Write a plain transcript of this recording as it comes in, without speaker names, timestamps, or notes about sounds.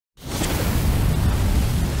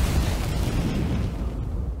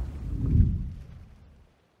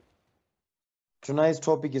Tonight's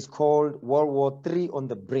topic is called World War III on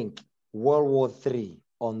the Brink. World War III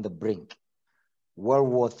on the Brink. World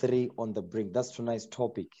War III on the Brink. That's tonight's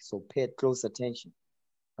topic. So pay close attention.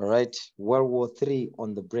 All right. World War III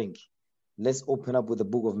on the Brink. Let's open up with the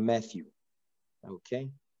book of Matthew. Okay.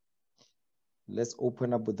 Let's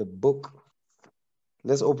open up with the book.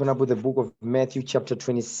 Let's open up with the book of Matthew chapter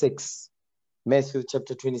 26. Matthew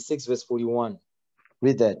chapter 26 verse 41.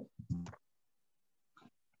 Read that.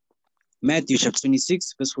 Matthew chapter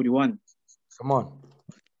 26 verse 41. Come on.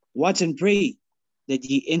 Watch and pray that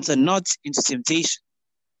ye enter not into temptation.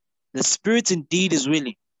 The spirit indeed is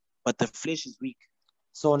willing, but the flesh is weak.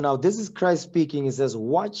 So now this is Christ speaking. He says,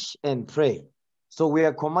 watch and pray. So we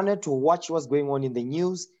are commanded to watch what's going on in the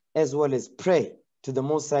news as well as pray to the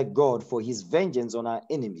Most High God for his vengeance on our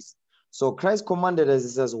enemies. So Christ commanded us, he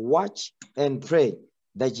says, watch and pray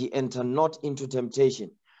that ye enter not into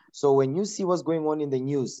temptation. So when you see what's going on in the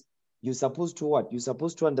news, you're supposed to what? You're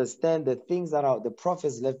supposed to understand the things that are the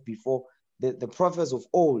prophets left before, the prophets of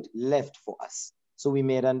old left for us. So we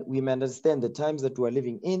may understand the times that we are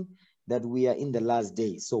living in, that we are in the last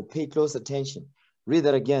days. So pay close attention. Read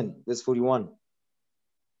that again, verse 41.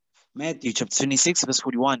 Matthew chapter 26 verse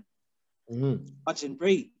 41. Watch and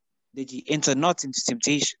pray that ye enter not into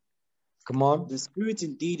temptation. Come on. The spirit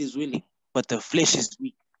indeed is willing, but the flesh is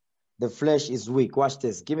weak. The flesh is weak. Watch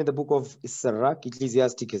this. Give me the book of Sirach,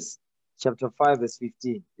 Ecclesiasticus, chapter 5, verse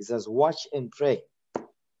 15. It says, watch and pray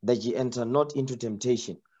that ye enter not into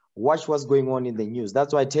temptation. Watch what's going on in the news.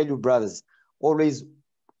 That's why I tell you, brothers, always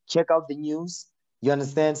check out the news. You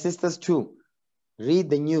understand? Sisters too. Read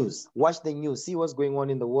the news. Watch the news. See what's going on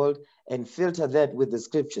in the world and filter that with the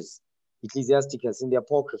scriptures. Ecclesiasticus in the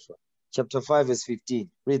Apocrypha, chapter 5, verse 15.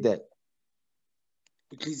 Read that.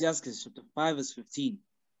 Ecclesiasticus chapter 5 verse 15.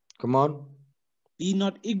 Come on. Be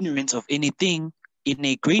not ignorant of anything in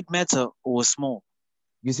a great matter or small.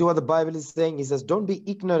 You see what the Bible is saying? It says, don't be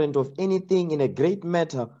ignorant of anything in a great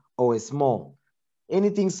matter or a small.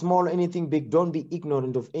 Anything small, anything big, don't be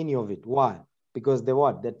ignorant of any of it. Why? Because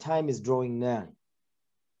the time is drawing nigh.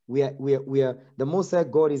 The Most High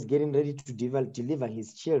God is getting ready to deliver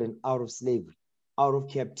his children out of slavery, out of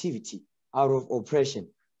captivity, out of oppression.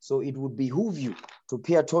 So it would behoove you to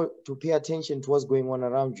pay attention to what's going on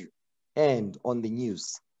around you and on the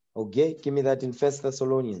news. Okay, give me that in 1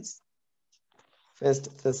 Thessalonians. 1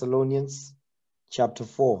 Thessalonians chapter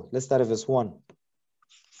 4. Let's start at verse 1.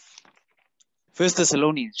 1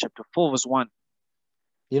 Thessalonians chapter 4 verse 1.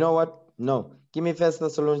 You know what? No. Give me 1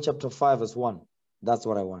 Thessalonians chapter 5 verse 1. That's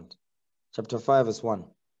what I want. Chapter 5 verse 1.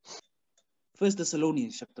 1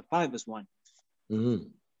 Thessalonians chapter 5 verse 1.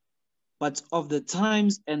 But of the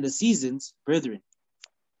times and the seasons, brethren,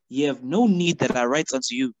 ye have no need that I write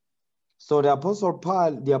unto you. So the Apostle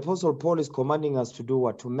Paul is commanding us to do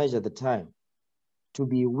what? To measure the time. To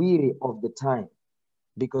be weary of the time.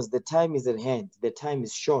 Because the time is at hand. The time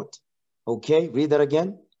is short. Okay, read that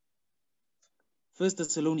again. 1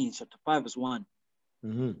 Thessalonians chapter 5 verse 1.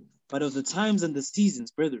 But of the times and the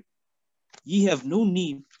seasons, brethren, ye have no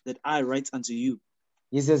need that I write unto you.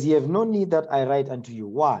 He says, ye have no need that I write unto you.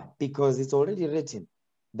 Why? Because it's already written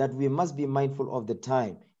that we must be mindful of the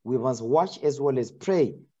time. We must watch as well as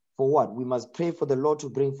pray. For what? We must pray for the Lord to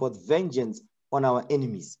bring forth vengeance on our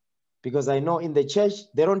enemies. Because I know in the church,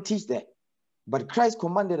 they don't teach that. But Christ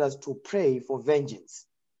commanded us to pray for vengeance.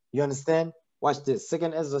 You understand? Watch this.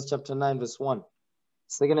 2 Ezra chapter 9 verse 1.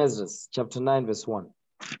 2 Ezra chapter 9 verse 1.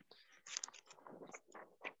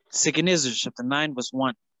 2 Ezra chapter 9 verse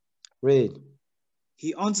 1. Read.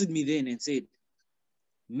 He answered me then and said,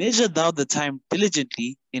 measure thou the time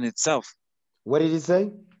diligently in itself. What did he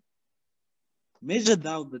say? Measure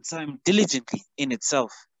thou the time diligently in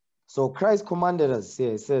itself. So Christ commanded us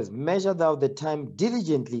here. It says, measure thou the time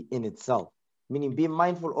diligently in itself. Meaning be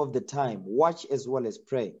mindful of the time. Watch as well as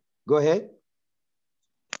pray. Go ahead.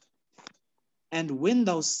 And when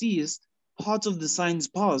thou seest part of the signs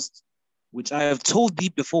past, which I have told thee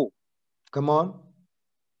before. Come on.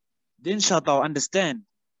 Then shalt thou understand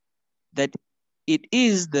that it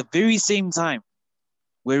is the very same time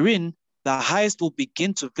wherein the highest will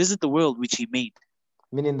begin to visit the world which he made.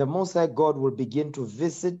 Meaning the Most High God will begin to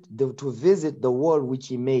visit the world which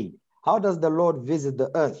he made. How does the Lord visit the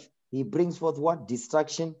earth? He brings forth what?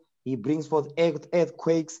 Destruction. He brings forth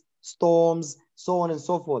earthquakes, storms, so on and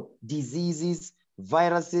so forth. Diseases,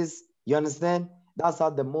 viruses. You understand? That's how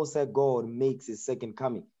the Most High God makes his second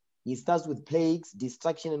coming. He starts with plagues,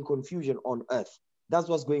 destruction, and confusion on earth. That's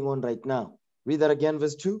what's going on right now. Read that again,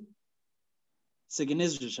 verse 2. 2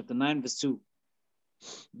 Ezra chapter 9, verse 2.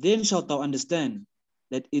 Then shalt thou understand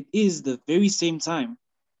that it is the very same time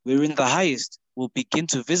wherein the highest will begin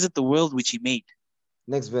to visit the world which he made.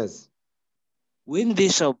 Next verse. When there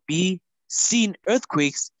shall be seen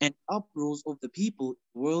earthquakes and uproars of the people in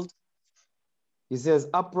the world. He says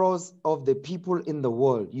uproars of the people in the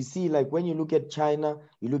world. You see, like when you look at China,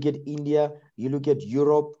 you look at India, you look at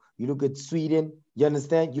Europe, you look at Sweden, you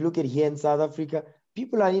understand? You look at here in South Africa,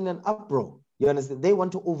 people are in an uproar. You understand? They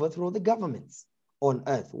want to overthrow the governments on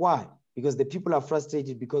earth. Why? Because the people are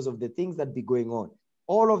frustrated because of the things that be going on.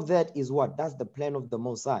 All of that is what? That's the plan of the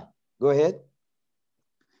Most High. Go ahead.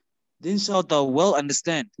 Then shalt thou well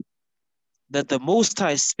understand that the Most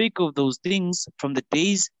High spake of those things from the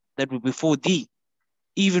days that were before thee,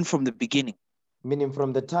 even from the beginning. Meaning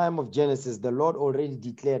from the time of Genesis, the Lord already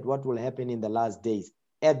declared what will happen in the last days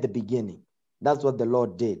at the beginning. That's what the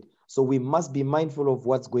Lord did. So we must be mindful of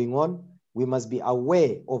what's going on. We must be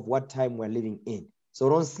aware of what time we're living in. So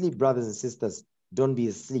don't sleep, brothers and sisters. Don't be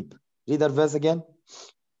asleep. Read that verse again.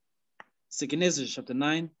 2 Ezra chapter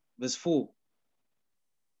 9, verse 4.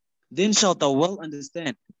 Then shalt thou well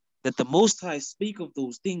understand that the Most High spake of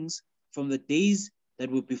those things from the days that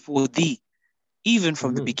were before thee, even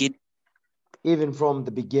from the beginning. Even from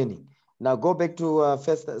the beginning. Now go back to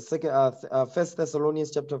First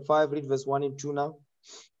Thessalonians chapter 5, read verse 1 and 2 now.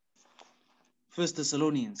 1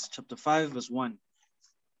 Thessalonians chapter 5, verse 1.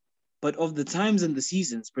 But of the times and the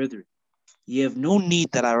seasons, brethren, ye have no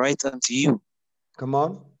need that I write unto you. Come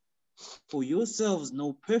on. For yourselves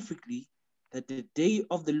know perfectly that the day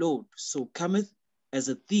of the Lord so cometh as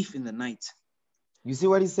a thief in the night. You see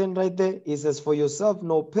what he's saying right there? He says, for yourself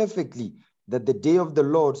know perfectly that the day of the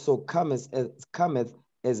Lord so cometh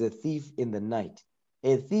as a thief in the night.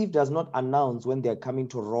 A thief does not announce when they're coming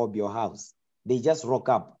to rob your house. They just rock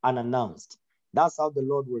up unannounced. That's how the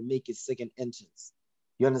Lord will make his second entrance.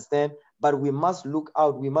 You understand? But we must look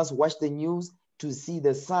out. We must watch the news to see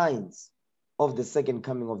the signs of the second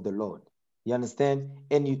coming of the Lord. You understand?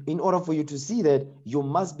 And in order for you to see that, you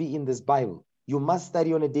must be in this Bible. You must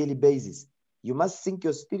study on a daily basis. You must sink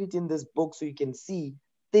your spirit in this book so you can see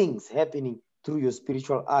things happening through your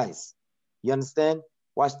spiritual eyes. You understand?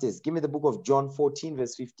 Watch this. Give me the book of John 14,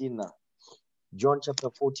 verse 15 now. John chapter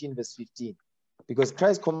 14, verse 15. Because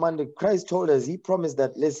Christ told us, he promised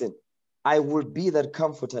that, listen, I will be that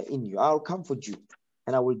comforter in you. I'll comfort you.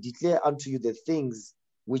 And I will declare unto you the things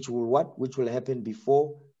which will what? Which will happen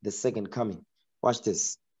before the second coming. Watch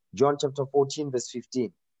this. John chapter 14, verse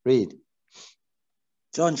 15. Read.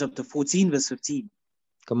 John chapter 14, verse 15.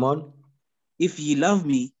 Come on. If ye love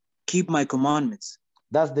me, keep my commandments.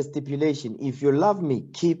 That's the stipulation. If you love me,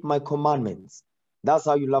 keep my commandments. That's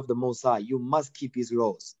how you love the Most High. You must keep his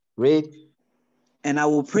laws. Read. And I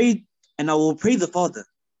will pray the Father,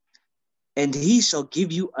 and he shall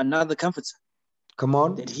give you another comforter. Come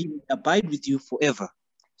on. That he will abide with you forever.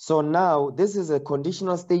 So now this is a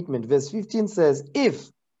conditional statement. Verse 15 says,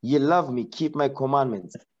 if ye love me, keep my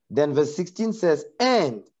commandments. Then verse 16 says,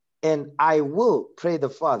 and I will pray the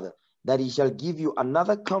Father that he shall give you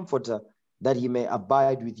another comforter that he may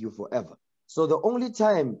abide with you forever. So the only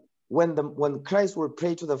time when Christ will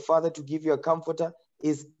pray to the Father to give you a comforter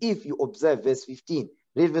is if you observe verse 15.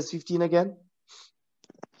 Read verse 15 again.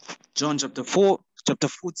 John chapter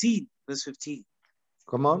 14, verse 15.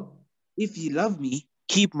 Come on. If ye love me,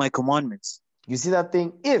 keep my commandments. You see that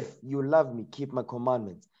thing? If you love me, keep my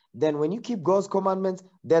commandments. Then when you keep God's commandments,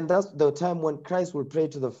 then that's the time when Christ will pray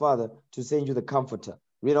to the Father to send you the comforter.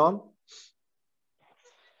 Read on.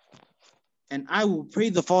 And I will pray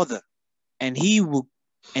the Father, and he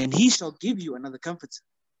shall give you another comforter.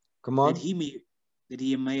 Come on. That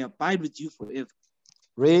he may abide with you forever.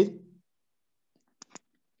 Read.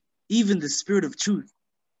 Even the Spirit of truth.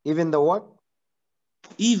 Even the what?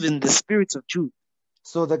 Even the Spirit of truth.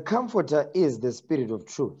 So the comforter is the Spirit of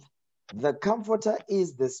truth. The comforter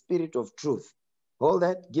is the Spirit of truth. Hold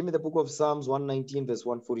that. Give me the book of Psalms 119, verse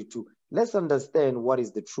 142. Let's understand what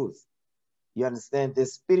is the truth. You understand? The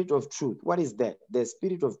Spirit of truth. What is that? The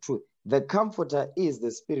Spirit of truth. The comforter is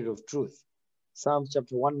the Spirit of truth. Psalms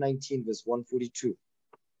chapter 119, verse 142.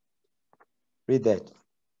 Read that.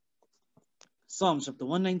 Psalms chapter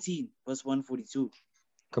 119, verse 142.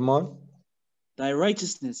 Come on. Thy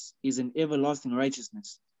righteousness is an everlasting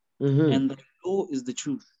righteousness, and thy law is the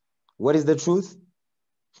truth. What is the truth?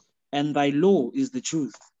 And thy law is the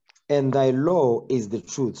truth. And thy law is the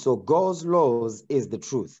truth. So God's laws is the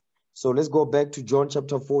truth. So let's go back to John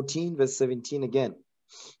chapter 14, verse 17 again.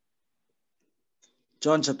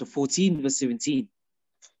 John chapter 14, verse 17.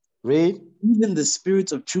 Read. Even the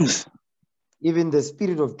Spirit of truth. Even the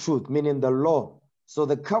Spirit of truth, meaning the law. So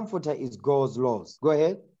the comforter is God's laws. Go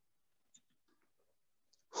ahead.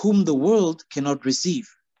 Whom the world cannot receive,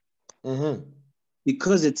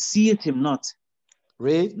 because it seeth him not,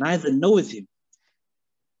 Read. neither knoweth him.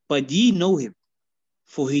 But ye know him,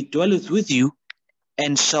 for he dwelleth with you,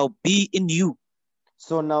 and shall be in you.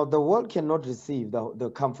 So now the world cannot receive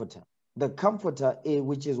the Comforter. The Comforter,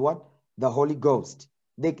 which is what? The Holy Ghost.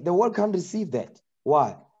 The world can't receive that.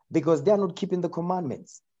 Why? Because they are not keeping the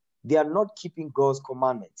commandments. They are not keeping God's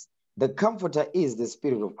commandments. The Comforter is the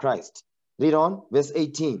Spirit of Christ. Read on, verse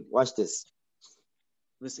 18. Watch this.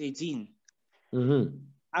 Verse 18. Mm-hmm.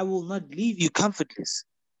 I will not leave you comfortless.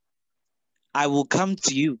 I will come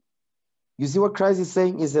to you. You see what Christ is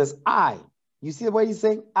saying? He says, I. You see what he's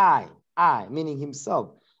saying? I, meaning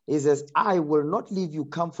himself. He says, I will not leave you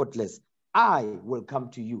comfortless. I will come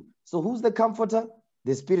to you. So who's the comforter?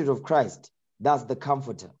 The Spirit of Christ. That's the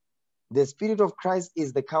comforter. The Spirit of Christ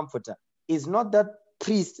is the comforter. It's not that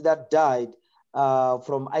priest that died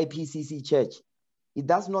from IPCC church.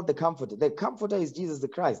 That's not the comforter. The comforter is Jesus the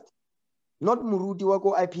Christ. Not Murudi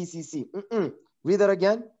Wako IPCC. Read that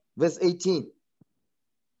again. Verse 18.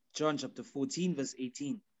 John chapter 14, verse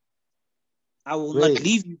 18. I will Read. not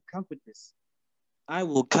leave you comfortless. I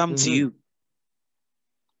will come to you.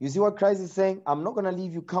 You see what Christ is saying? I'm not going to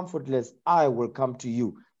leave you comfortless. I will come to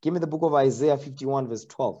you. Give me the book of Isaiah 51, verse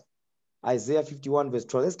 12. Isaiah 51, verse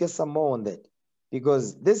 12. Let's get some more on that.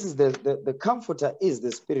 Because this is the comforter is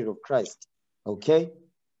the Spirit of Christ. Okay?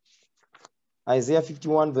 Isaiah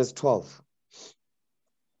 51, verse 12.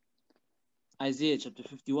 Isaiah chapter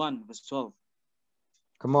 51, verse 12.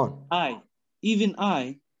 Come on. I, even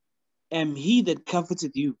I, am he that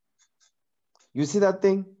comforteth you. You see that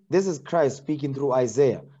thing? This is Christ speaking through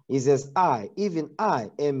Isaiah. He says, I, even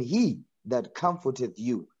I, am he that comforteth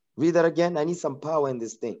you. Read that again. I need some power in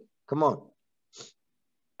this thing. Come on.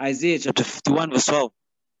 Isaiah chapter 51, verse 12.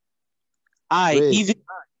 I, Read. even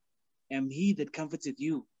I, am he that comforteth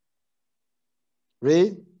you.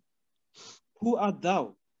 Read. Who art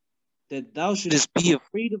thou, that thou shouldest be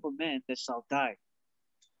afraid of a man that shall die?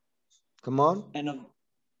 Come on.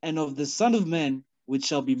 And of the Son of Man, which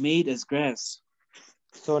shall be made as grass.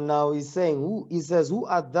 So now he's saying, he says, who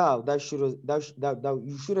art thou that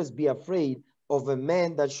you shouldest be afraid of a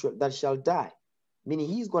man that shall die? Meaning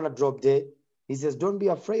he's going to drop dead. He says, don't be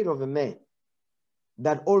afraid of a man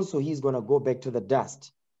that also he's going to go back to the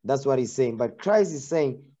dust. That's what he's saying. But Christ is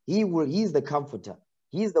saying he's the comforter.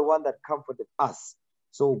 He's the one that comforted us.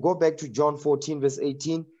 So go back to John 14, verse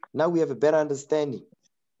 18. Now we have a better understanding.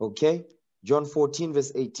 Okay? John 14,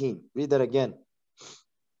 verse 18. Read that again.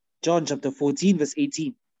 John chapter 14, verse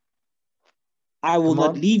 18. I will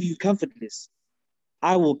not leave you comfortless.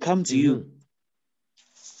 I will come to you.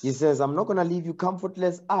 He says, I'm not going to leave you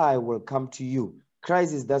comfortless. I will come to you.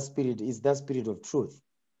 Christ is that spirit of truth.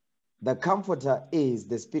 The comforter is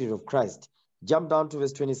the Spirit of Christ. Jump down to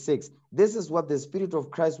verse 26. This is what the Spirit of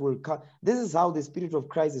Christ will come. This is how the Spirit of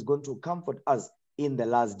Christ is going to comfort us in the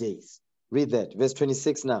last days. Read that. Verse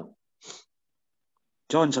 26 now.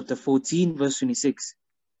 John chapter 14, verse 26.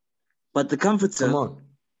 But the Comforter, come on,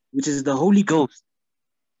 which is the Holy Ghost,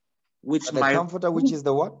 which the Comforter, which is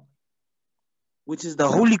the what? Which is the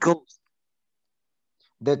Holy Ghost.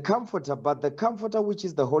 The Comforter, but the Comforter, which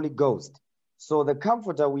is the Holy Ghost. So the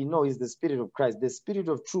Comforter we know is the Spirit of Christ, the Spirit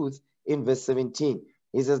of truth in verse 17.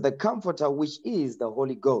 He says the Comforter, which is the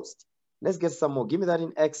Holy Ghost. Let's get some more. Give me that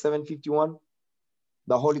in Acts 7:51.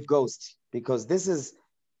 The Holy Ghost, because this is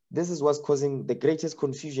what's causing the greatest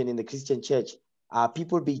confusion in the Christian church.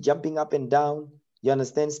 People be jumping up and down, you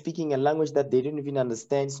understand, speaking a language that they don't even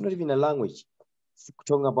understand. It's not even a language. It's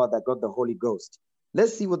talking about that God, the Holy Ghost.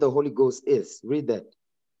 Let's see what the Holy Ghost is. Read that.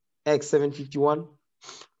 Acts 7:51.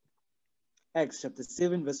 Acts chapter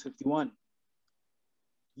 7, verse 51.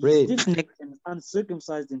 Read. Ye stiff-necked and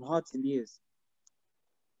uncircumcised in heart and ears.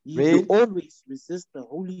 Ye Read. do always resist the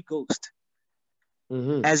Holy Ghost.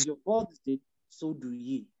 As your fathers did, so do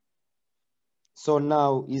ye. So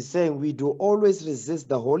now he's saying we do always resist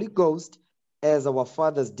the Holy Ghost as our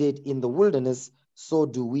fathers did in the wilderness, so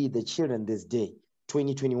do we, the children, this day.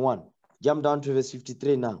 2021. Jump down to verse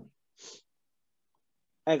 53 now.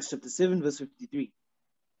 Acts chapter 7, verse 53.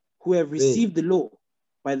 Who have received the law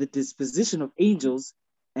by the disposition of angels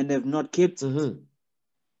and have not kept it.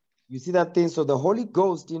 You see that thing? So the Holy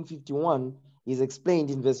Ghost in 51 is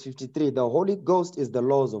explained in verse 53. The Holy Ghost is the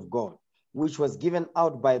laws of God, which was given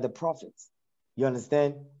out by the prophets. You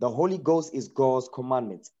understand? The Holy Ghost is God's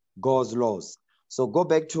commandments, God's laws. So go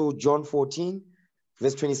back to John 14,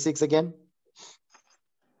 verse 26 again.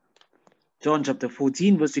 John chapter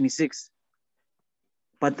 14, verse 26.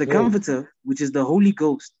 But the Comforter, which is the Holy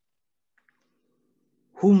Ghost,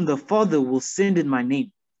 whom the Father will send in my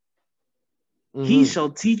name, he shall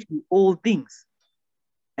teach you all things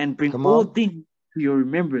and bring all things to your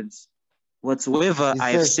remembrance whatsoever It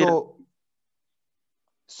I have says, said.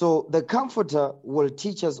 so the Comforter will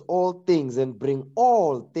teach us all things and bring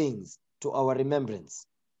all things to our remembrance.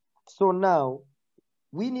 So now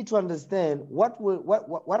we need to understand what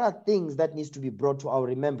are things that needs to be brought to our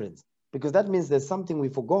remembrance, because that means there's something we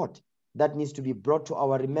forgot that needs to be brought to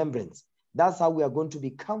our remembrance. That's how we are going to be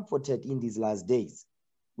comforted in these last days.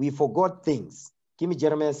 We forgot things. Give me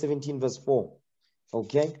Jeremiah 17 verse 4.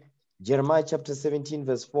 Okay, Jeremiah chapter 17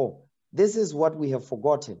 verse 4. This is what we have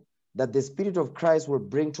forgotten, that the Spirit of Christ will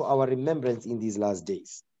bring to our remembrance in these last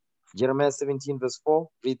days. Jeremiah 17 verse 4,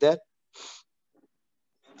 read that.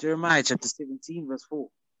 Jeremiah chapter 17 verse 4.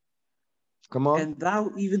 Come on. And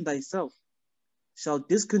thou even thyself shalt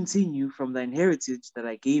discontinue from thine heritage that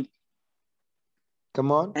I gave thee.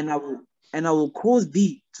 Come on. And I will cause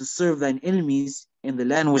thee to serve thine enemies in the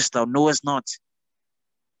land which thou knowest not.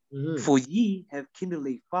 For ye have kindled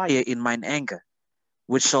a fire in mine anger,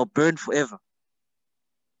 which shall burn forever.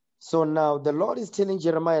 So now the Lord is telling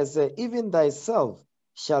Jeremiah, say, even thyself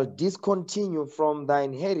shall discontinue from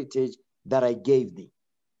thine heritage that I gave thee.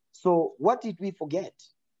 So what did we forget?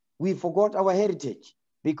 We forgot our heritage,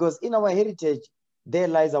 because in our heritage, there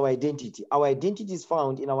lies our identity. Our identity is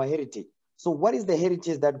found in our heritage. So what is the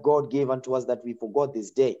heritage that God gave unto us that we forgot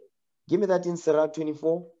this day? Give me that in Sirach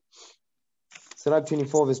 24. Sirach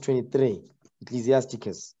 24 verse 23,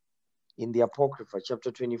 Ecclesiasticus, in the Apocrypha, chapter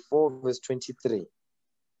 24 verse 23.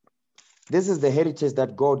 This is the heritage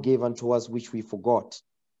that God gave unto us, which we forgot.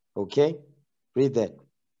 Okay? Read that.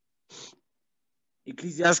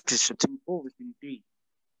 Ecclesiasticus chapter 24 verse 23.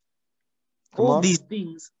 Come All on. these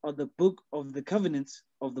things are the book of the covenants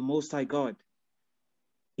of the Most High God,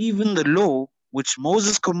 even the law which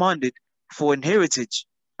Moses commanded for an heritage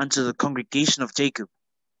unto the congregation of Jacob.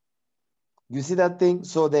 You see that thing?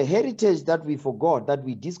 So the heritage that we forgot, that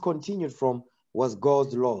we discontinued from, was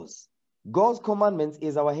God's laws. God's commandments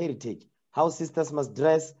is our heritage. How sisters must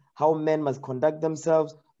dress, how men must conduct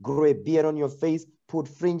themselves, grow a beard on your face, put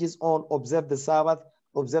fringes on, observe the Sabbath,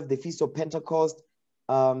 observe the Feast of Pentecost,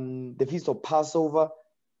 the Feast of Passover,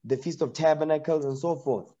 the Feast of Tabernacles, and so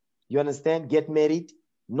forth. You understand? Get married,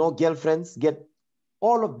 no girlfriends, get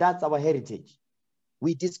all of that's our heritage.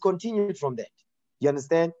 We discontinued from that. You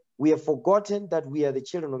understand? We have forgotten that we are the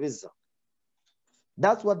children of Israel.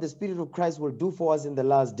 That's what the Spirit of Christ will do for us in the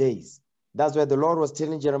last days. That's why the Lord was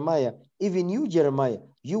telling Jeremiah, even you, Jeremiah,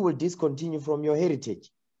 you will discontinue from your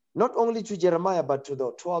heritage. Not only to Jeremiah, but to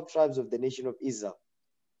the 12 tribes of the nation of Israel.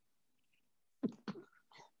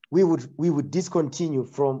 We would discontinue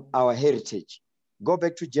from our heritage. Go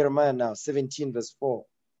back to Jeremiah now, 17 verse 4.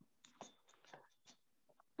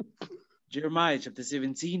 Jeremiah chapter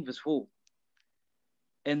 17 verse 4.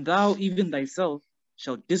 And thou even thyself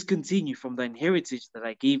shalt discontinue from thine heritage that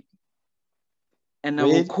I gave thee. And I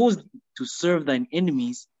will cause thee to serve thine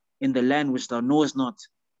enemies in the land which thou knowest not.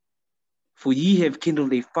 For ye have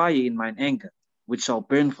kindled a fire in mine anger, which shall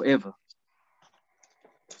burn forever.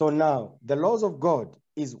 So now, the laws of God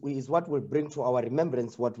is what will bring to our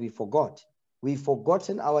remembrance what we forgot. We've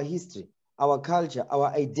forgotten our history, our culture,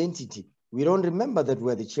 our identity. We don't remember that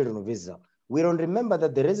we're the children of Israel. We don't remember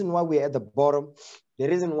that the reason why we're at the bottom, the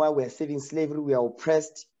reason why we're serving slavery, we are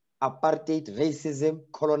oppressed, apartheid, racism,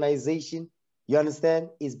 colonization, you understand,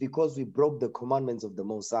 is because we broke the commandments of the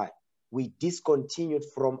Most High. We discontinued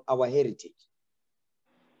from our heritage.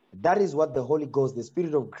 That is what the Holy Ghost, the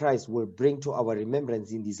Spirit of Christ, will bring to our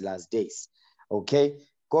remembrance in these last days. Okay?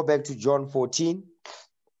 Go back to John 14.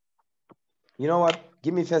 You know what?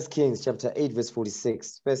 Give me 1 Kings chapter 8, verse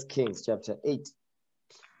 46. 1 Kings chapter 8,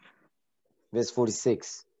 verse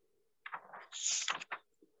 46.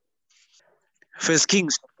 1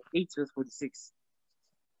 Kings 8 verse 46.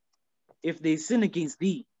 If they sin against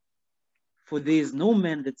thee, for there is no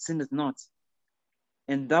man that sinneth not,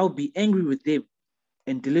 and thou be angry with them,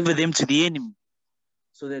 and deliver them to the enemy,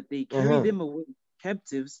 so that they carry them away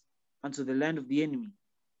captives unto the land of the enemy,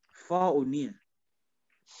 far or near.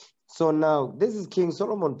 So now, this is King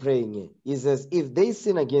Solomon praying here. He says, if they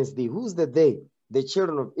sin against thee, who's the they? The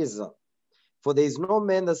children of Israel. For there is no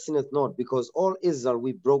man that sinneth not, because all Israel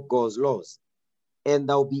we broke God's laws. And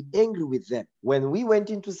thou be angry with them. When we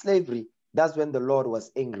went into slavery, that's when the Lord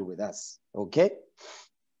was angry with us. Okay?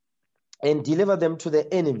 And deliver them to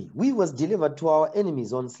the enemy. We was delivered to our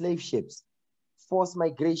enemies on slave ships, forced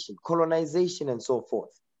migration, colonization, and so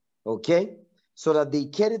forth. Okay? So that they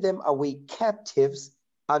carry them away captives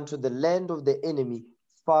unto the land of the enemy,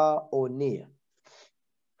 far or near.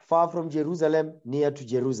 Far from Jerusalem, near to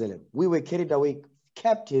Jerusalem. We were carried away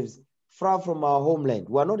captives far from our homeland.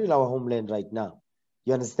 We are not in our homeland right now.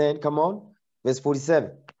 You understand? Come on. Verse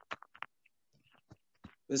 47.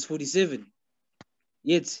 Verse 47.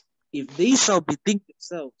 Yet, if they shall bethink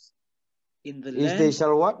themselves in the If land, they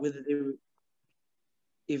shall what?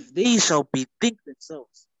 if they shall bethink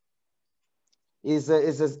themselves. It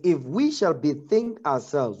says, if we shall bethink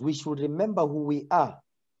ourselves, we should remember who we are.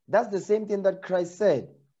 That's the same thing that Christ said.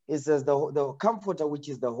 It says, the Comforter, which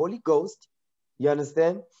is the Holy Ghost, you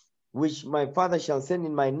understand, which my Father shall send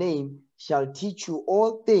in my name, shall teach you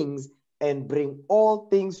all things and bring all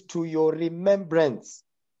things to your remembrance,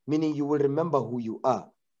 meaning you will remember who you are.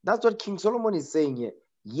 That's what King Solomon is saying here.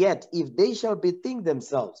 Yet, if they shall bethink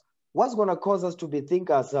themselves, what's going to cause us to bethink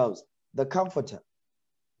ourselves? The Comforter.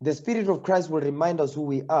 The Spirit of Christ will remind us who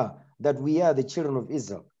we are, that we are the children of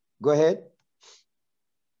Israel. Go ahead.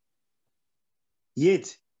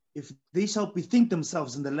 Yet, if they shall bethink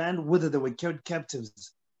themselves in the land whither they were carried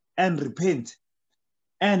captives, and repent,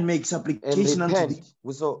 and make supplication unto thee.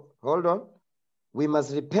 So, hold on. We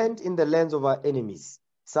must repent in the lands of our enemies.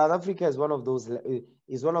 South Africa is one of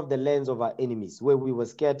the lands of our enemies where we were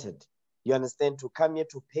scattered. You understand? To come here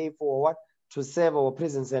to pay for what? To serve our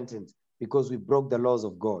prison sentence because we broke the laws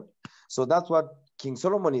of God. So that's what King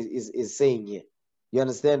Solomon is saying here. You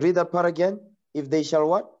understand? Read that part again. If they shall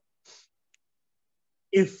what?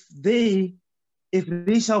 If they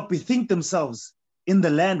shall bethink themselves in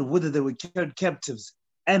the land whither they were carried captives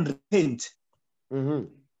and repent.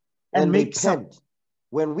 And make repent.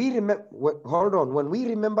 When we remember, hold on, when we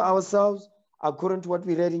remember ourselves, according to what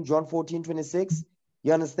we read in John 14:26,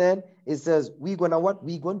 you understand? It says, we're going to what?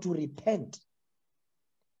 We're going to repent.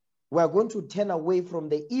 We're going to turn away from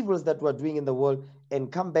the evils that we're doing in the world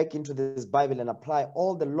and come back into this Bible and apply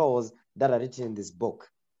all the laws that are written in this book.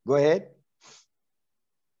 Go ahead.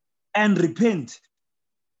 And repent.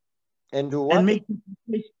 And do what? And make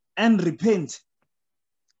and repent.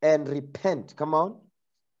 And repent. Come on.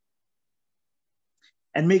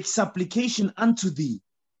 And make supplication unto thee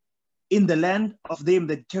in the land of them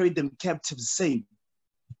that carried them captives, saying.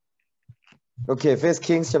 Okay, First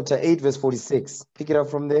Kings chapter 8, verse 46. Pick it up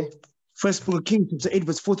from there. First Book of Kings chapter 8,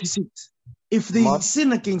 verse 46. If they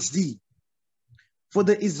sin against thee, for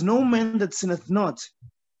there is no man that sinneth not,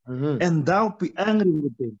 and thou be angry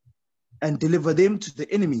with them, and deliver them to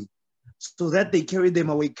the enemy, so that they carry them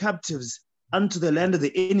away captives unto the land of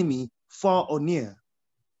the enemy, far or near.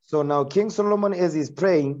 So now King Solomon, as he's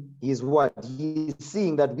praying, he's what? He's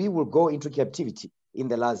seeing that we will go into captivity in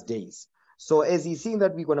the last days. So as he's seeing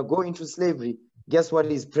that we're going to go into slavery, guess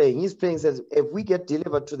what he's praying? He's praying, says, if we get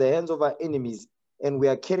delivered to the hands of our enemies and we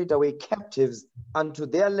are carried away captives unto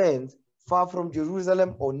their lands, far from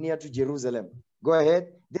Jerusalem or near to Jerusalem. Go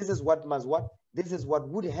ahead. This is what must what? This is what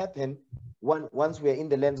would happen once we are in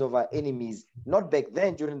the lands of our enemies. Not back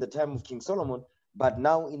then during the time of King Solomon, but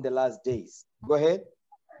now in the last days. Go ahead.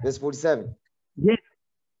 Verse 47. Yet,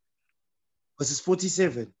 verses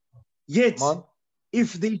 47. Yet,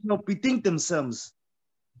 if they shall bethink themselves,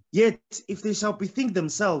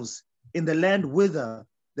 in the land whither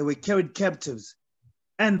they were carried captives,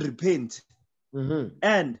 and repent,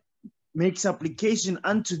 and make supplication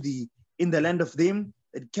unto thee in the land of them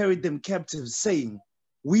that carried them captives, saying,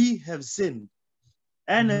 we have sinned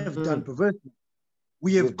and have done perversely.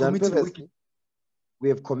 We have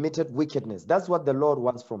committed wickedness. That's what the Lord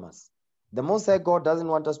wants from us. The Most High God doesn't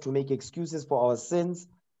want us to make excuses for our sins.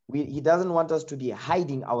 He doesn't want us to be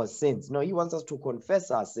hiding our sins. No, he wants us to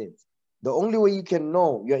confess our sins. The only way you can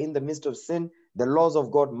know you're in the midst of sin, the laws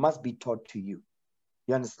of God must be taught to you.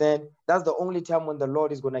 You understand? That's the only time when the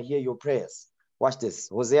Lord is going to hear your prayers. Watch this.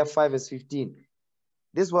 Hosea 5 verse 15.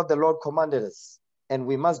 This is what the Lord commanded us, and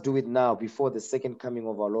we must do it now before the second coming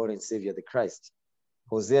of our Lord and Savior, the Christ.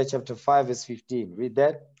 Hosea chapter 5 verse 15. Read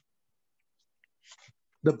that.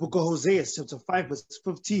 The book of Hosea chapter 5 verse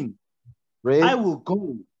 15. Read. I will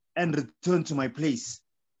go and return to my place.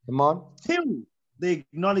 Come on. Till they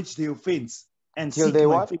acknowledge their offense and till seek they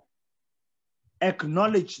my what? face.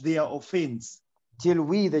 Acknowledge their offense. Till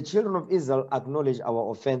we, the children of Israel, acknowledge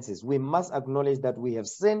our offenses. We must acknowledge that we have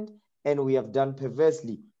sinned and we have done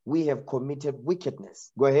perversely. We have committed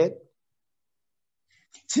wickedness. Go ahead.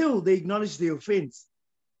 Till they acknowledge their offense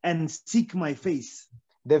and seek my face.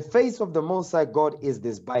 The face of the Most High God is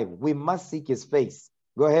this Bible. We must seek his face.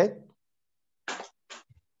 Go ahead.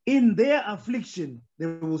 In their affliction, they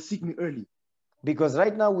will seek me early. Because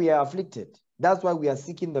right now we are afflicted. That's why we are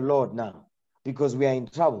seeking the Lord now. Because we are in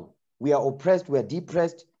trouble. We are oppressed. We are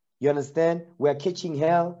depressed. You understand? We are catching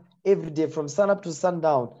hell every day from sun up to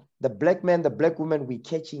sundown. The black man, the black woman, we're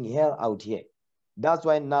catching hell out here. That's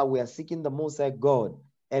why now we are seeking the Most High God.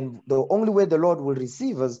 And the only way the Lord will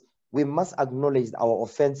receive us, we must acknowledge our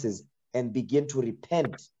offenses and begin to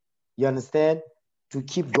repent. You understand? to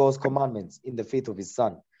keep God's commandments in the faith of his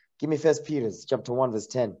son. Give me 1 Peter chapter 1, verse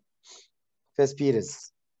 10. 1 Peter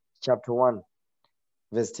chapter 1,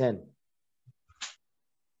 verse 10.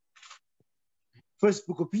 First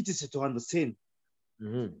book of Peter chapter 1, verse 10.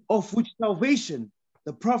 Of which salvation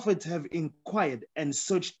the prophets have inquired and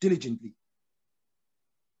searched diligently,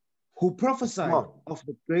 who prophesied of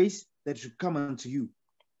the grace that should come unto you.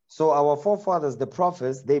 So our forefathers, the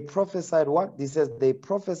prophets, they prophesied what? This says they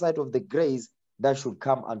prophesied of the grace that should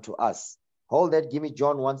come unto us. Hold that, give me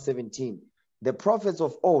John 1:17. The prophets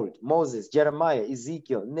of old, Moses, Jeremiah,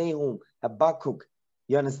 Ezekiel, Nahum, Habakkuk,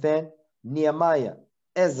 you understand? Nehemiah,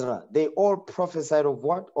 Ezra, they all prophesied of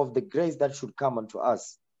what? Of the grace that should come unto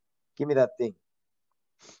us. Give me that thing.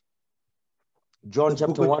 John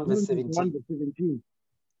chapter 1, verse 17.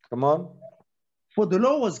 Come on. For the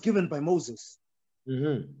law was given by Moses,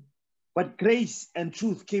 but grace and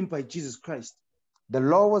truth came by Jesus Christ. The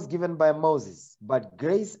law was given by Moses, but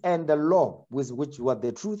grace and the law, with which what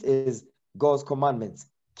the truth is, God's commandments,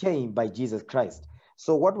 came by Jesus Christ.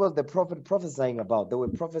 So what was the prophet prophesying about? They were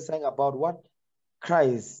prophesying about what?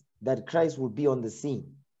 Christ, that Christ would be on the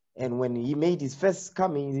scene. And when he made his first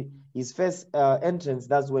coming, his first entrance,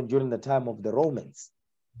 that's when during the time of the Romans.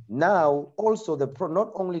 Now, also,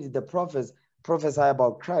 not only did the prophets prophesy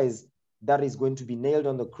about Christ that is going to be nailed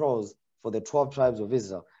on the cross for the 12 tribes of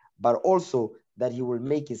Israel, but also that he will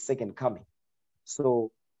make his second coming.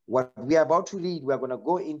 So what we are about to read, we are going to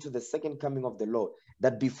go into the second coming of the Lord,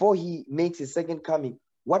 that before he makes his second coming,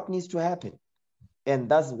 what needs to happen? And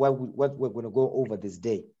that's what we're going to go over this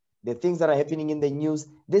day. The things that are happening in the news,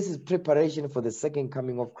 this is preparation for the second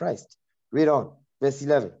coming of Christ. Read on, verse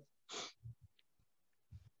 11.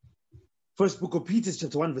 First book of Peter,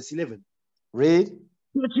 chapter 1, verse 11. Read.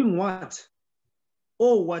 Searching what?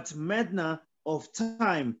 Oh, what manner of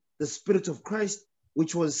time the Spirit of Christ,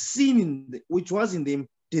 which was in them,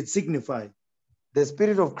 did signify. The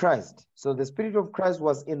Spirit of Christ. So the Spirit of Christ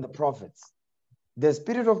was in the prophets. The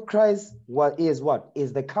Spirit of Christ is what?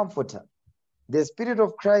 Is the comforter. The Spirit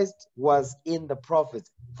of Christ was in the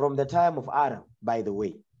prophets from the time of Adam, by the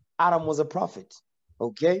way. Adam was a prophet.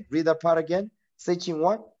 Okay, read that part again. Searching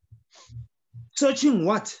what? Searching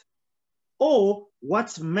what? Oh,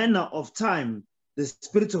 what manner of time the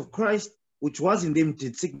Spirit of Christ, which was in them,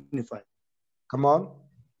 did signify. Come on.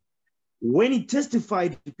 When he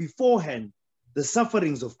testified beforehand the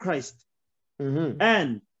sufferings of Christ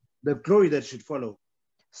and the glory that should follow.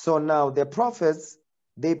 So now the prophets,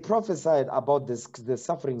 they prophesied about the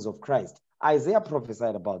sufferings of Christ. Isaiah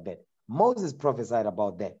prophesied about that. Moses prophesied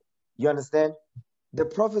about that. You understand? The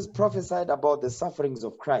prophets prophesied about the sufferings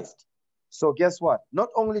of Christ. So guess what? Not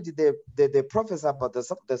only did they prophesy about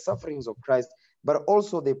the sufferings of Christ, but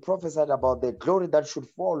also they prophesied about the glory that should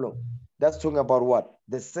follow. That's talking about what?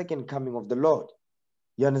 The second coming of the Lord.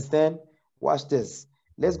 You understand? Watch this.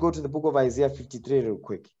 Let's go to the book of Isaiah 53 real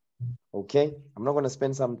quick. Okay? I'm not going to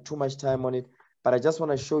spend too much time on it, but I just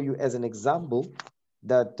want to show you as an example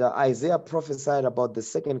that Isaiah prophesied about the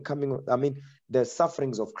second coming, the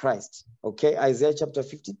sufferings of Christ. Okay? Isaiah chapter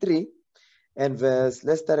 53 and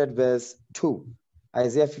let's start at verse 2.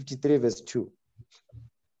 Isaiah 53 verse 2.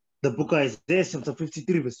 The book of Isaiah chapter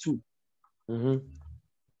 53 verse 2.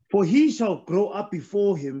 For he shall grow up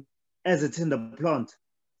before him as a tender plant.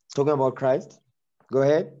 Talking about Christ. Go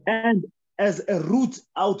ahead. And as a root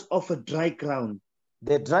out of a dry ground.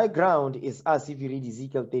 The dry ground is us if you read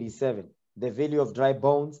Ezekiel 37. The valley of dry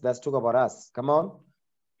bones, that's talking about us. Come on.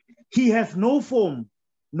 He hath no form,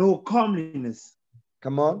 no comeliness.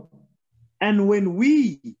 Come on. And when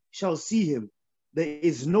we shall see him, there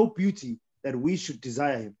is no beauty that we should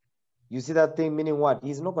desire him. You see that thing, meaning what?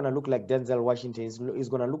 He's not going to look like Denzel Washington. He's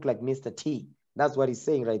going to look like Mr. T. That's what he's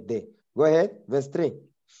saying right there. Go ahead, verse 3.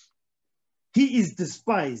 He is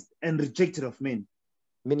despised and rejected of men.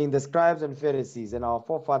 Meaning the scribes and Pharisees and our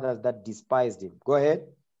forefathers that despised him. Go ahead.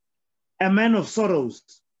 A man of sorrows.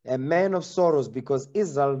 A man of sorrows, because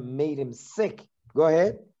Israel made him sick. Go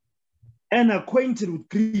ahead. And acquainted with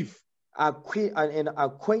grief. And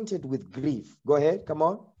acquainted with grief. Go ahead, come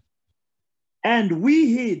on. And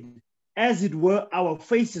we hid, as it were, our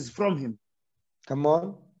faces from him. Come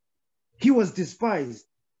on. He was despised,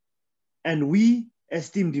 and we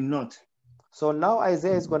esteemed him not. So now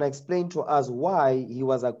Isaiah is going to explain to us why he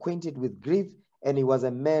was acquainted with grief and he was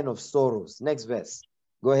a man of sorrows. Next verse.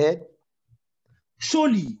 Go ahead.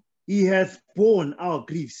 Surely he hath borne our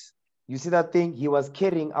griefs. You see that thing? He was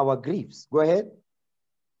carrying our griefs. Go ahead.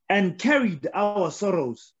 And carried our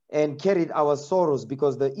sorrows. And carried our sorrows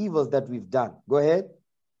because the evils that we've done. Go ahead.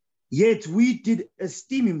 Yet we did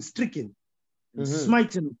esteem him stricken,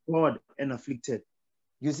 smitten of God and afflicted.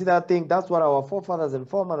 You see that thing? That's what our forefathers and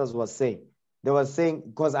foremothers were saying. They were saying,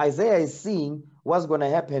 because Isaiah is seeing what's going to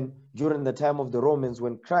happen during the time of the Romans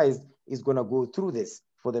when Christ is going to go through this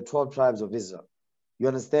for the 12 tribes of Israel. You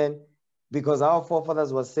understand? Because our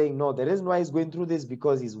forefathers were saying, no, the reason why he's going through this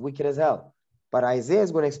because he's wicked as hell. But Isaiah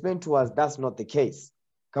is going to explain to us that's not the case.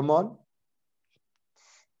 Come on.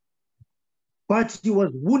 But he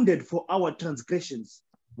was wounded for our transgressions.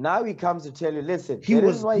 Now he comes to tell you, listen, the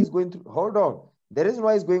reason why he's going through, hold on. The reason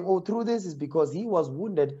why he's going all through this is because he was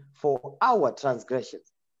wounded for our transgressions.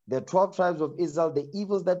 The 12 tribes of Israel, the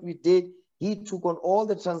evils that we did, he took on all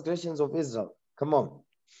the transgressions of Israel. Come on.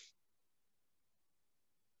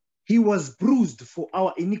 He was bruised for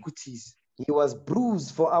our iniquities. He was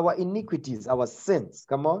bruised for our iniquities, our sins.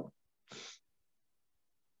 Come on.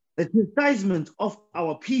 The chastisement of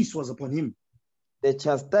our peace was upon him. The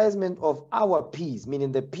chastisement of our peace,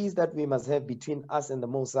 meaning the peace that we must have between us and the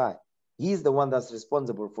Most High. He's the one that's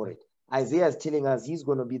responsible for it. Isaiah is telling us he's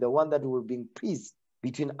going to be the one that will bring peace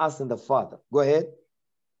between us and the Father. Go ahead.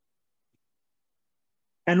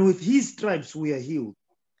 And with his stripes we are healed.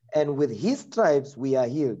 And with his stripes we are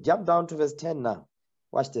healed. Jump down to verse 10 now.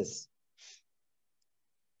 Watch this.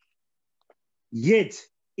 Yet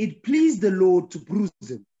it pleased the Lord to bruise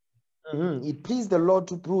him. It pleased the Lord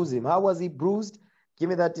to bruise him. How was he bruised? Give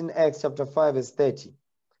me that in Acts chapter 5 verse 30.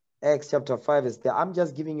 Acts chapter 5 verse 30. I'm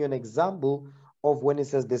just giving you an example of when it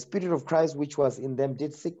says the Spirit of Christ which was in them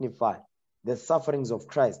did signify the sufferings of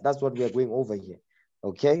Christ. That's what we are going over here.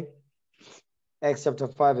 Okay? Acts chapter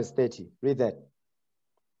 5 verse 30. Read that.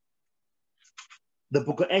 The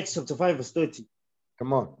book of Acts chapter 5 verse 30.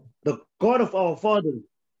 Come on. The God of our fathers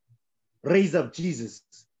raised up Jesus,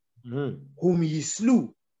 whom he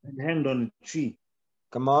slew and hanged on a tree.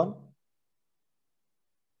 Come on.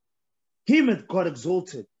 Him hath God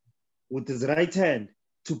exalted with his right hand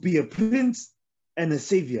to be a prince and a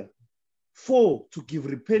savior, for to give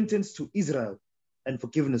repentance to Israel and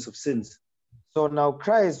forgiveness of sins. So now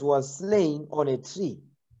Christ was slain on a tree.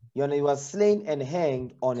 You know, he was slain and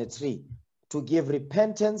hanged on a tree to give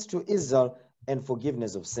repentance to Israel and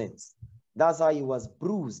forgiveness of sins. That's how he was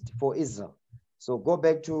bruised for Israel. So go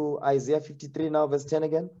back to Isaiah 53 now, verse 10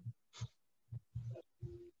 again.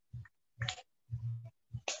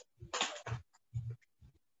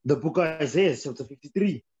 The book of Isaiah chapter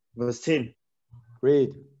 53 verse 10. Read.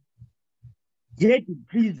 Yet it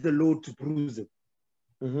pleased the Lord to bruise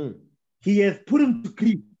him. He hath put him to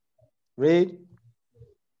grief. Read.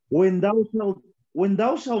 When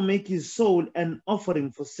thou shalt make his soul an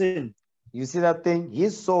offering for sin. You see that thing?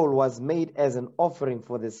 His soul was made as an offering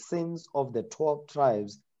for the sins of the 12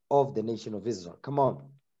 tribes of the nation of Israel. Come on.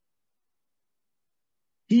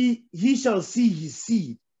 He shall see his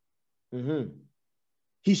seed.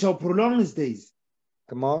 He shall prolong his days.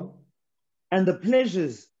 Come on. And the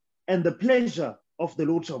pleasure of the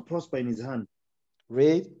Lord shall prosper in his hand.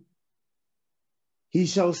 Read. He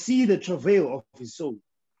shall see the travail of his soul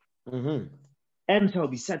and shall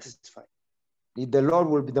be satisfied. The Lord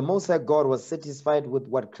will be, the Most High God was satisfied with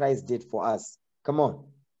what Christ did for us. Come on.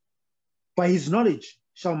 By his knowledge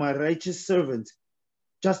shall my righteous servant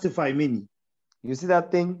justify many. You see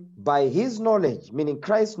that thing? By his knowledge, meaning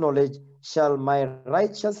Christ's knowledge, shall my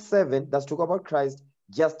righteous servant, that's talk about Christ,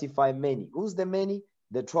 justify many. Who's the many?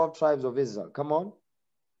 The 12 tribes of Israel. Come on.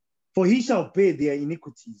 For he shall bear their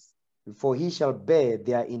iniquities. For he shall bear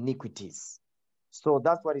their iniquities. So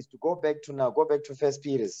that's what is to go back to now. Go back to 1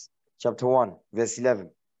 Peter chapter 1, verse 11.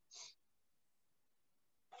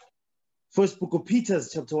 First book of Peter,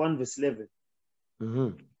 chapter 1, verse 11.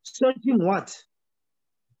 Searching what?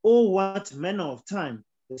 Or what manner of time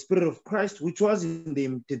the Spirit of Christ which was in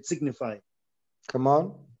them did signify. Come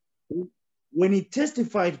on. When he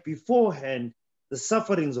testified beforehand the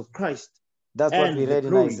sufferings of Christ. That's what we read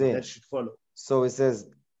in Isaiah. That should follow. So it says,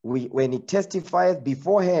 when he testified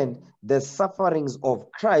beforehand the sufferings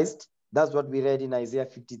of Christ, that's what we read in Isaiah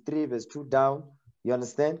 53, verse 2 down. You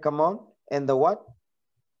understand? Come on. And the what?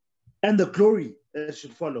 And the glory that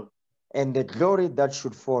should follow. And the glory that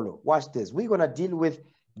should follow. Watch this. We're going to deal with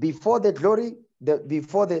before the glory,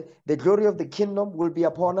 the glory of the kingdom will be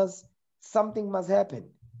upon us. Something must happen.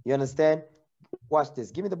 You understand? Watch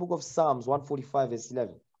this. Give me the book of Psalms 145, verse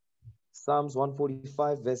 11. Psalms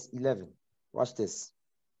 145, verse 11. Watch this.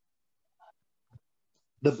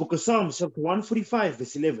 The book of Psalms, chapter 145,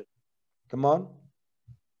 verse 11. Come on.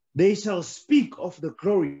 They shall speak of the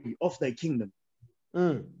glory of thy kingdom,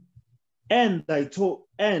 and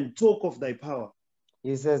talk of thy power.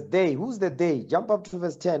 He says, they. Who's the they? Jump up to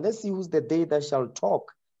verse 10. Let's see who's the they that shall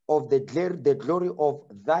talk of the glory of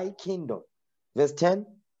thy kingdom. Verse 10.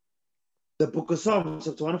 The book of Psalms,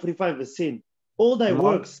 chapter 145, verse 10. All thy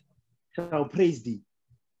works shall praise thee.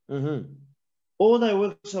 All thy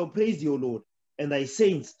works shall praise thee, O Lord, and thy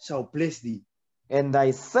saints shall bless thee. And thy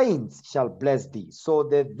saints shall bless thee. So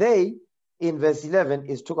the they in verse 11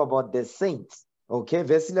 is talk about the saints. Okay,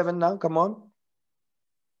 verse 11 now, come on.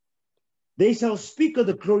 They shall speak of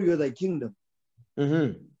the glory of thy kingdom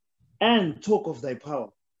and talk of thy power.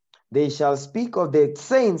 They shall speak of the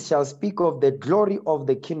saints, shall speak of the glory of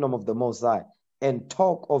the kingdom of the Most High and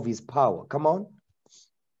talk of his power. Come on.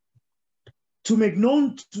 To make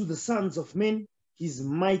known to the sons of men his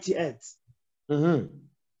mighty acts and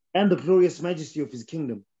the glorious majesty of his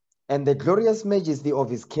kingdom. And the glorious majesty of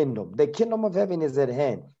his kingdom. The kingdom of heaven is at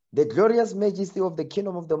hand. The glorious majesty of the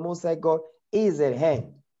kingdom of the Most High God is at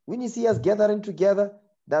hand. When you see us gathering together,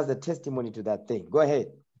 that's the testimony to that thing. Go ahead.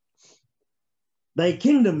 Thy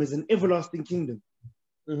kingdom is an everlasting kingdom,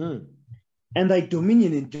 and thy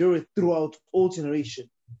dominion endureth throughout all generations.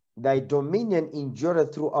 Thy dominion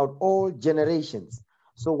endureth throughout all generations.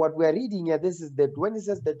 So what we are reading here, this is that when it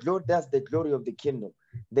says the glory, that's the glory of the kingdom.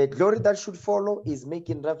 The glory that should follow is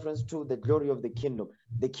making reference to the glory of the kingdom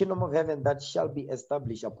of heaven that shall be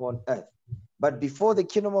established upon earth. But before the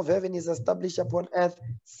kingdom of heaven is established upon earth,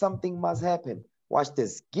 something must happen. Watch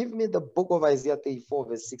this. Give me the book of Isaiah 34,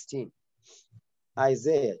 verse 16.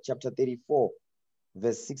 Isaiah chapter 34,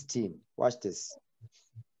 verse 16. Watch this.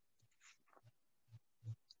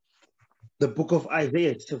 The book of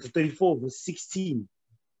Isaiah chapter 34, verse 16.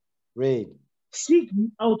 Read. Seek ye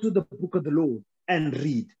out of the book of the Lord and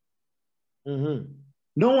read.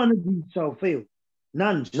 No one of these shall fail.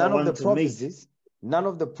 None of the prophecies. None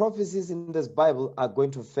of the prophecies in this Bible are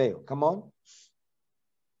going to fail. Come on.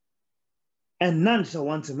 And none shall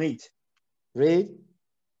want to mate. Read.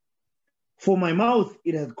 For my mouth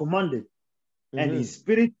it hath commanded, and his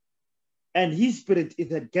spirit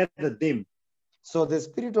it hath gathered them. So the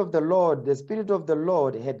Spirit of the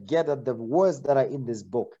Lord had gathered the words that are in this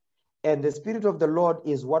book. And the Spirit of the Lord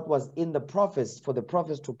is what was in the prophets, for the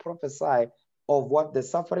prophets to prophesy of what the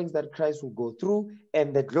sufferings that Christ will go through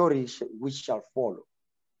and the glory which shall follow.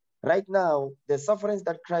 Right now, the sufferings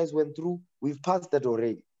that Christ went through, we've passed that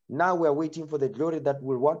already. Now we are waiting for the glory that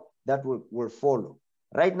will what? That will follow.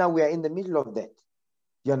 Right now we are in the middle of that.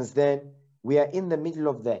 You understand? We are in the middle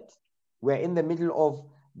of that. We are in the middle of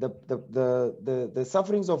the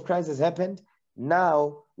sufferings of Christ has happened.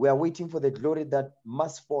 Now we are waiting for the glory that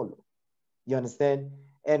must follow. You understand?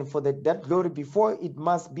 And for that glory, before it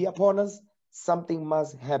must be upon us, something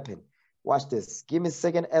must happen. Watch this. Give me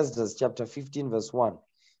 2nd Ezra chapter 15, verse 1.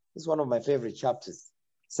 It's one of my favorite chapters.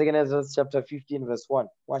 2nd Ezra chapter 15, verse 1.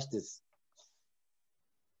 Watch this.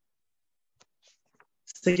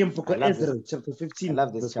 Second book of Ezra, chapter 15. I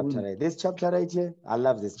love this chapter 1. right. This chapter right here, I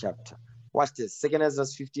love this chapter. Watch this. 2nd Ezra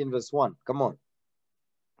 15, verse 1. Come on.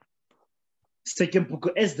 Second book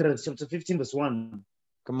of Ezra, chapter 15, verse 1.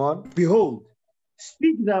 Come on. Behold,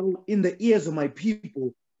 speak thou in the ears of my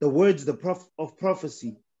people the words of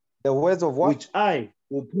prophecy. The words of what? Which I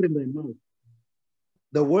will put in thy mouth.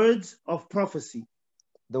 The words of prophecy.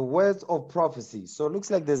 The words of prophecy. So it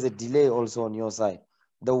looks like there's a delay also on your side.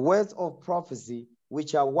 The words of prophecy,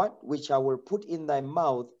 which are what? Which I will put in thy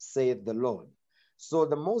mouth, saith the Lord. So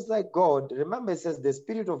the Most High God, remember it says the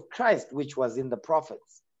Spirit of Christ, which was in the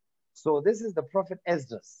prophets. So this is the prophet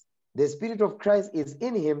Ezra. The Spirit of Christ is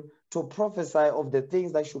in him to prophesy of the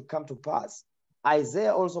things that should come to pass.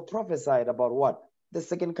 Isaiah also prophesied about what? The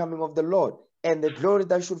second coming of the Lord and the glory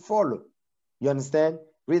that should follow. You understand?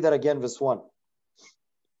 Read that again, verse 1.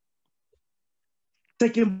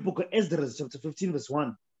 Second book of Ezra, chapter 15, verse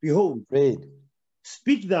 1. Behold, read.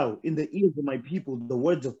 Speak thou in the ears of my people the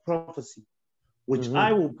words of prophecy, which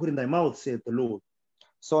I will put in thy mouth, saith the Lord.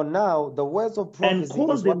 So now the words of prophecy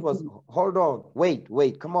is what was, hold on,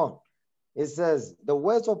 wait, come on. It says the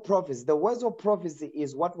words of prophecy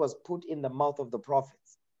is what was put in the mouth of the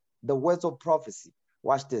prophets. The words of prophecy.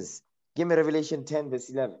 Watch this. Give me Revelation 10, verse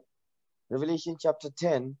 11. Revelation chapter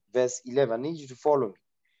 10, verse 11. I need you to follow me.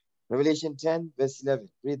 Revelation 10, verse 11.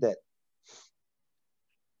 Read that.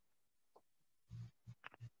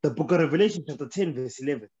 The book of Revelation chapter 10, verse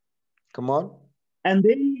 11. Come on. And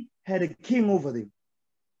they had a king over them.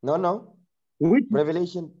 No. Which?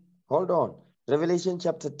 Revelation, hold on. Revelation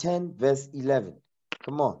chapter 10, verse 11.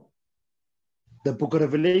 Come on. The book of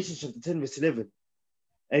Revelation chapter 10, verse 11.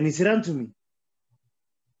 And he said unto me,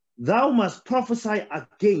 thou must prophesy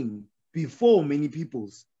again before many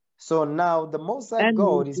peoples. So now the Most High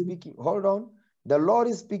God is speaking. Hold on. The Lord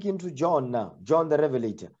is speaking to John now, John the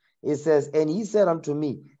Revelator. It says, and he said unto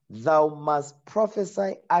me, thou must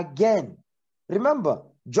prophesy again. Remember,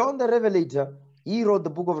 John the Revelator, he wrote the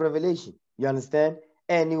book of Revelation. You understand?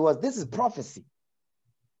 And this is prophecy.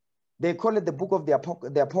 They call it the book of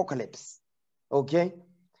the apocalypse. Okay?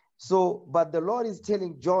 So, but the Lord is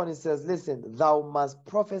telling John, he says, listen, thou must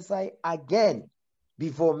prophesy again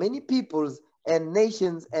before many peoples and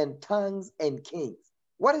nations and tongues and kings.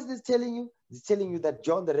 What is this telling you? It's telling you that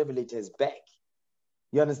John the Revelator is back.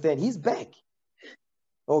 You understand? He's back.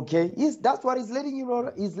 Okay? That's what he's letting you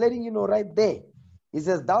know. He's letting you know right there. He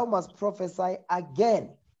says, thou must prophesy again.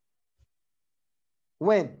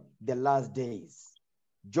 When? The last days.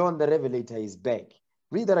 John the Revelator is back.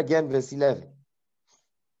 Read that again, verse 11.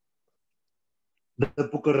 The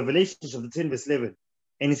book of Revelation, chapter 10, verse 11.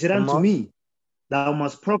 And he said unto me, thou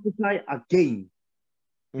must prophesy again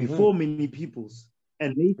before many peoples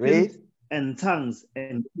and nations and tongues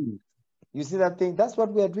and kings. You see that thing? That's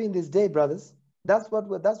what we are doing this day, brothers. That's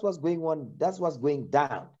what's going on. That's what's going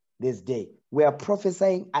down this day. We are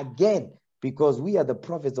prophesying again because we are the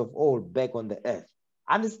prophets of old back on the earth.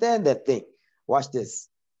 Understand that thing. Watch this.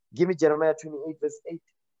 Give me Jeremiah 28, verse 8.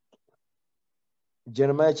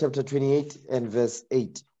 Jeremiah chapter 28 and verse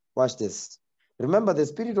 8. Watch this. Remember, the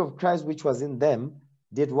Spirit of Christ which was in them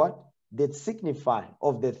did what? Did signify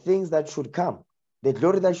of the things that should come, the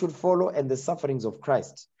glory that should follow, and the sufferings of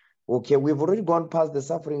Christ. Okay, we've already gone past the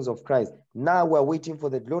sufferings of Christ. Now we're waiting for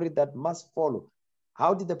the glory that must follow.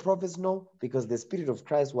 How did the prophets know? Because the Spirit of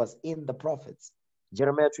Christ was in the prophets.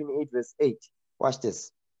 Jeremiah 28, verse 8. Watch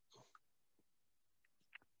this.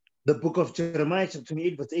 The book of Jeremiah, chapter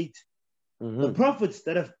 28, verse 8. The prophets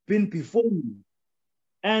that have been before me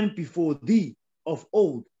and before thee of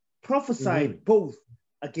old prophesied both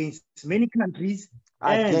against many countries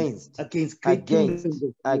and against great kingdoms.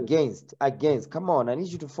 Against. Come on, I need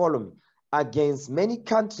you to follow me. Against many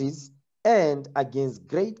countries and against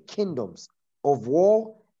great kingdoms of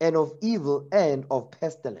war and of evil and of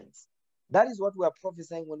pestilence. That is what we are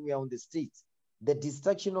prophesying when we are on the streets. The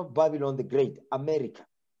destruction of Babylon the Great, America.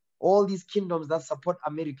 All these kingdoms that support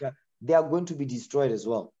America, they are going to be destroyed as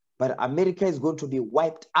well. But America is going to be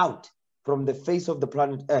wiped out from the face of the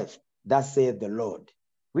planet Earth. Thus saith the Lord.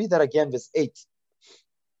 Read that again, verse 8.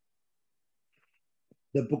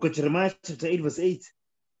 The book of Jeremiah, chapter 8, verse 8.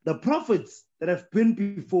 The prophets that have been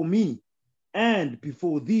before me and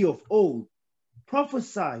before thee of old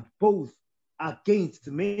prophesied both against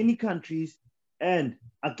many countries and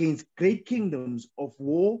against great kingdoms of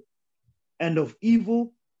war and of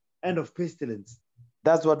evil and of pestilence.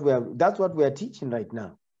 That's what we are teaching right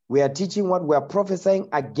now. We are teaching what we are prophesying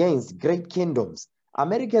against great kingdoms.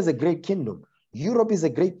 America is a great kingdom. Europe is a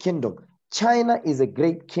great kingdom. China is a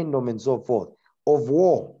great kingdom and so forth. Of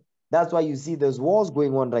war. That's why you see there's wars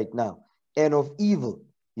going on right now. And of evil.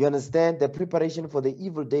 You understand? The preparation for the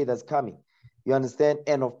evil day that's coming. You understand?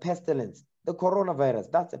 And of pestilence. The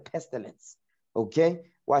coronavirus, that's a pestilence. Okay?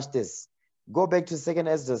 Watch this. Go back to 2nd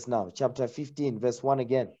Ezra now, chapter 15, verse 1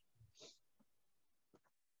 again.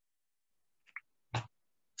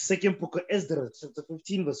 Second book of Ezra, chapter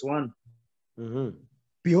 15, verse 1.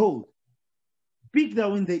 Behold, speak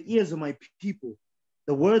thou in the ears of my people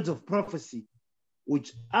the words of prophecy,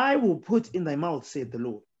 which I will put in thy mouth, saith the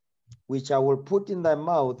Lord. Which I will put in thy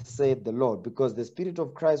mouth, saith the Lord, because the Spirit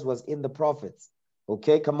of Christ was in the prophets.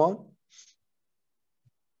 Okay, come on.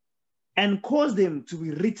 And cause them to be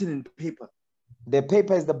written in paper. The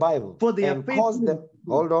paper is the Bible. For they and cause them,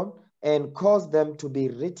 hold on, and cause them to be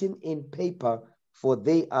written in paper, for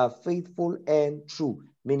they are faithful and true,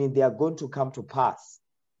 meaning they are going to come to pass.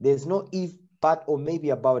 There's no if, but, or maybe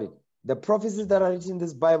about it. The prophecies that are written in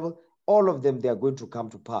this Bible, all of them, they are going to come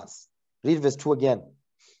to pass. Read verse 2 again.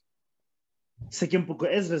 Second book of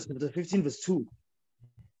Ezra, chapter 15, verse 2.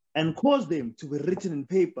 And cause them to be written in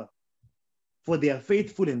paper, for they are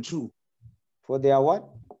faithful and true. For they are what?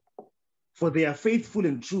 For they are faithful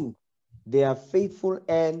and true. They are faithful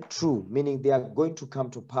and true, meaning they are going to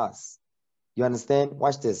come to pass. You understand?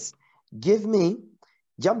 Watch this.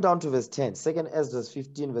 Jump down to verse 10. 2nd Ezra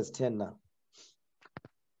 15, verse 10 now.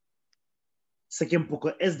 Second book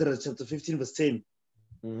of Ezra, chapter 15, verse 10.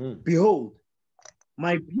 Behold,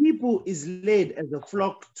 my people is led as a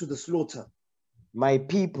flock to the slaughter. My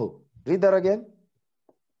people. Read that again.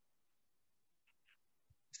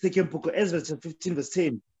 Second book of Ezra, chapter 15, verse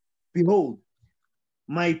 10. Behold,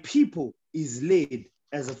 my people is led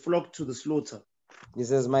as a flock to the slaughter. He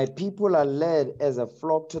says, my people are led as a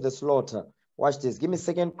flock to the slaughter. Watch this. Give me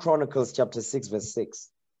 2nd Chronicles chapter 6, verse 6.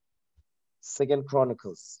 2nd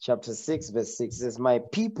Chronicles chapter 6, verse 6. It says, my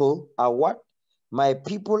people are what? My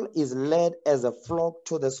people is led as a flock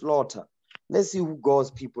to the slaughter. Let's see who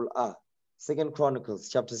God's people are. 2nd Chronicles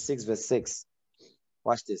chapter 6, verse 6.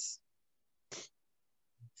 Watch this.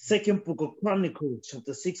 Second book of Chronicles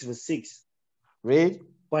chapter 6, verse 6. Read.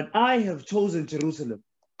 But I have chosen Jerusalem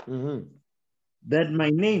that my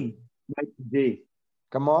name might be there.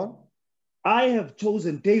 Come on. I have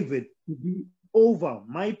chosen David to be over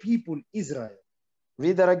my people Israel.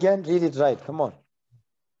 Read that again. Read it right. Come on.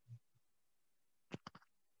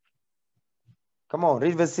 Come on.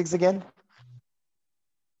 Read verse 6 again.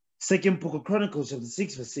 Second Book of Chronicles, chapter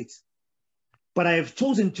 6, verse 6. But I have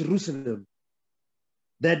chosen Jerusalem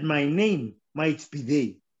that my name might be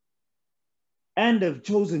there, and have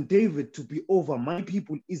chosen David to be over my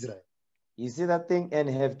people Israel. You see that thing? And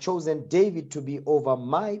have chosen David to be over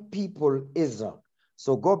my people Israel.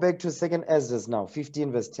 So go back to 2nd Ezra now,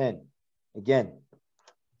 15 verse 10. Again.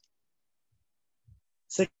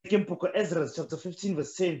 Second Book of Ezra, chapter 15,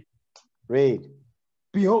 verse 10. Read.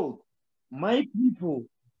 Behold, my people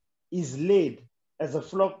is led as a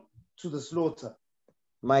flock to the slaughter.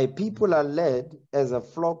 My people are led as a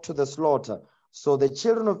flock to the slaughter. So the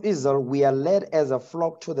children of Israel, we are led as a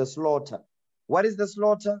flock to the slaughter. What is the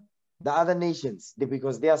slaughter? The other nations,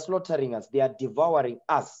 because they are slaughtering us. They are devouring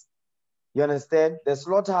us. You understand? The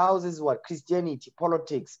slaughterhouse is what? Christianity,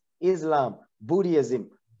 politics, Islam, Buddhism.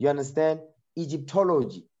 You understand?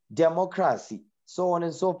 Egyptology, democracy, so on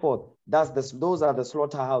and so forth. Those are the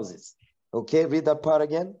slaughterhouses. Okay, read that part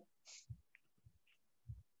again.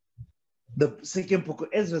 The second book of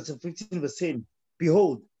Ezra, 15 verse 10.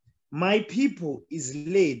 Behold, my people is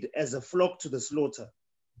led as a flock to the slaughter.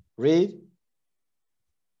 Read.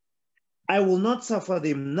 I will not suffer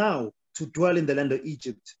them now to dwell in the land of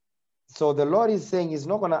Egypt. So the Lord is saying he's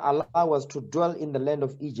not going to allow us to dwell in the land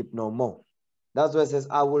of Egypt no more. That's why it says,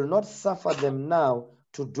 I will not suffer them now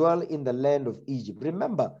to dwell in the land of Egypt.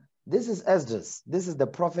 Remember, this is Esdras. This is the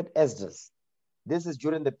prophet Esdras. This is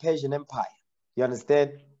during the Persian Empire. You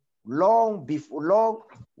understand? We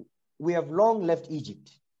have long left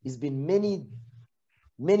Egypt. It's been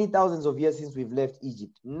many thousands of years since we've left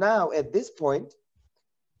Egypt. Now, at this point,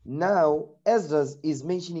 now Esdras is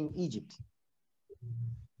mentioning Egypt.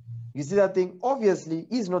 You see that thing? Obviously,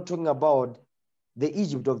 he's not talking about the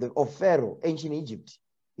Egypt of Pharaoh, ancient Egypt.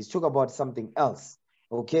 He's talking about something else.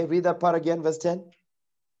 Okay, read that part again, verse 10.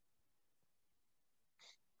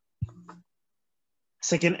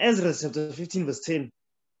 Second Ezra chapter 15, verse 10.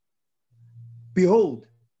 Behold,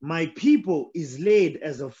 my people is led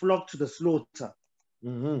as a flock to the slaughter.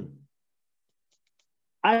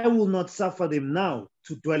 I will not suffer them now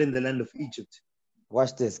to dwell in the land of Egypt.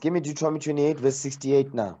 Watch this. Give me Deuteronomy 28, verse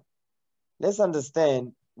 68 now. Let's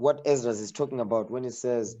understand what Ezra is talking about when he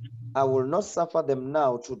says, I will not suffer them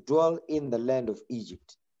now to dwell in the land of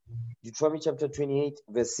Egypt. Deuteronomy chapter 28,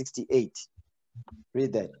 verse 68.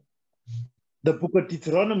 Read that. The book of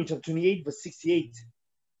Deuteronomy chapter 28, verse 68.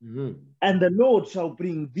 And the Lord shall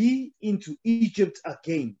bring thee into Egypt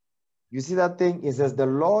again. You see that thing? It says, the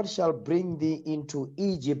Lord shall bring thee into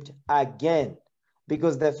Egypt again.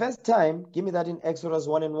 Because the first time, give me that in Exodus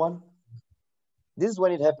 1 and 1. This is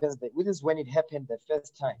when it happens. This is when it happened the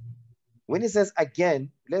first time. When it says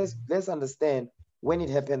again, let's understand when it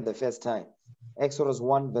happened the first time. Exodus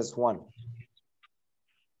 1, verse 1.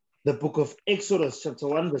 The book of Exodus, chapter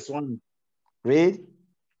 1, verse 1. Read.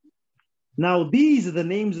 Now these are the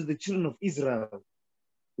names of the children of Israel,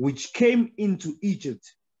 which came into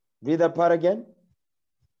Egypt. Read that part again.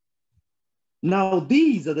 Now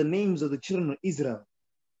these are the names of the children of Israel,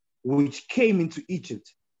 which came into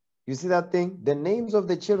Egypt. You see that thing? The names of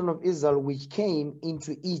the children of Israel which came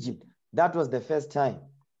into Egypt. That was the first time.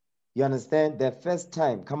 You understand? The first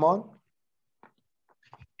time. Come on.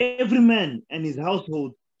 Every man and his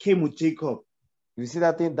household came with Jacob. You see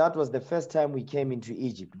that thing? That was the first time we came into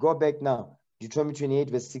Egypt. Go back now. Deuteronomy 28,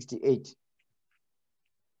 verse 68.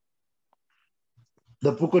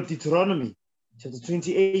 The book of Deuteronomy, chapter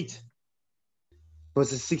 28,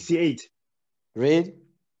 verses 68. Read.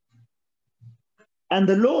 And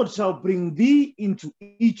the Lord shall bring thee into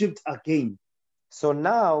Egypt again. So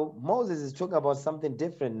now Moses is talking about something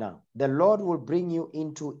different now. The Lord will bring you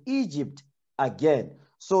into Egypt again.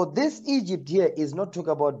 So this Egypt here is not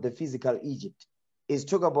talking about the physical Egypt. It's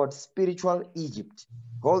talking about spiritual Egypt.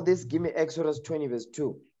 Hold this. Give me Exodus 20, verse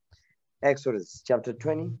 2. Exodus chapter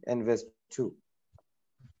 20 and verse 2.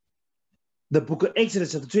 The book of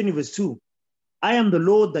Exodus chapter 20, verse 2. I am the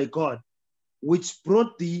Lord thy God, which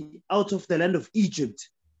brought thee out of the land of Egypt,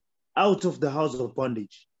 out of the house of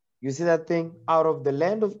bondage. You see that thing? Out of the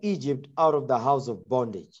land of Egypt, out of the house of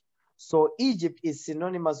bondage. So Egypt is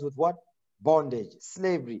synonymous with what? Bondage,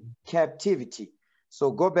 slavery, captivity. So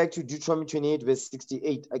go back to Deuteronomy 28, verse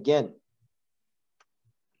 68 again.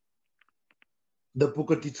 The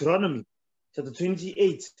book of Deuteronomy, chapter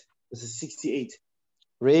 28, verse 68.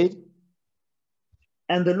 Read.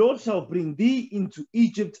 And the Lord shall bring thee into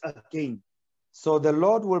Egypt again. So the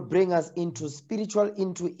Lord will bring us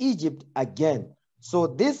into Egypt again. So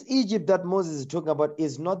this Egypt that Moses is talking about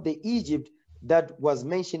is not the Egypt that was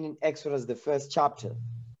mentioned in Exodus, the first chapter.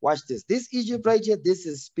 Watch this. This Egypt right here, this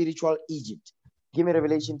is spiritual Egypt. Give me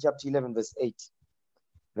Revelation chapter 11, verse 8.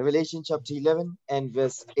 Revelation chapter 11 and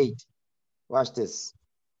verse 8. Watch this.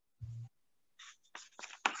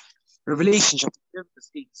 Revelation chapter 11,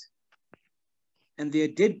 verse 8. And their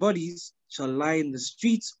dead bodies shall lie in the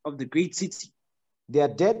streets of the great city. Their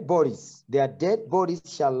dead bodies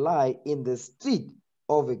shall lie in the street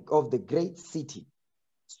of the great city.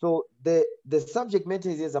 So the subject matter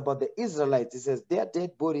is about the Israelites. It says, their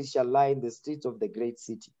dead bodies shall lie in the streets of the great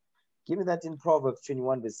city. Give me that in Proverbs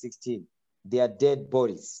 21, verse 16. Their dead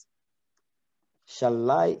bodies shall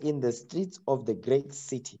lie in the streets of the great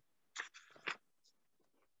city.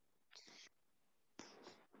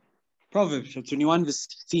 Proverbs chapter 21, verse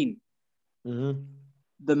 16. Mm-hmm.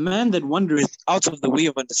 The man that wandereth out of the way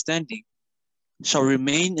of understanding shall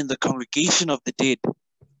remain in the congregation of the dead.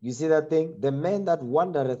 You see that thing? The man that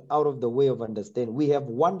wandereth out of the way of understanding. We have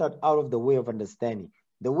wandered out of the way of understanding.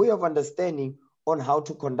 The way of understanding on how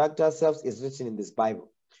to conduct ourselves is written in this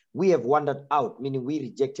Bible. We have wandered out, meaning we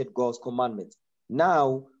rejected God's commandments.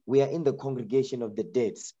 Now we are in the congregation of the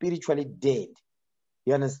dead, spiritually dead.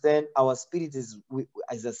 You understand? Our spirit is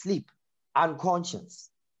asleep, unconscious,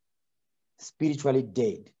 spiritually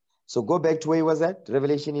dead. So go back to where he was at,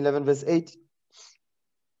 Revelation 11, verse 8.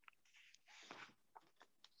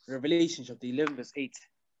 Revelation chapter 11, verse 8.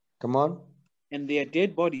 Come on. And their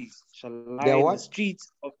dead bodies shall lie Their in what? the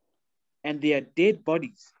streets of, and their dead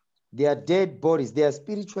bodies. Their dead bodies, their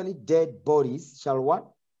spiritually dead bodies shall what?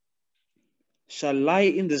 Shall lie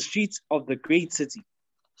in the streets of the great city.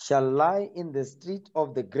 Shall lie in the street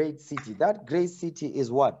of the great city. That great city is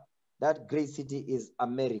what? That great city is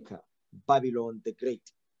America, Babylon the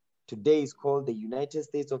Great. Today is called the United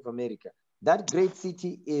States of America. That great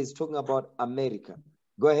city is talking about America.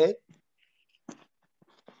 Go ahead.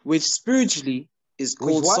 Which spiritually is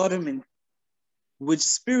called Sodom and which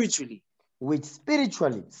spiritually.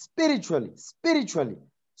 Spiritually.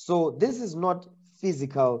 So this is not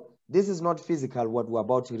physical. This is not physical what we're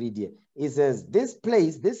about to read here. It says, this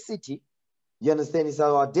place, this city, you understand, it says,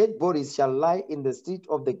 our dead bodies shall lie in the street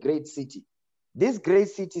of the great city. This great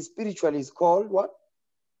city spiritually is called what?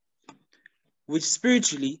 Which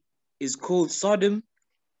spiritually is called Sodom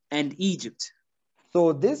and Egypt.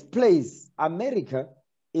 So this place, America,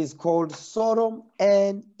 is called Sodom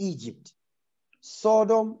and Egypt.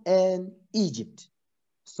 Sodom and Egypt.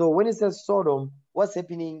 So when it says Sodom, what's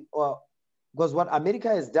happening? Because what America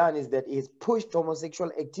has done is that it's pushed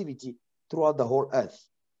homosexual activity throughout the whole earth.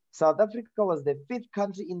 South Africa was the 5th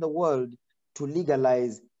country in the world to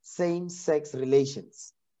legalize same-sex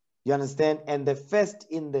relations. You understand? And the first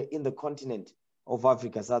in the continent of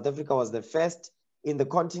Africa. South Africa was the first in the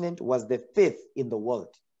continent, was the 5th in the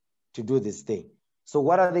world to do this thing. So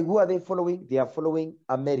what are they? Who are they following? They are following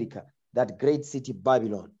America, that great city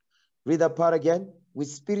Babylon. Read that part again. Which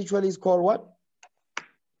spiritually is called what?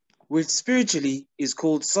 Which spiritually is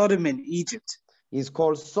called Sodom and Egypt. Is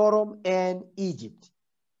called Sodom and Egypt.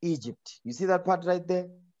 Egypt. You see that part right there?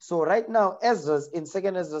 So right now, Ezra, in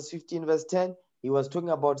 2nd Ezra 15, verse 10, he was talking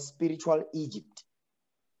about spiritual Egypt.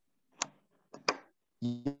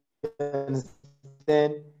 You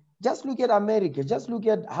understand? Just look at America. Just look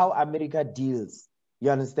at how America deals. You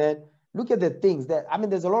understand? Look at the things that, I mean,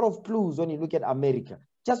 there's a lot of clues when you look at America.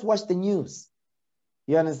 Just watch the news.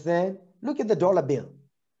 You understand? Look at the dollar bill.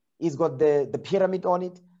 It's got the pyramid on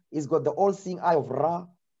it. It's got the all-seeing eye of Ra.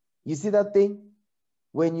 You see that thing?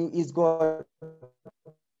 It's got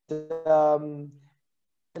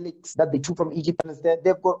that they took from Egypt. Understand?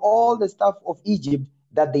 They've got all the stuff of Egypt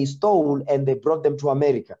that they stole and they brought them to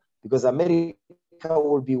America, because America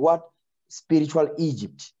will be what? Spiritual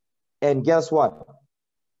Egypt. And guess what?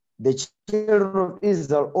 The children of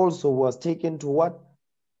Israel also was taken to what?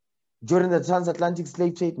 During the transatlantic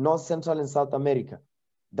slave trade, North, Central, and South America.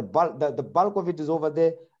 The bulk of it is over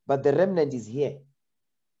there, but the remnant is here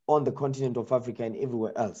on the continent of Africa and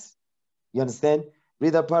everywhere else. You understand?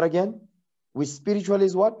 Read that part again. Which spiritually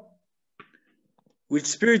is what? Which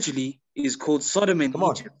spiritually is called Sodom and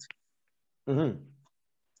Egypt. Mm-hmm.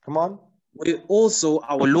 Come on. Where also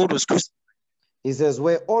our Lord was crucified. He says,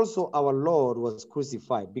 where also our Lord was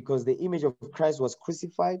crucified, because the image of Christ was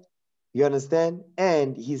crucified. You understand?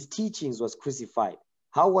 And his teachings was crucified.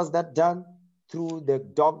 How was that done? Through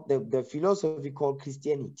the philosophy called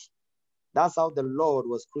Christianity. That's how the Lord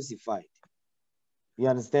was crucified. You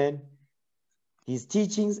understand? His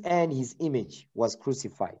teachings and his image was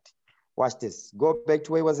crucified. Watch this. Go back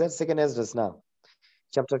to where was that? 2nd Ezra now.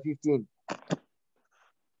 Chapter 15.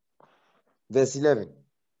 verse 11.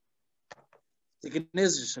 Second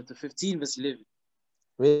Ezra chapter 15, verse 11.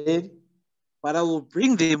 Read. But I will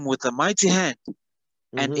bring them with a mighty hand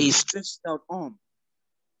and a stretched out arm,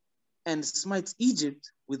 and smite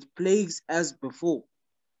Egypt with plagues as before,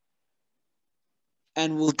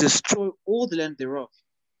 and will destroy all the land thereof.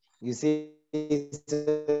 You see, it's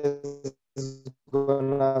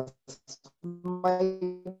gonna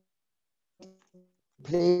smite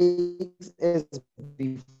plagues as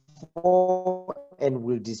before and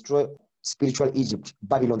will destroy spiritual Egypt,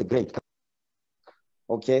 Babylon the Great.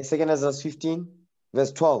 Okay, second Ezra 15,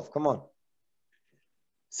 verse 12. Come on.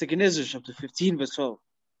 Second Ezra chapter 15, verse 12.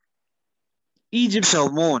 Egypt shall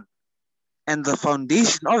mourn, and the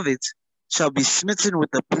foundation of it shall be smitten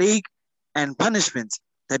with the plague and punishment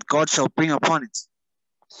that God shall bring upon it.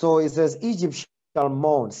 So it says Egypt shall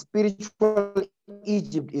mourn. Spiritual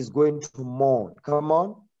Egypt is going to mourn. Come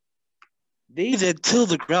on. They that till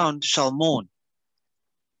the ground shall mourn,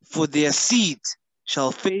 for their seed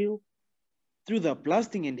shall fail through the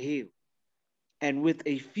blasting and hail, and with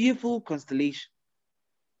a fearful constellation.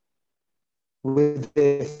 With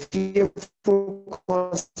a fearful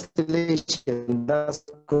constellation, that's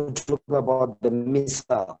going to talk about the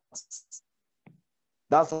missiles.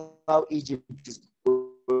 That's how Egypt is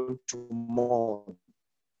going to mourn.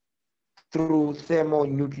 Through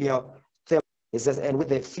thermonuclear. It says, and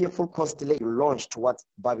with a fearful constellation launched towards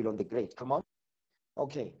Babylon the Great. Come on.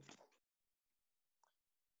 Okay.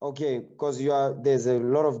 Okay, because there's a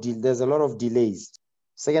lot of delays.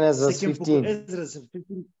 Second Ezra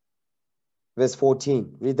 15. Verse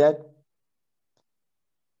 14. Read that.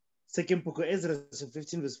 Second book of Ezra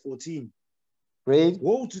 15, verse 14. Read.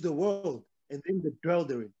 Woe to the world and them that dwell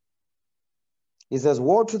therein. It says,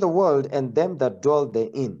 woe to the world and them that dwell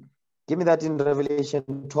therein. Give me that in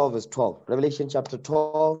Revelation 12, verse 12. Revelation chapter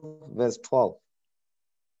 12, verse 12.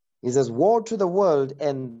 It says, woe to the world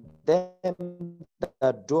and them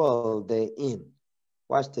that dwell therein.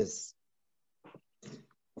 Watch this.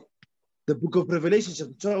 The book of Revelation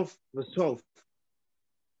chapter 12, verse 12.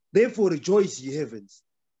 Therefore rejoice, ye heavens,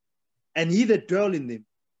 and ye that dwell in them.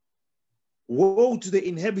 Woe to the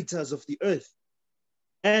inhabitants of the earth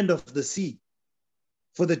and of the sea,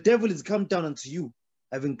 for the devil is come down unto you,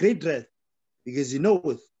 having great wrath, because he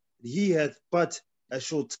knoweth that he hath but a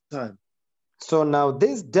short time. So now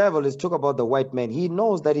this devil is talking about the white man. He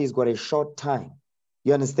knows that he's got a short time.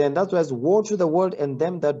 You understand? That's why it's woe to the world and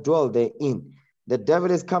them that dwell therein. The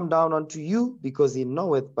devil is come down unto you because he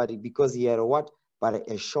knoweth, but because he had a what?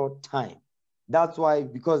 But a short time. That's why,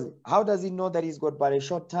 because how does he know that he's got but a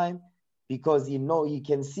short time? Because he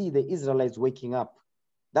can see the Israelites waking up.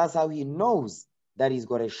 That's how he knows that he's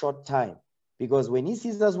got a short time. Because when he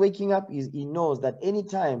sees us waking up, he knows that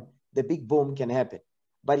anytime the big boom can happen.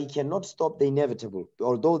 But he cannot stop the inevitable.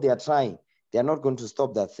 Although they are trying, they are not going to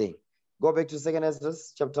stop that thing. Go back to 2 Ezra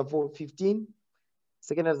chapter 15.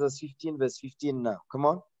 2 Ezra 15, verse 15 now. Come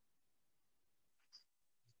on.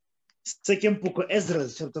 Second book of Ezra,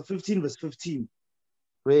 chapter 15, verse 15.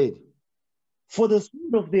 Read. For the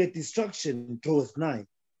sword of their destruction draweth nigh,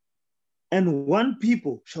 and one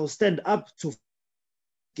people shall stand up to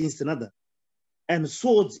against another, and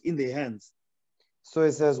swords in their hands. So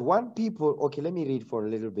it says, one people, okay, let me read for a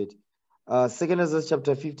little bit. 2 Ezra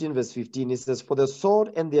chapter 15, verse 15, it says, for the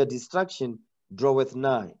sword and their destruction draweth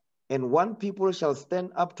nigh, and one people shall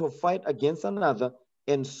stand up to fight against another,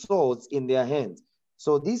 and swords in their hands.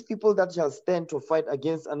 So these people that shall stand to fight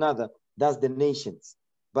against another, that's the nations.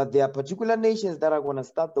 But there are particular nations that are going to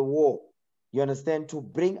start the war, you understand, to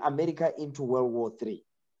bring America into World War III.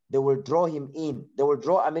 They will draw him in. They will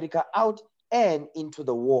draw America out and into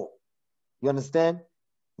the war. You understand?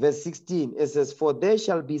 Verse 16, it says, for there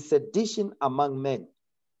shall be sedition among men,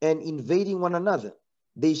 and invading one another.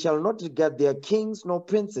 They shall not regard their kings nor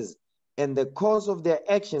princes, and the cause of their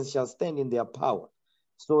actions shall stand in their power.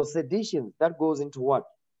 So sedition, that goes into what?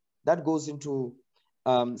 That goes into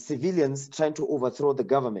civilians trying to overthrow the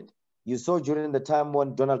government. You saw during the time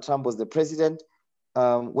when Donald Trump was the president,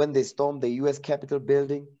 when they stormed the US Capitol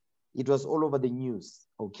building, it was all over the news,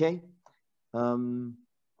 okay?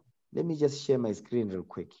 Let me just share my screen real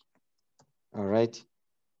quick. All right.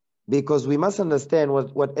 Because we must understand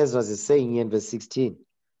what Ezra is saying here in verse 16.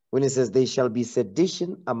 When it says, they shall be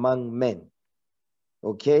sedition among men.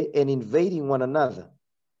 Okay. And invading one another.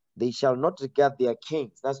 They shall not regard their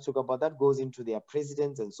kings. That's talking about, that goes into their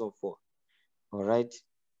presidents and so forth. All right.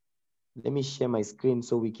 Let me share my screen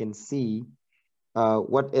so we can see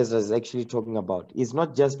what Ezra is actually talking about. It's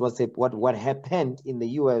not just what happened in the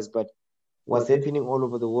US, but what's happening all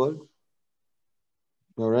over the world.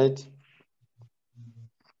 All right.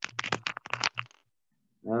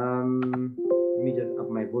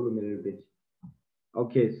 volume a little bit.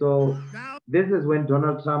 Okay, so this is when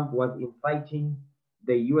Donald Trump was inciting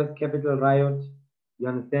the U.S. Capitol riot. You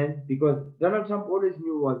understand? Because Donald Trump always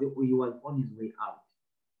knew he was on his way out.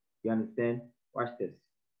 You understand? Watch this.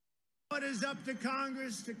 It is up to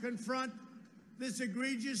Congress to confront this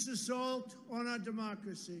egregious assault on our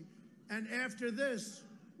democracy. And after this,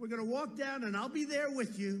 we're going to walk down, and I'll be there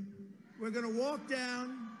with you. We're going to walk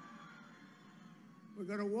down. We're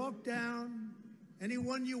going to walk down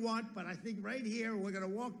anyone you want, but I think right here, we're going to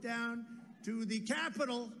walk down to the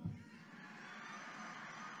Capitol.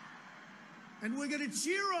 And we're going to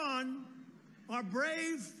cheer on our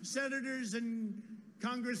brave senators and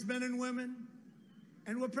congressmen and women.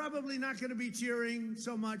 And we're probably not going to be cheering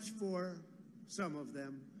so much for some of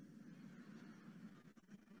them.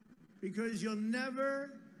 Because you'll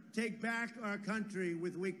never take back our country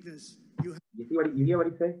with weakness. You hear what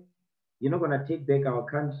he said? You're not going to take back our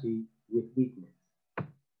country with weakness.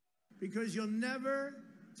 Because you'll never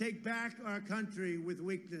take back our country with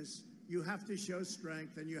weakness. You have to show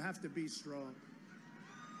strength and you have to be strong.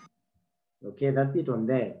 Okay, that's it on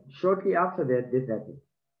that. Shortly after that, this happened.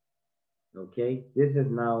 Okay, this is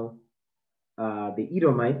now the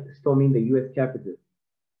Edomites storming the U.S. Capitol.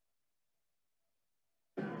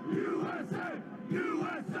 USA!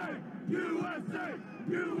 USA! USA!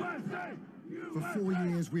 USA! For 4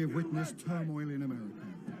 years, we have witnessed turmoil in America,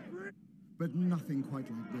 but nothing quite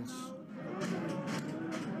like this.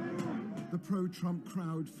 The pro-Trump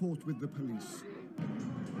crowd fought with the police,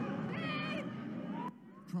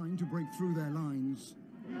 trying to break through their lines,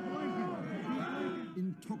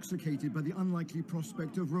 intoxicated by the unlikely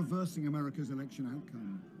prospect of reversing America's election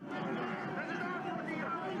outcome.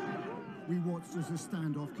 We watched as the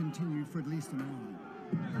standoff continued for at least an hour.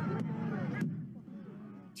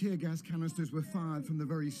 Tear gas canisters were fired from the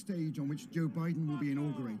very stage on which Joe Biden will be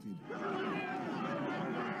inaugurated.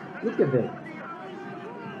 Look at this.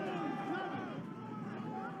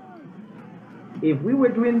 If we were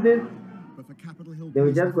doing this, they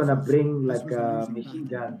were just going to bring like machine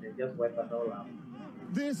guns and just wipe us all out.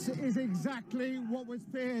 This is exactly what was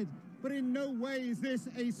feared, but in no way is this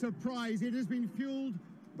a surprise. It has been fueled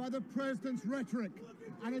by the president's rhetoric,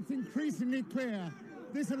 and it's increasingly clear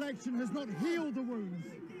this election has not healed the wounds.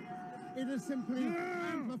 It has simply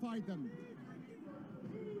amplified them.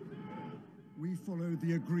 We followed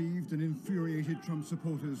the aggrieved and infuriated Trump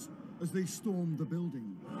supporters as they stormed the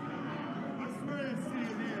building.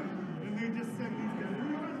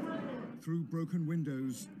 Through broken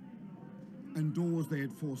windows and doors they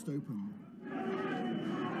had forced open.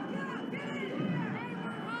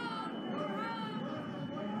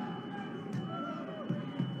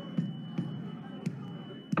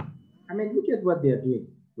 I mean, look at what they're doing.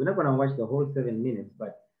 We're not going to watch the whole 7 minutes,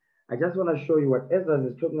 but I just want to show you what Ezra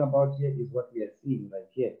is talking about here is what we are seeing right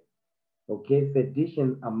here. Okay,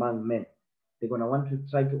 sedition among men. They're going to want to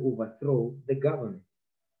try to overthrow the government.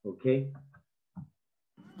 Okay?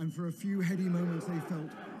 And for a few heady moments, they felt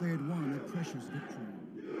they had won a precious victory.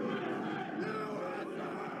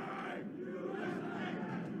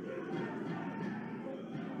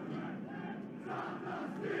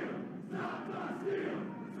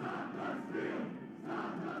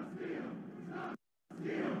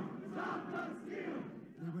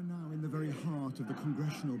 They were now in the very heart of the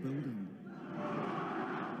congressional building.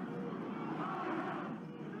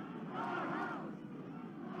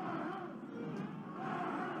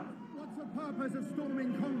 What's the purpose of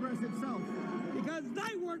storming Congress itself? Because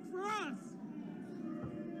they work for us.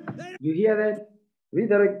 You hear that? Read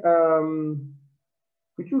that.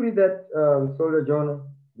 Could you read that, Soldier Jonah,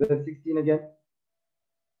 verse 16 again?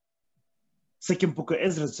 Second book of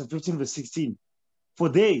Ezra, chapter 15, verse 16. For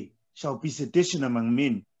they shall be sedition among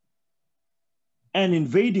men, and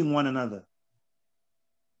invading one another.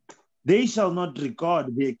 They shall not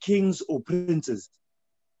regard their kings or princes,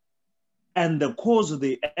 and the cause of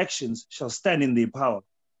their actions shall stand in their power.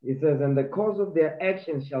 It says, and the cause of their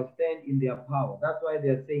actions shall stand in their power. That's why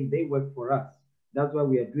they're saying they work for us. That's why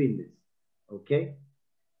we are doing this. Okay?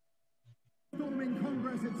 Storming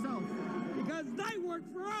Congress itself. Because they work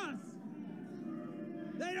for us.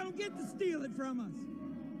 They don't get to steal it from us.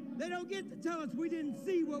 They don't get to tell us we didn't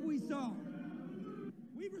see what we saw.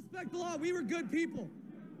 We respect the law. We were good people.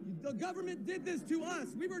 The government did this to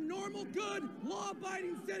us. We were normal, good,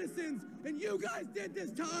 law-abiding citizens, and you guys did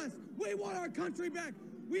this to us. We want our country back.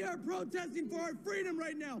 We are protesting for our freedom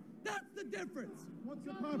right now. That's the difference. What's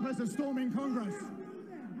the purpose of storming Congress?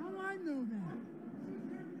 How do I know that?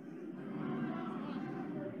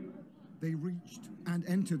 They reached and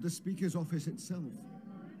entered the Speaker's office itself.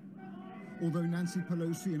 Although Nancy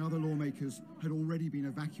Pelosi and other lawmakers had already been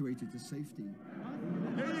evacuated to safety.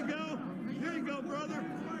 There you go. There you go, brother.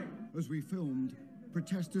 As we filmed,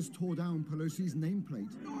 protesters tore down Pelosi's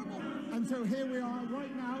nameplate. And so here we are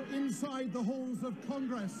right now inside the halls of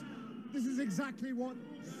Congress. This is exactly what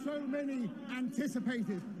so many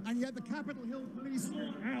anticipated, and yet the Capitol Hill police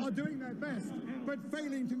are doing their best, but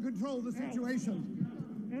failing to control the situation.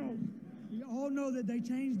 We all know that they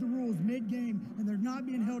changed the rules mid-game, and they're not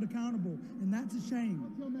being held accountable, and that's a shame.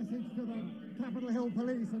 What's your message to the Capitol Hill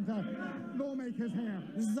police and to lawmakers here?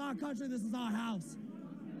 This is our country, this is our house.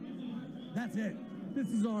 That's it. This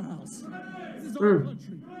is our house. This is our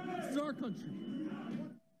country. This is our country.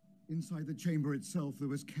 Inside the chamber itself, there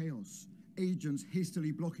was chaos. Agents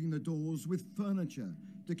hastily blocking the doors with furniture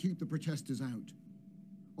to keep the protesters out.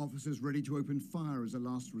 Officers ready to open fire as a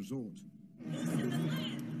last resort.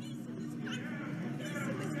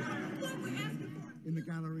 In the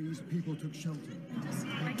galleries, people took shelter.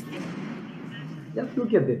 Just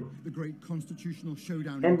look at this. The great constitutional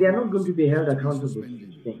showdown. And they are not going to be held accountable.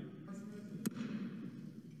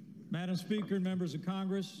 Madam Speaker and members of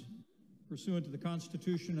Congress, pursuant to the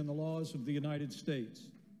Constitution and the laws of the United States.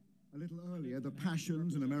 A little earlier, the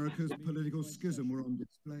passions in America's political schism were on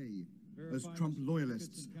display as Trump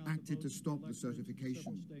loyalists acted to stop the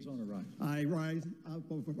certification. I rise up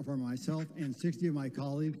for myself and 60 of my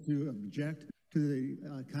colleagues to object to the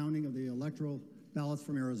counting of the electoral ballots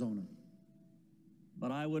from Arizona.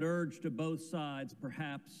 But I would urge to both sides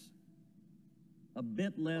perhaps a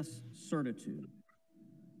bit less certitude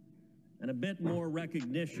and a bit more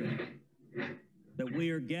recognition that we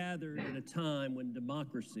are gathered at a time when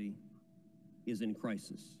democracy is in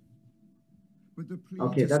crisis. But the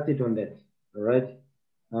okay, that's it on that. All right.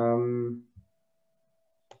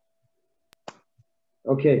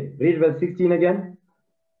 Okay, read verse 16 again.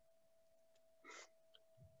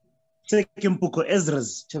 Second book of Ezra,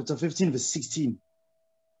 chapter 15, verse 16.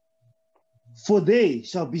 For they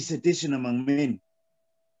shall be sedition among men,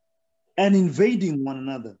 and invading one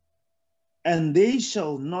another, and they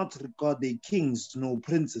shall not regard their kings nor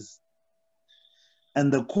princes,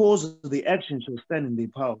 and the cause of the action shall stand in their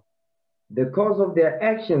power. The cause of their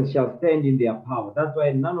actions shall stand in their power. That's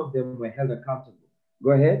why none of them were held accountable.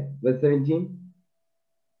 Go ahead, verse 17.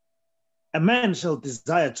 A man shall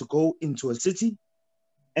desire to go into a city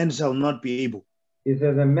and shall not be able. It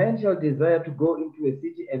says a man shall desire to go into a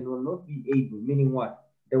city and will not be able. Meaning what?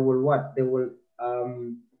 They will what? They will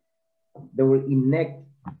enact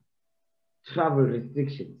travel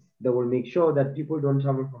restrictions. They will make sure that people don't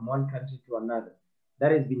travel from one country to another.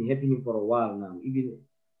 That has been happening for a while now. Even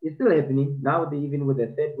it's still happening now. Even with the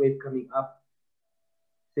third wave coming up,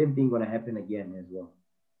 same thing gonna happen again as well.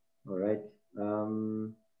 All right.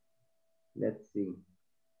 Let's see.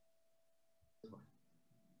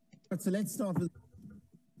 So let's start with.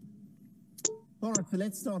 All right, so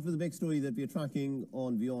let's start with the big story that we're tracking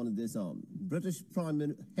on Beyond This Hour. British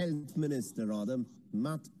Health Minister,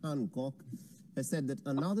 Matt Hancock, has said that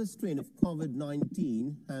another strain of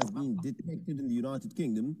COVID-19 has been detected in the United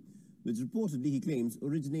Kingdom, which reportedly, he claims,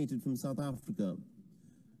 originated from South Africa.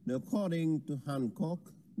 Now, according to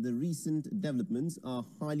Hancock, the recent developments are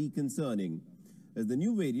highly concerning, as the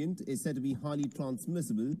new variant is said to be highly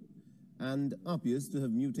transmissible and appears to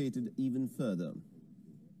have mutated even further.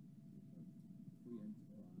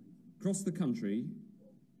 Across the country,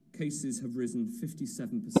 cases have risen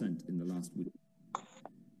 57% in the last week.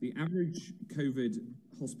 The average COVID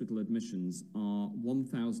hospital admissions are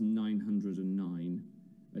 1,909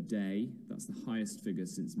 a day. That's the highest figure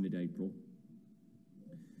since mid-April.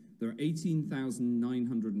 There are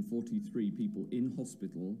 18,943 people in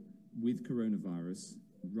hospital with coronavirus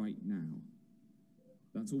right now.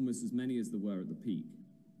 That's almost as many as there were at the peak.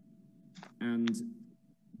 And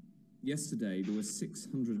yesterday, there were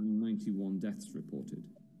 691 deaths reported.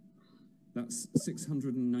 That's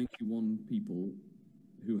 691 people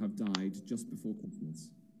who have died just before Christmas.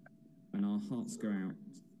 And our hearts go out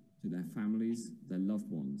to their families, their loved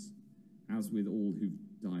ones, as with all who've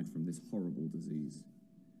died from this horrible disease.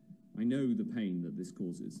 I know the pain that this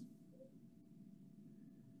causes.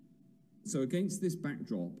 So against this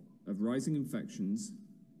backdrop of rising infections,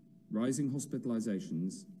 rising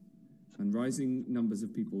hospitalizations, and rising numbers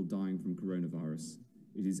of people dying from coronavirus,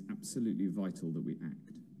 it is absolutely vital that we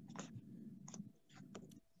act.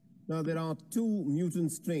 Now, there are two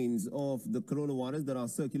mutant strains of the coronavirus that are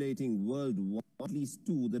circulating worldwide, at least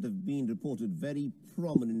two that have been reported very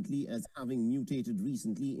prominently as having mutated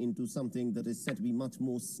recently into something that is said to be much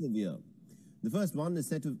more severe. The first one is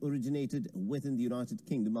said to have originated within the United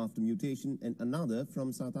Kingdom after mutation, and another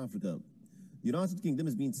from South Africa. The United Kingdom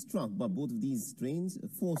has been struck by both of these strains,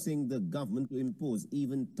 forcing the government to impose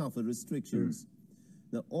even tougher restrictions.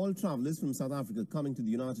 Now, all travelers from South Africa coming to the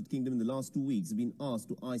United Kingdom in the last 2 weeks have been asked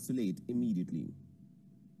to isolate immediately.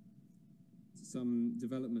 Some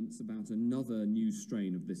developments about another new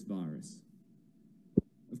strain of this virus.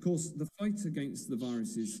 Of course, the fight against the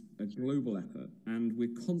virus is a global effort, and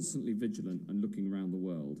we're constantly vigilant and looking around the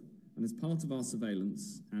world. And as part of our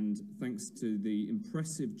surveillance, and thanks to the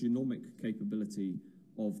impressive genomic capability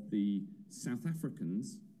of the South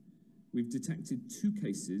Africans, we've detected 2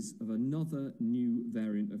 cases of another new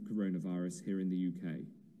variant of coronavirus here in the UK.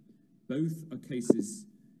 Both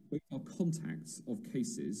are contacts of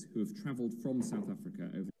cases who have travelled from South Africa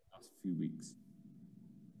over the last few weeks.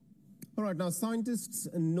 All right, now scientists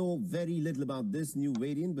know very little about this new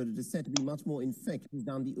variant, but it is said to be much more infectious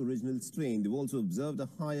than the original strain. They've also observed a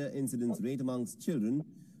higher incidence rate amongst children,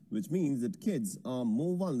 which means that kids are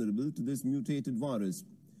more vulnerable to this mutated virus.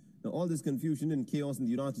 Now, all this confusion and chaos in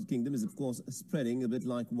the United Kingdom is, of course, spreading a bit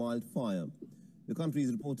like wildfire. The country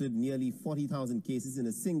has reported nearly 40,000 cases in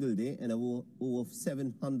a single day, and over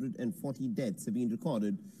 740 deaths have been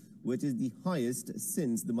recorded, which is the highest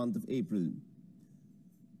since the month of April.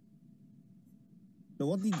 Now,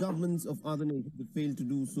 what the governments of other nations have failed to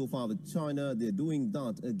do so far with China, they're doing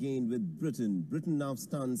that again with Britain. Britain now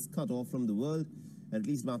stands cut off from the world, and at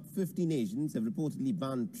least about 50 nations have reportedly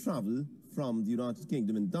banned travel from the United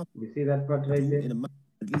Kingdom. And that you see that part right there?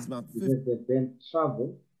 At least about 50 because they've banned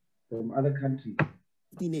travel from other countries.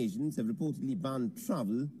 50 nations have reportedly banned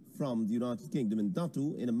travel from the United Kingdom, and that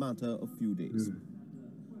too in a matter of few days.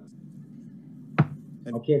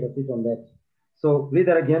 Okay, that's it on that. So read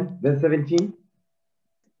that again, verse 17.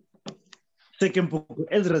 Second book of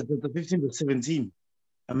Ezra, chapter 15 to 17.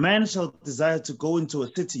 A man shall desire to go into a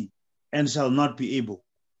city and shall not be able.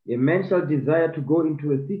 A man shall desire to go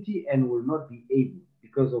into a city and will not be able.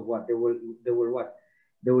 Because of what? They will what?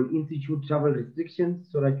 They will institute travel restrictions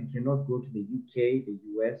so that you cannot go to the UK, the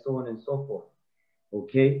US, so on and so forth.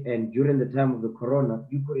 Okay, and during the time of the corona,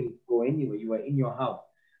 you couldn't go anywhere. You were in your house.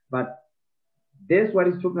 But that's what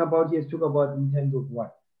he's talking about here. He's talking about in terms of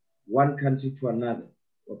what? One country to another,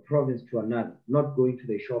 or province to another. Not going to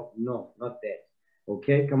the shop. No, not that.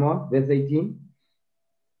 Okay, come on, verse 18.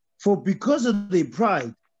 For because of their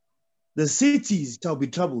pride, the cities shall be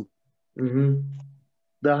troubled.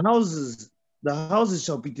 The houses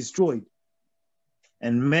shall be destroyed,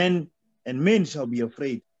 and men shall be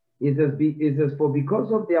afraid. It says, for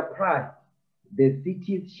because of their pride, the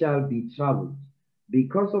cities shall be troubled.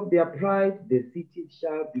 Because of their pride, the cities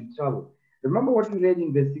shall be troubled. Remember what we read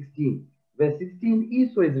in verse 16. Verse 16,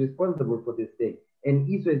 Esau is responsible for this thing. And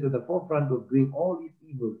Esau is at the forefront of doing all these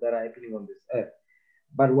evils that are happening on this earth.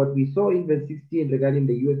 But what we saw in verse 16 regarding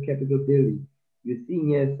the U.S. Capitol building, you see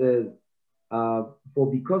here says,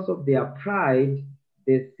 for because of their pride,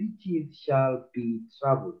 the cities shall be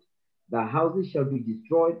troubled. The houses shall be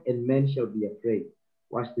destroyed and men shall be afraid.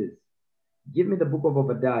 Watch this. Give me the book of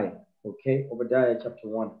Obadiah. Okay, Obadiah chapter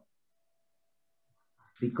 1.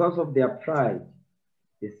 Because of their pride,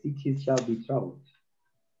 the cities shall be troubled.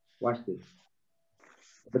 Watch this.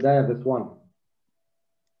 Obadiah verse 1.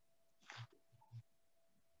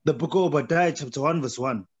 The book of Obadiah chapter 1 verse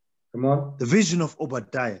 1. Come on. The vision of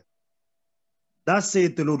Obadiah. Thus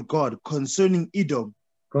saith the Lord God concerning Edom.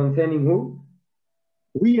 Concerning who?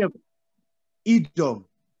 We have Edom.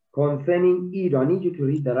 Concerning Edom. I need you to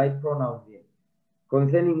read the right pronouns here.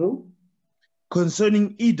 Concerning who?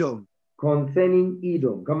 Concerning Edom. Concerning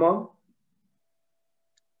Edom. Come on.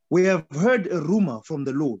 We have heard a rumor from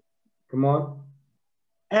the Lord. Come on.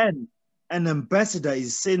 And an ambassador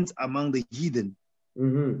is sent among the heathen.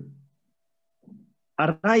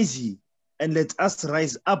 Arise ye, and let us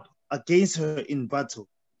rise up against her in battle.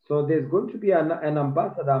 So there's going to be an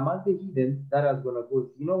ambassador among the heathen that is going to go,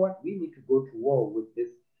 you know what? We need to go to war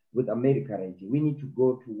with America right here. We need to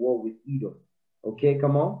go to war with Edom. Okay,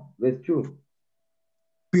 come on. Verse 2.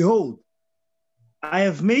 Behold, I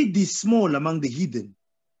have made thee small among the heathen.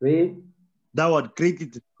 Read. Thou art greatly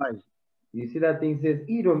despised. You see that thing says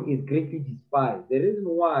Edom is greatly despised. The reason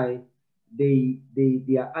why they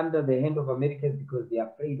are under the hand of America is because they are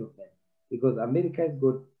afraid of them. Because America has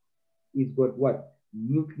got what?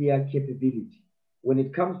 Nuclear capability. When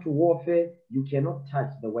it comes to warfare, you cannot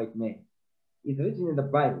touch the white man. It's written in the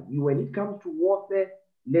Bible. When it comes to warfare,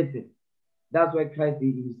 listen. That's why Christ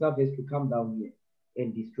himself has to come down here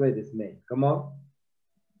and destroy this man. Come on.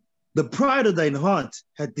 The pride of thine heart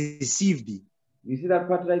hath deceived thee. You see that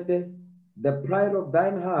part right there? The pride of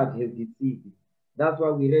thine heart has deceived thee. That's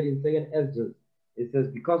why we read in 2 Ezra. It says,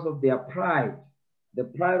 because of their pride, the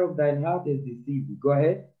pride of thine heart has deceived thee. Go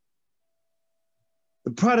ahead.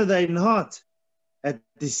 The pride of thine heart hath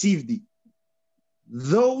deceived thee.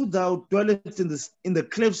 Though thou dwellest in the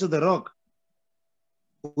clefts of the rock,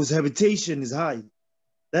 whose habitation is high,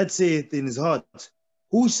 that saith in his heart,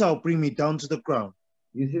 who shall bring me down to the ground?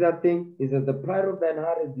 You see that thing? It says, the pride of thine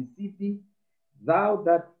heart has deceived thee, thou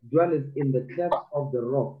that dwellest in the clefts of the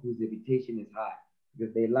rock, whose habitation is high,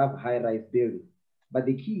 because they love high-rise buildings. But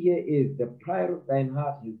the key here is the pride of thine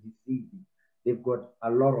heart has deceived thee. They've got a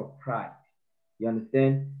lot of pride. You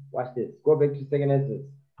understand? Watch this. Go back to 2 Ezra,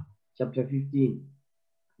 chapter 15,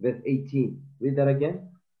 verse 18. Read that again.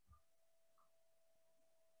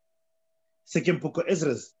 2nd book of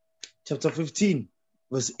Ezra, chapter 15,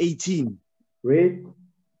 verse 18. Read.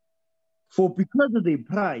 For because of their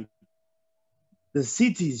pride, the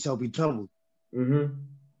cities shall be troubled. The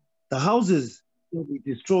houses shall be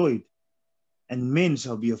destroyed, and men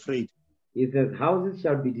shall be afraid. It says, houses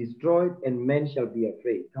shall be destroyed, and men shall be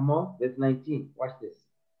afraid. Come on, verse 19. Watch this.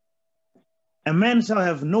 A man shall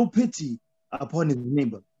have no pity upon his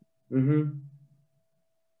neighbor,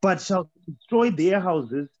 but shall destroy their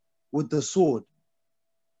houses with the sword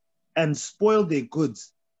and spoil their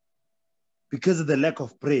goods because of the lack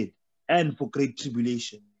of bread and for great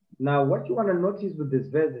tribulation. Now, what you want to notice with this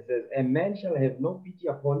verse, it says, a man shall have no pity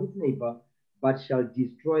upon his neighbor, but shall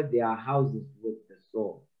destroy their houses with the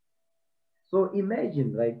sword. So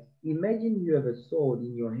imagine, right? Imagine you have a sword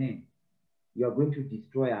in your hand. You are going to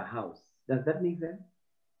destroy a house. Does that make sense?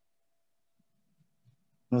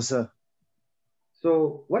 No, sir.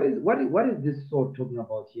 So what is this sword talking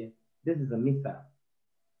about here? This is a missile.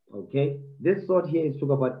 Okay? This sword here is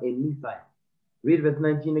talking about a missile. Read verse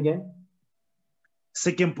 19 again.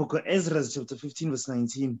 2nd book of Ezra, chapter 15, verse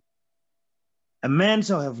 19. A man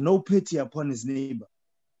shall have no pity upon his neighbor,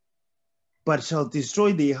 but shall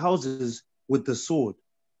destroy their houses with the sword.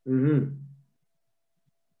 Come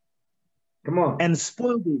on. And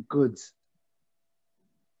spoil their goods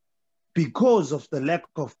because of the lack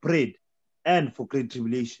of bread and for great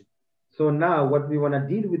tribulation. So now what we want to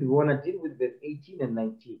deal with, verse 18 and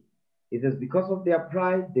 19. It says, because of their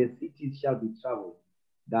pride, their cities shall be troubled.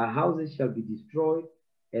 Their houses shall be destroyed,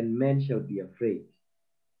 and men shall be afraid.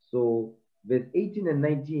 So verse 18 and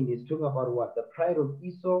 19 is talking about what? The pride of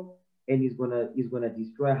Esau, and he's gonna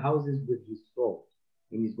destroy houses with his sword,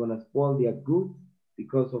 and he's gonna spoil their goods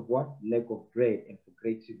because of what? Lack of bread and for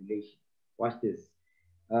great tribulation. Watch this.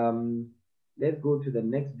 Let's go to the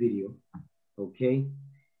next video. Okay,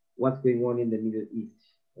 what's going on in the Middle East?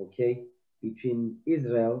 Okay, between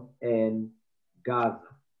Israel and Gaza.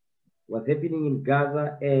 What's happening in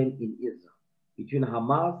Gaza and in Israel, between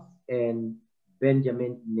Hamas and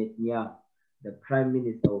Benjamin Netanyahu, the Prime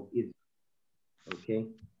Minister of Israel. Okay.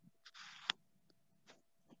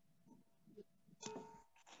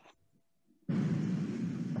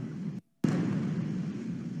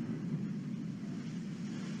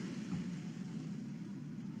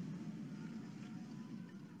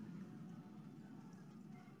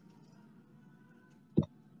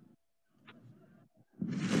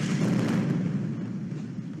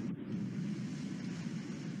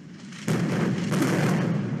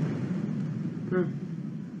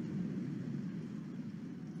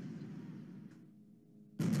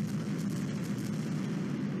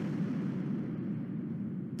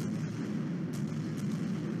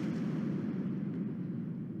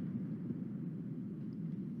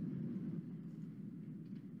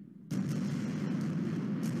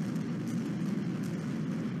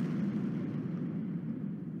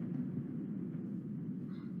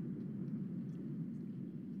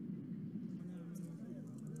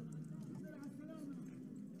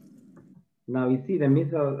 Now you see the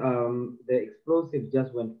missile, the explosive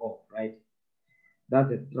just went off, right?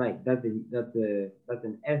 That's a strike. That's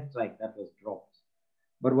an airstrike that was dropped.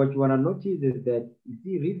 But what you want to notice is that, you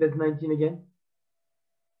see, read verse 19 again.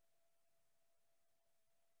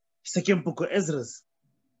 2nd book of Ezra,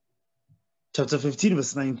 chapter 15,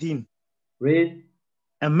 verse 19. Read.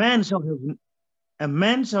 A man shall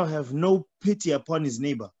have no pity upon his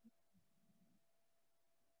neighbor,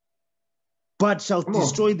 but shall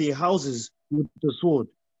destroy their houses with the sword.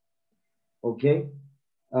 Okay.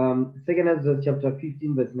 2nd Ezra chapter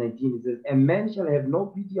 15, verse 19, it says, a man shall have no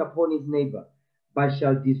pity upon his neighbor, but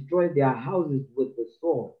shall destroy their houses with the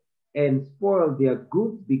sword, and spoil their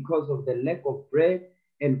goods because of the lack of bread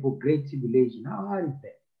and for great tribulation. How hard is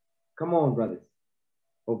that? Come on, brothers.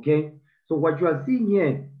 Okay. So what you are seeing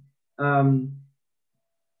here,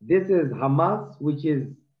 this is Hamas, which is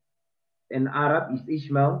an Arab, is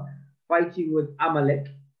Ishmael, fighting with Amalek,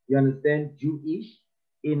 you understand, Jewish,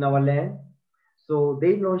 in our land. So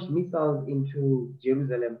they launched missiles into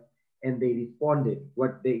Jerusalem, and they responded.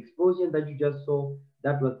 What the explosion that you just saw,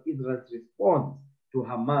 that was Israel's response to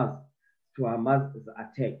Hamas to Hamas's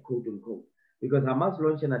attack, quote unquote, because Hamas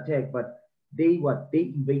launched an attack, but they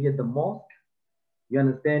invaded the mosque, you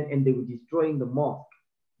understand, and they were destroying the mosque.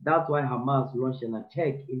 That's why Hamas launched an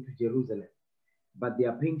attack into Jerusalem. But they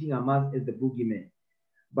are painting Hamas as the boogeyman.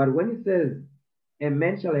 But when it says, a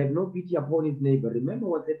man shall have no pity upon his neighbor, remember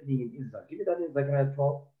what's happening in Israel. Give me that in Zechariah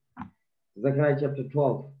 12. Zechariah chapter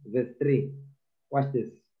 12, verse 3. Watch this.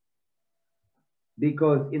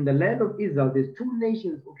 Because in the land of Israel, there's two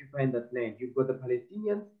nations occupying that land. You've got the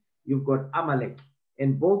Palestinians, you've got Amalek,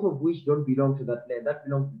 and both of which don't belong to that land.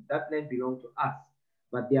 That land belongs to us,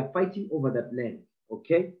 but they are fighting over that land.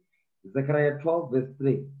 Okay? Zechariah 12, verse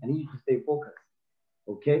 3. I need you to stay focused.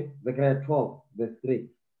 Okay? Zechariah 12, verse 3.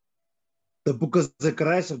 The book of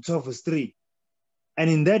Zechariah chapter 12, verse 3. And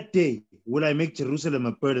in that day will I make Jerusalem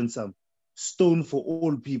a burdensome stone for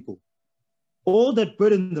all people. All that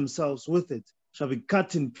burden themselves with it shall be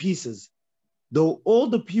cut in pieces, though all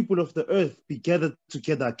the people of the earth be gathered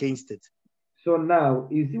together against it. So now,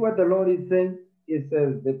 you see what the Lord is saying? It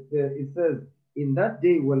says, in that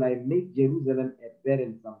day will I make Jerusalem a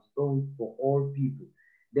burdensome stone for all people.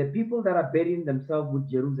 The people that are burying themselves with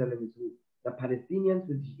Jerusalem is who? The Palestinians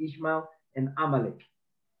with Ishmael and Amalek,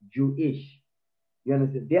 Jewish. You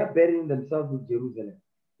understand? They are burying themselves with Jerusalem.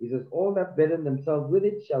 He says, all that burden themselves with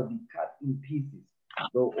it shall be cut in pieces,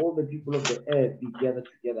 though all the people of the earth be gathered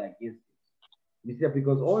together against it. You see,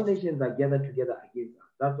 because all nations are gathered together against us.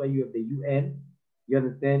 That's why you have the UN. You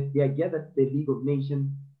understand? They are gathered, the League of Nations.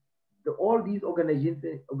 All these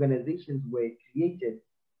organizations were created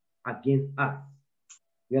against us.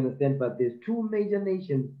 You understand? But there's two major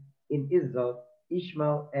nations in Israel,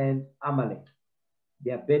 Ishmael and Amalek.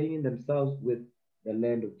 They are burying themselves with the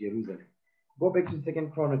land of Jerusalem. Go back to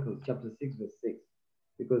 2 Chronicles chapter 6, verse 6.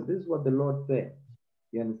 Because this is what the Lord said.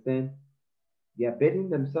 You understand? They are burying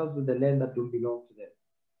themselves with the land that don't belong to them.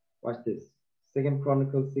 Watch this. 2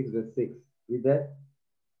 Chronicles 6, verse 6. Read that.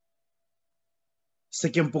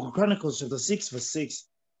 2 Book of Chronicles chapter 6, verse 6.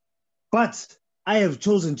 But I have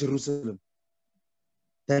chosen Jerusalem,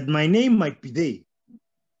 that my name might be there,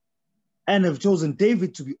 and have chosen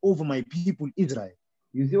David to be over my people Israel.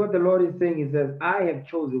 You see what the Lord is saying? He says, I have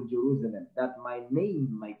chosen Jerusalem, that my name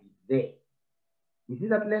might be there. You see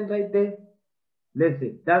that land right there?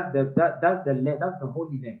 Listen, that's the land, that's the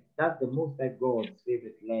holy land. That's the Most High God's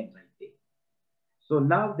favorite land right there. So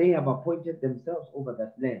now they have appointed themselves over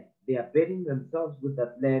that land. They are burying themselves with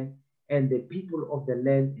that land, and the people of the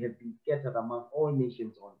land have been scattered among all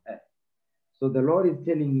nations on earth. So the Lord is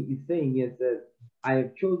saying, he says, I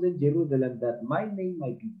have chosen Jerusalem that my name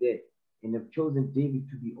might be there, and have chosen David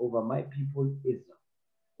to be over my people Israel.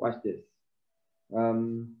 Watch this.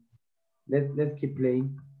 Let's keep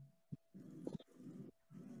playing.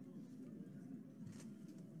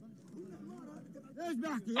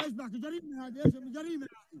 ايش بحكي جريمه هذه، ايش جريمه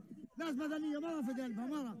هذه؟ ناس مدنيه مرة في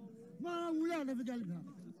قلبها، مرة وولادها في قلبها،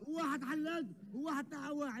 وواحد حلاق وواحد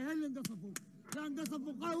واعي، هل انقصفوا؟ لا انقصف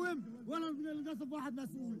مقاوم ولا انقصف واحد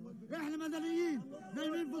مسؤول، احنا مدنيين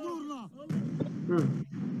نايمين في دورنا.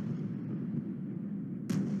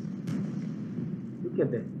 Look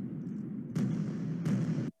at that.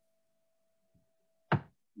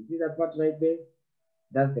 You see that part right there?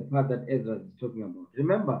 That's the part that Ezra is talking about.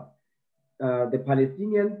 Remember, the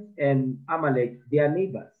Palestinians and Amalek, they are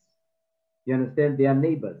neighbors. You understand? They are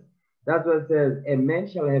neighbors. That's what it says, a man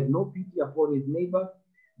shall have no pity upon his neighbor,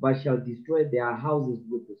 but shall destroy their houses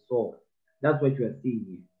with the sword. That's what you are seeing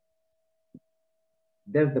here.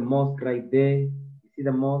 There's the mosque right there. You see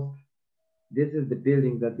the mosque? This is the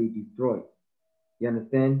building that they destroyed. You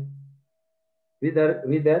understand? Read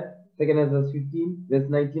that. 2 Ezra 15, verse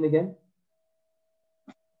 19 again.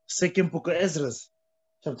 2 Book of Ezra,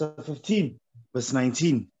 chapter 15, verse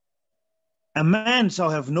 19. A man shall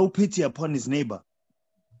have no pity upon his neighbor,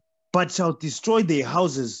 but shall destroy their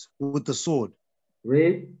houses with the sword.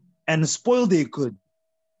 Read. And spoil their good,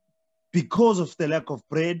 because of the lack of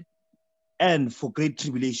bread and for great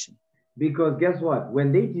tribulation. Because guess what?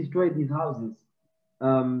 When they destroyed these houses,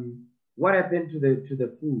 what happened to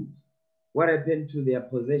the food? What happened to their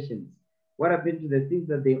possessions? What happened to the things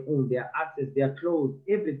that they own, their assets, their clothes?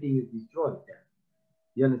 Everything is destroyed there.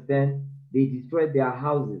 You understand? They destroyed their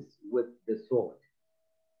houses with the sword.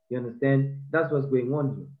 You understand? That's what's going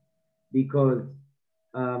on here. Because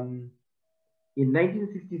in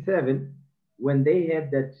 1967, when they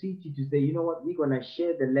had that treaty to say, you know what, we're going to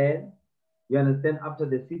share the land, you understand, after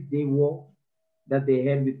the 6-day war that they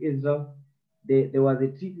had with Israel, there was a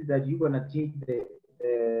treaty that you're going to take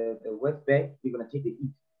the West Bank, you're going to take the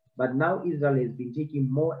East. But now Israel has been taking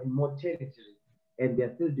more and more territory, and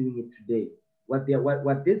they're still doing it today. What's going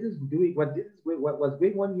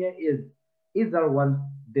on here is Israel wants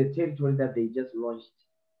the territory that they just launched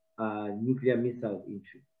nuclear missiles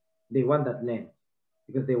into. They want that land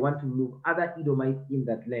because they want to move other Edomites in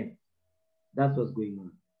that land. That's what's going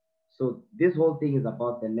on. So this whole thing is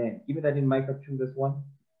about the land. Give me that in Micah 2 verse 1.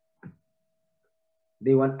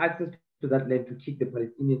 They want access to that land to kick the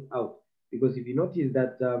Palestinians out. Because if you notice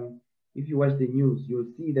that, if you watch the news,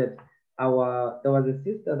 you'll see that there was a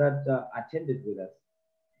sister that attended with us.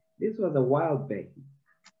 This was a while back.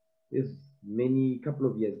 This couple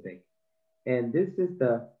of years back. And this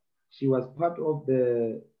sister, she was part of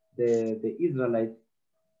the Israelites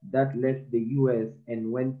that left the US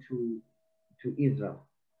and went to Israel,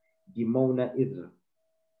 Dimona, Israel.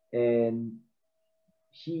 And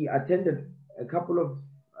she attended a couple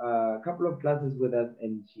of classes with us,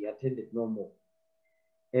 and she attended no more.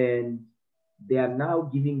 And they are now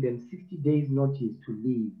giving them 60 days notice to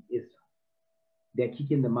leave Israel. They're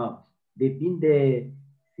kicking them out. They've been there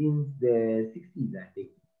since the 60s, I think.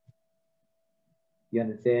 You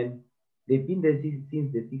understand? They've been there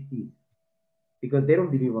since the 60s because they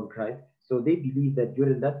don't believe on Christ. So they believe that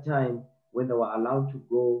during that time when they were allowed to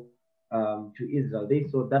go to Israel, they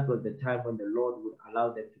saw that was the time when the Lord would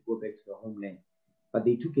allow them to go back to their homeland. But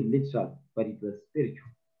they took it literal, but it was spiritual.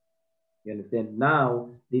 You understand? Now,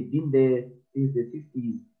 they've been there since the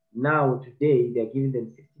 60s. Now, today, they're giving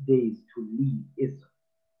them 60 days to leave Israel.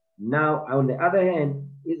 Now, on the other hand,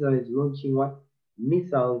 Israel is launching what?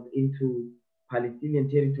 Missiles into Palestinian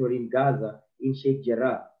territory in Gaza, in Sheikh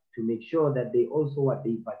Jarrah, to make sure that they also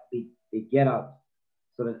they get out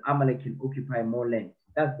so that Amalek can occupy more land.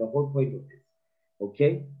 That's the whole point of this.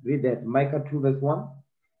 Okay? Read that. Micah 2 verse 1.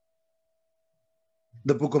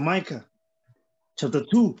 The book of Micah, chapter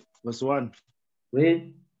 2, verse 1.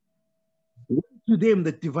 Read. Woe to them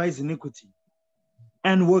that devise iniquity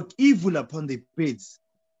and work evil upon their beds.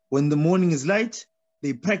 When the morning is light,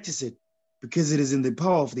 they practice it because it is in the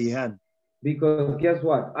power of their hand. Because guess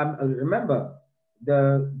what? Remember,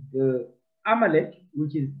 the Amalek,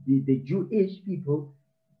 which is the Jewish people,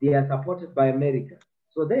 they are supported by America.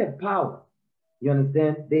 So they have power. You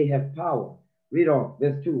understand? They have power. Read on.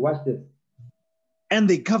 Verse 2. Watch this. And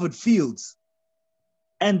they covered fields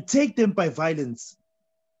and take them by violence,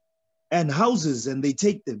 and houses, and they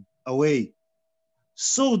take them away.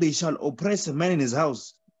 So they shall oppress a man in his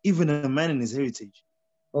house, even a man in his heritage.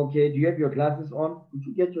 Okay, do you have your glasses on? Did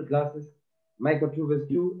you get your glasses? Micah 2 verse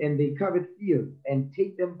 2, and they covered fields and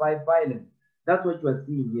take them by violence. That's what you are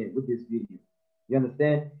seeing here with this video. You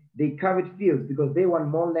understand? They covered fields because they want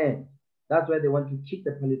more land. That's why they want to kick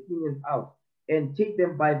the Palestinians out and take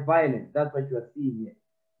them by violence. That's what you are seeing here.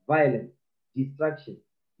 Violence, destruction.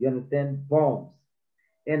 You understand? Bombs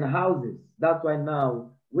and houses. That's why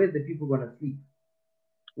now, where's the people going to sleep?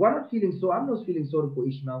 I'm not feeling sorry for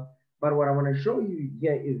Ishmael, but what I want to show you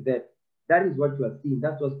here is that is what you are seeing.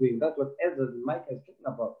 That's what's going. That's what Ezra and Micah is talking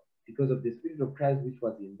about because of the Spirit of Christ which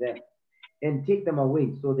was in them. And take them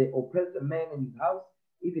away. So they oppress a man in his house,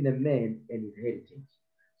 even a man and his heritage.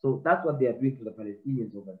 So that's what they are doing to the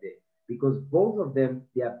Palestinians over there. Because both of them,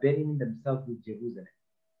 they are burying themselves with Jerusalem.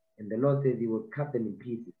 And the Lord says he will cut them in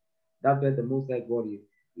pieces. That's why the Most High God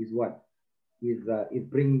is what? Is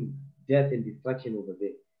bringing death and destruction over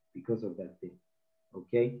there because of that thing.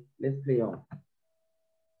 Okay? Let's play on.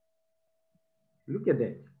 Look at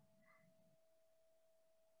that.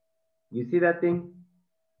 You see that thing?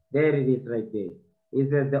 There it is right there. It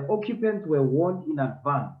says the occupants were warned in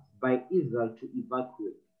advance by Israel to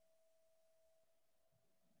evacuate.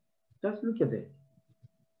 Just look at that.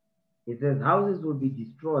 It says houses will be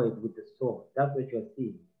destroyed with the sword. That's what you're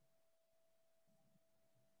seeing.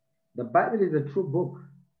 The Bible is a true book.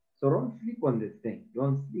 So don't sleep on this thing.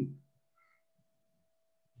 Don't sleep.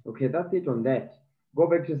 Okay, that's it on that. Go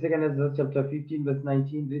back to 2nd Ezra chapter 15, verse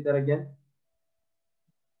 19. Read that again.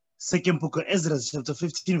 2nd book of Ezra chapter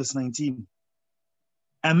 15, verse 19.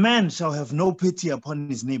 A man shall have no pity upon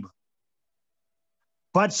his neighbor,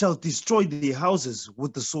 but shall destroy their houses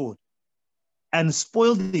with the sword, and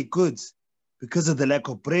spoil their goods because of the lack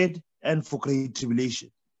of bread and for great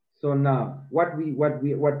tribulation. So now, what Ezra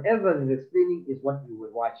is explaining is what we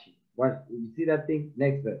were watching. What you see that thing?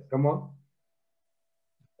 Next verse. Come on.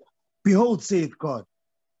 Behold, saith God,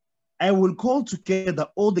 I will call together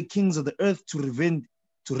all the kings of the earth to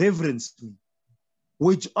reverence me,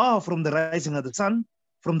 which are from the rising of the sun,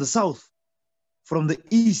 from the south, from the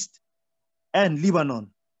east, and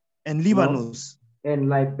Lebanon, and Libanos. And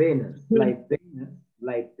Libanus.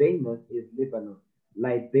 Libanus is Lebanon.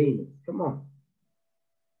 Libanus. Come on.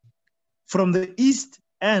 From the east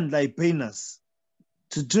and Libanus,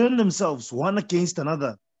 to turn themselves one against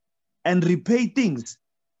another, and repay things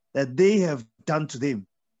that they have done to them.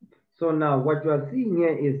 So now what you are seeing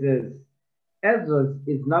here is this. Ezra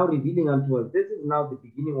is now revealing unto us, this is now the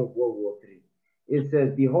beginning of World War III. It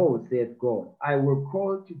says, behold, saith God, I will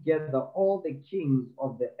call together all the kings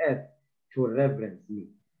of the earth to reverence me.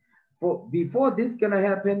 For before this gonna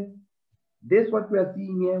happen, this what we are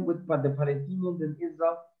seeing here with the Palestinians and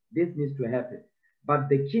Israel, this needs to happen. But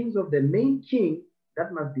the kings of the main king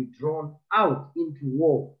that must be drawn out into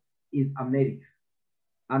war is America.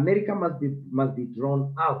 America must be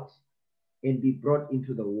drawn out and be brought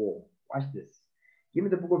into the war. Watch this. Give me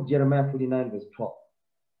the book of Jeremiah 49 verse 12.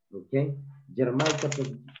 Okay? Jeremiah chapter,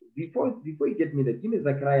 before you get me there, give me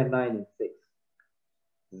Zechariah 9 and 6.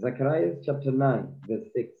 Zechariah chapter 9 verse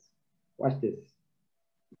 6. Watch this.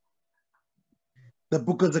 The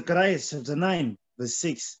book of Zechariah chapter 9 verse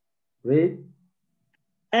 6. Read.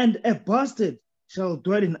 And a bastard shall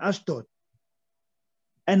dwell in Ashdod,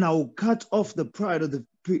 and I will cut off the pride of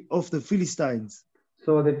the Philistines.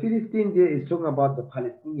 So the Philistine there is talking about the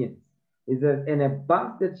Palestinians. It says, and a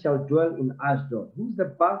bastard shall dwell in Ashdod. Who's the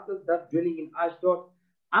bastard that's dwelling in Ashdod?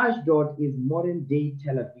 Ashdod is modern day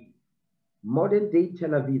Tel Aviv. Modern day Tel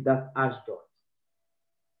Aviv, that's Ashdod.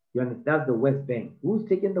 You understand? That's the West Bank. Who's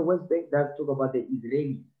taking the West Bank? That's talking about the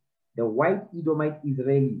Israelis. The white Edomite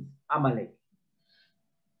Israelis, Amalek.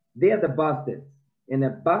 They are the bastards. And a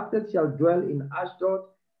bastard shall dwell in Ashdod,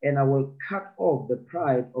 and I will cut off the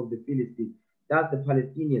pride of the Philistines. That's the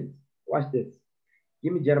Palestinians. Watch this.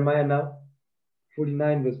 Give me Jeremiah now,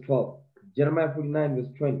 49 verse 12. Jeremiah 49 verse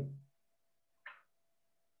 20.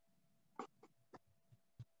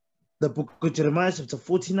 The book of Jeremiah chapter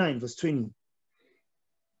 49 verse 20.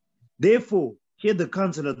 Therefore, hear the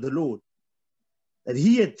counsel of the Lord, that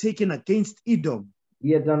he had taken against Edom.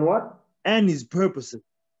 He had done what? And his purposes.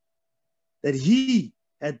 That he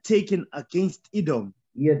had taken against Edom.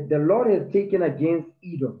 Yes, the Lord has taken against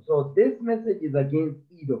Edom. So this message is against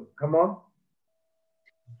Edom. Come on.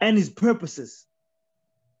 And his purposes.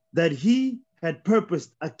 That he had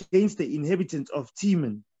purposed against the inhabitants of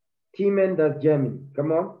Teman. Teman, that's Germany.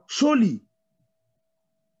 Come on. Surely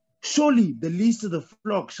the least of the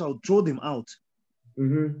flock shall draw them out.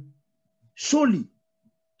 Surely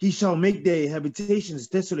he shall make their habitations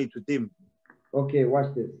desolate with them. Okay,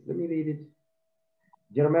 watch this. Let me read it.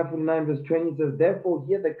 Jeremiah 49 verse 20 says, therefore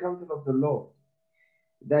hear the counsel of the Lord,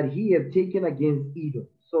 that he has taken against Edom.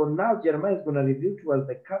 So now Jeremiah is going to reveal to us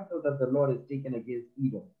the counsel that the Lord has taken against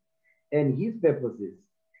Edom. And his purposes,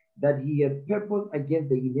 that he has purposed against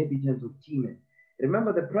the inhabitants of Teman.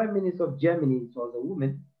 Remember, the Prime Minister of Germany was a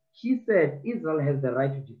woman. She said Israel has the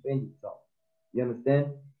right to defend itself. You understand?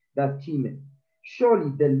 That's Teman.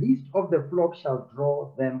 Surely the least of the flock shall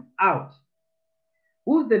draw them out.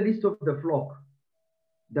 Who's the least of the flock?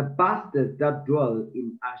 The bastards that dwell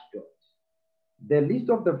in Ashdod. The least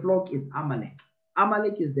of the flock is Amalek.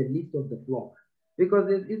 Amalek is the least of the flock because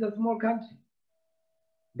it's a small country.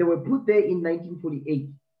 They were put there in 1948.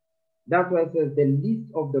 That's why it says the least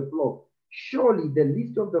of the flock. Surely the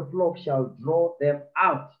least of the flock shall draw them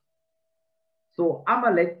out. So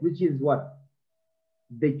Amalek, which is what?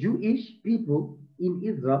 The Jewish people in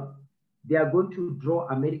Israel, they are going to draw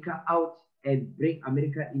America out and bring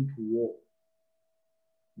America into war.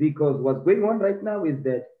 Because what's going on right now is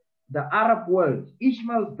that the Arab world,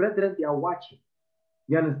 Ishmael's brethren, they are watching.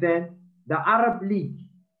 You understand? The Arab League,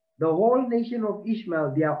 the whole nation of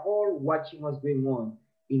Ishmael, they are all watching what's going on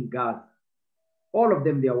in Gaza. All of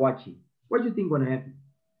them, they are watching. What do you think going to happen?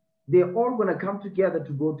 They're all going to come together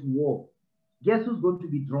to go to war. Guess who's going to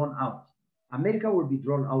be drawn out? America will be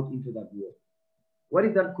drawn out into that war. What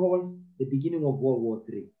is that called? The beginning of World War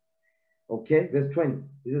III. Okay, verse 20.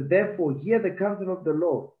 It says, therefore, hear the counsel of the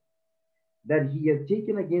Lord, that he has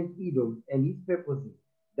taken against Edom and his purposes,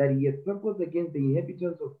 that he has purposed against the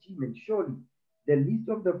inhabitants of Teman. Surely the least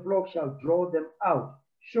of the flock shall draw them out.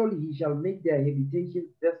 Surely he shall make their habitations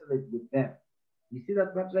desolate with them. You see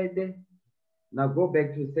that part right there? Now go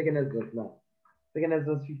back to 2 Ezra 9. 2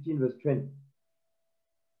 Ezra 15 verse 20.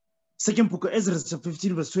 Second book of Ezra chapter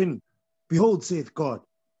 15 verse 20. Behold, saith God,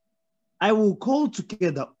 I will call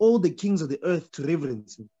together all the kings of the earth to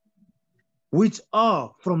reverence me, which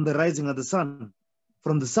are from the rising of the sun,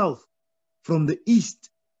 from the south, from the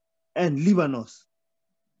east, and Lebanos,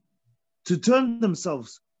 to turn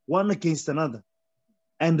themselves one against another,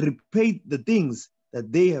 and repay the things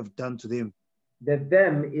that they have done to them. The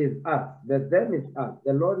them is us. The them is us.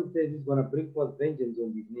 The Lord says he's going to bring forth vengeance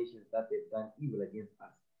on these nations that have done evil against us.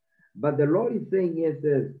 But the Lord is saying here,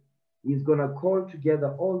 says, he's going to call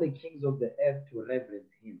together all the kings of the earth to reverence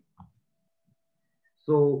him.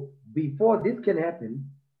 So before this can happen,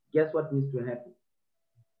 guess what needs to happen?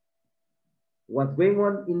 What's going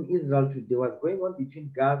on in Israel today, what's going on between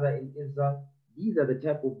Gaza and Israel, these are the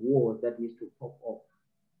type of wars that needs to pop off.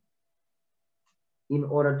 In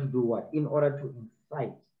order to do what? In order to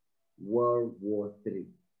incite World War III.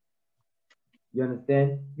 You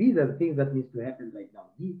understand? These are the things that needs to happen right now.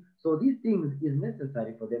 So these things is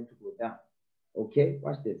necessary for them to go down. Okay,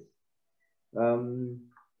 watch this.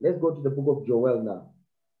 Let's go to the book of Joel now.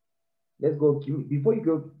 Let's go, before you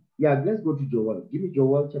go, let's go to Joel. Give me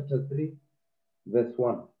Joel chapter 3, verse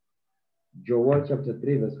 1. Joel chapter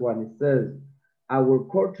 3, verse 1. It says, I will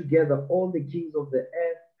call together all the kings of the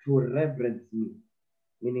earth to reverence me.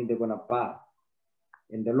 Meaning they're going to bow.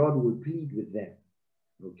 And the Lord will plead with them.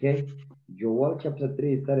 Okay? Joel chapter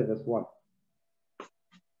 3, start at verse 1.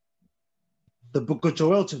 The book of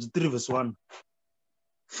Joel chapter 3, verse 1.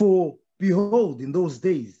 For behold, in those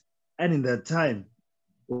days and in that time,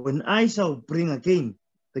 when I shall bring again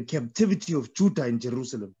the captivity of Judah and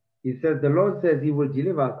Jerusalem. He says, the Lord says he will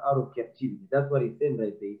deliver us out of captivity. That's what he's saying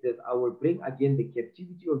right there. He says, I will bring again the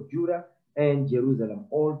captivity of Judah and Jerusalem,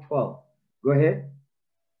 all 12. Go ahead.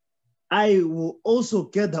 I will also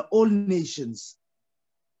gather all nations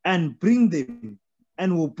and bring them,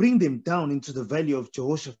 and will bring them down into the valley of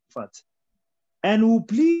Jehoshaphat, and will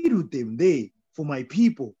plead with them there for my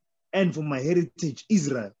people and for my heritage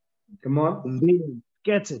Israel. Come on. Whom they have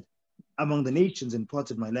scattered among the nations and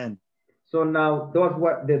parted my land. So now,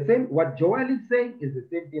 what Joel is saying is the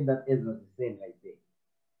same thing that Ezra is saying right there.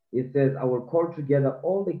 It says, I will call together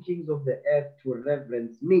all the kings of the earth to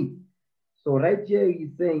reverence me. So right here he's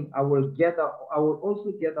saying, I will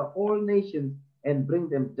also gather all nations and bring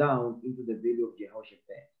them down into the valley of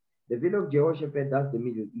Jehoshaphat. The valley of Jehoshaphat, that's the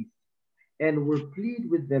Middle East. And will plead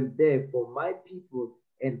with them there for my people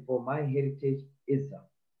and for my heritage Israel,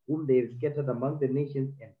 whom they have scattered among the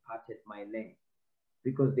nations and parted my land.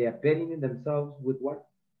 Because they are burdening themselves with what?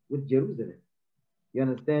 With Jerusalem. You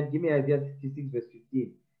understand? Give me Isaiah 66 verse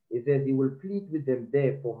 15. It says, he will plead with them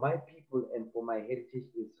there for my people and for my heritage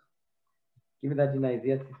Israel. Give me that in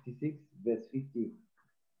Isaiah 66 verse 15.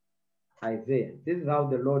 Isaiah. This is how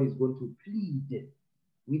the Lord is going to plead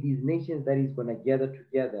with his nations that he's going to gather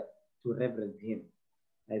together to reverence him.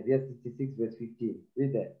 Isaiah 66 verse 15.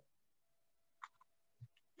 Read that.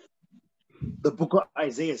 The book of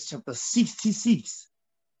Isaiah chapter 66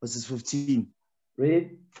 verses 15.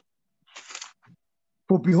 Read.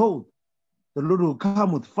 For behold, the Lord will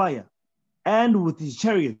come with fire and with his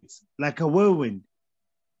chariots like a whirlwind,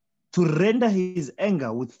 to render his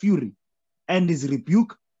anger with fury and his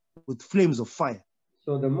rebuke with flames of fire.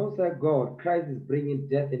 So the Most High God, Christ, is bringing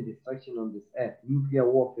death and destruction on this earth. Nuclear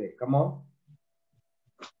warfare. Come on.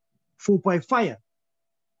 For by fire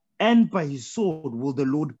and by his sword will the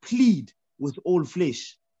Lord plead with all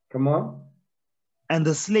flesh. Come on. And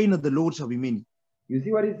the slain of the Lord shall be many. You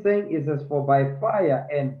see what he's saying? It says, for by fire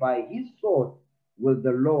and by his sword will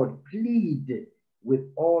the Lord plead with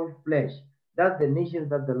all flesh. That's the nations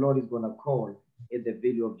that the Lord is going to call in the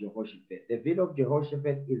valley of Jehoshaphat. The valley of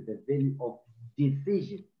Jehoshaphat is the valley of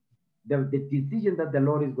decision. The decision that the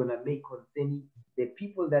Lord is going to make concerning the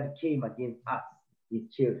people that came against us, his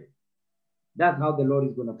children. That's how the Lord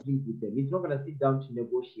is going to plead with them. He's not going to sit down to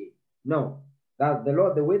negotiate. No. That's the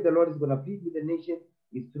Lord. The way the Lord is going to plead with the nation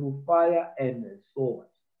is through fire and sword,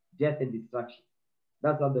 death and destruction.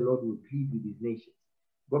 That's how the Lord will plead with his nations.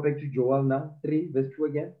 Go back to Joel now, 3, verse 2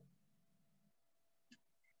 again.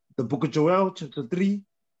 The book of Joel, chapter 3,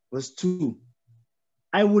 verse 2.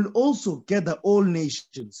 I will also gather all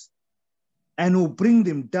nations and will bring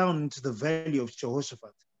them down into the valley of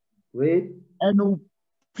Jehoshaphat. Wait. And will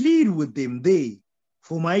plead with them there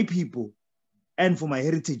for my people and for my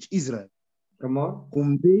heritage Israel. Come on.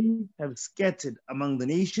 Whom they have scattered among the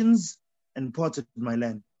nations and parted my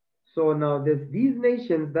land. So now there's these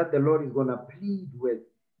nations that the Lord is going to plead with.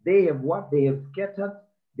 They have what? They have scattered.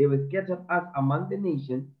 They have scattered us among the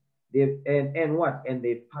nations. They've and what? And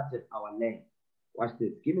they've parted our land. Watch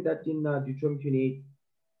this. Give me that in Deuteronomy 28,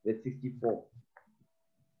 verse 64.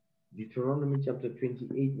 Deuteronomy chapter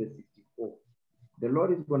 28, verse 64. The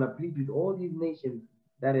Lord is going to plead with all these nations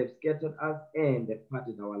that have scattered us and have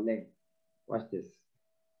parted our land. Watch this.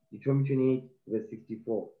 Deuteronomy 28, verse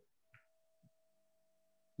 64.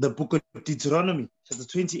 The book of Deuteronomy, chapter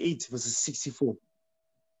 28, verses 64.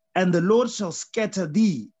 And the Lord shall scatter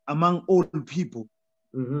thee among all people,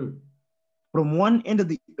 from one end of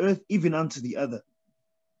the earth even unto the other.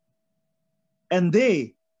 And there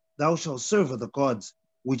thou shalt serve other gods,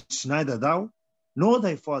 which neither thou nor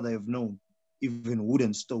thy father have known, even wood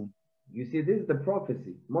and stone. You see, this is the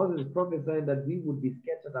prophecy. Moses is prophesying that we would be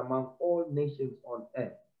scattered among all nations on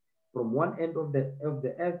earth, from one end of the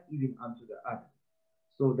earth even unto the other.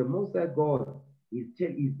 So the Most High God is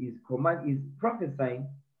prophesying.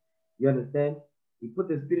 You understand? He put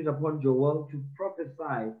the Spirit upon Joel to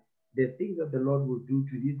prophesy the things that the Lord will do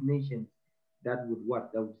to these nations that would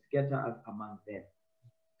what? That would scatter us among them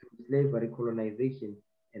through slavery, colonization,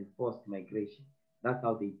 and forced migration. That's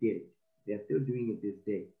how they did it. They are still doing it this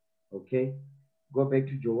day. Okay? Go back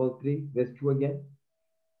to Joel 3, verse 2 again.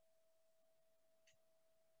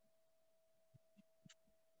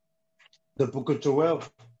 The book of Joel,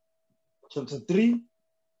 chapter 3,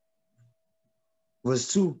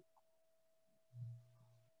 verse 2.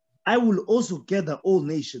 I will also gather all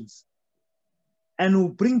nations and will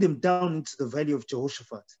bring them down into the valley of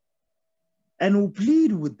Jehoshaphat and will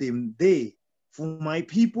plead with them there for my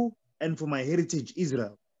people and for my heritage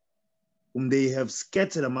Israel, whom they have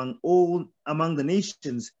scattered among the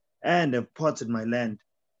nations and have parted my land.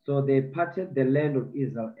 So they parted the land of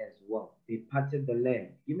Israel as well. They parted the land.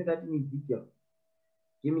 Give me that in Ezekiel.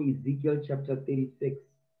 Give me Ezekiel chapter 36.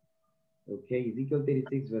 Okay, Ezekiel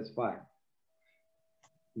 36 verse 5.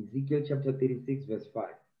 Ezekiel chapter 36 verse 5.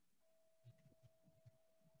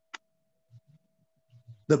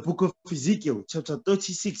 The book of Ezekiel chapter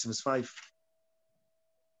 36 verse 5.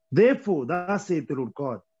 Therefore, thus saith the Lord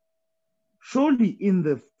God, surely in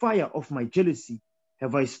the fire of my jealousy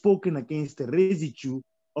have I spoken against the residue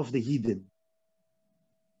of the heathen,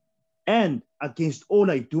 and against all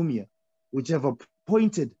Idumea, which have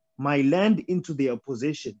appointed my land into their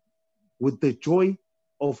possession, with the joy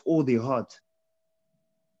of all their heart,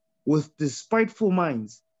 with despiteful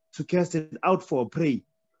minds, to cast it out for a prey.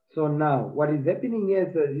 So now, what is happening here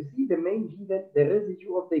is, you see the main heathen, the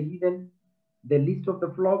residue of the heathen, the least of the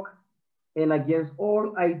flock, and against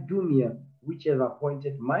all Idumea, which have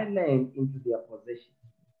appointed my land into their possession.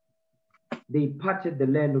 They parted the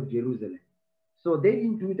land of Jerusalem. So they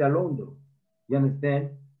didn't do it alone though. You understand?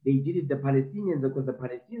 They did it, the Palestinians, because the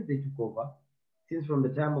Palestinians, they took over since from the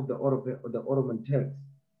time of the Ottoman Turks.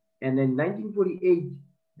 And in 1948,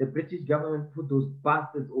 the British government put those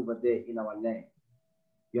bastards over there in our land.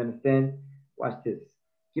 You understand? Watch this.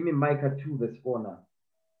 Give me Micah 2 verse 4 now.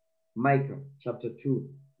 Micah chapter 2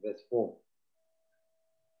 verse 4.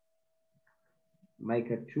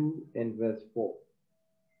 Micah 2 and verse 4.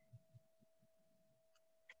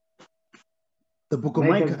 The book of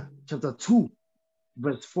Micah chapter 2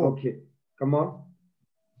 verse 4. Okay, come on.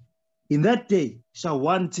 In that day shall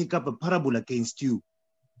one take up a parable against you,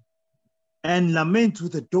 and lament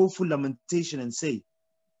with a doleful lamentation, and say,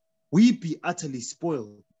 we be utterly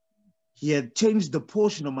spoiled. He had changed the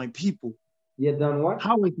portion of my people. He had done what?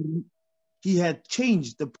 He had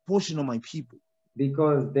changed the portion of my people.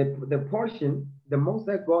 Because the portion, the Most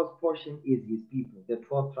High God's portion is his people, the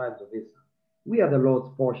 12 tribes of Israel. We are the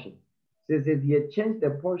Lord's portion. So it says he had changed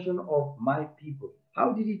the portion of my people.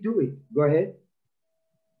 How did he do it? Go ahead.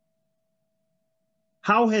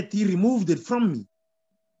 How had he removed it from me?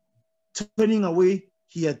 Turning away,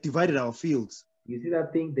 he had divided our fields. You see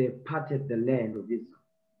that thing? They parted the land of Israel.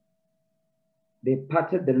 They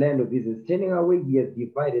parted the land of Israel. Turning away, he has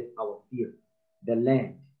divided our fields. The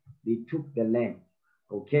land. They took the land.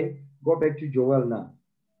 Okay? Go back to Joel now.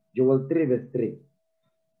 Joel 3 verse 3.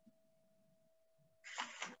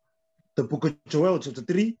 The book of Joel chapter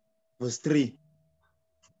 3 verse 3.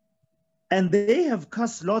 And they have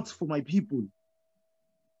cast lots for my people,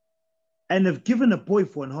 and have given a boy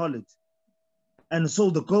for an harlot, and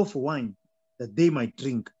sold the girl for wine, that they might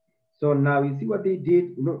drink. So now you see what they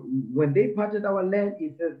did. You know, when they parted our land,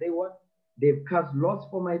 it says they what? They've cast lots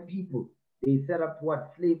for my people. They set up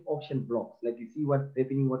what? Slave auction blocks. Like you see what's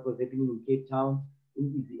happening, what was happening in Cape Town,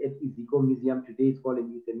 at Ezekiel Museum. Today it's called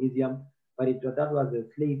an Eastern Museum. But that was a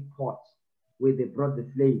slave port where they brought the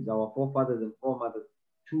slaves, our forefathers and foremothers,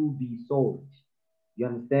 to be sold. You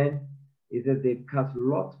understand? It says they've cast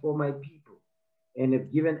lots for my people, and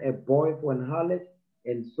have given a boy for an harlot,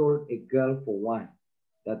 and sold a girl for wine,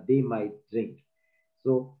 that they might drink.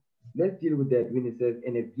 So let's deal with that when it says,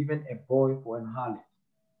 and have given a boy for an harlot.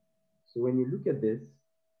 So when you look at this,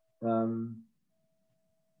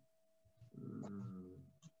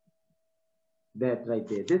 that right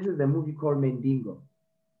there, this is a movie called Mandingo.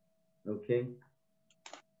 Okay.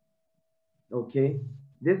 Okay.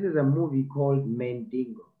 This is a movie called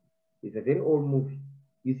Mandingo. It's a very old movie.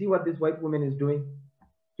 You see what this white woman is doing?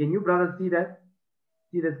 Can you brothers see that?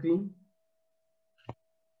 See the screen?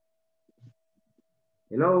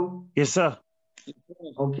 Hello? Yes, sir.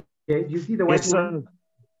 Okay. Do you see the white woman? Sir.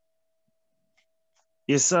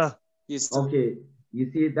 Yes, sir. Yes, sir. Okay.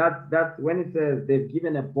 You see, that's when it says they've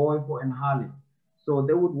given a boy for an harlot. So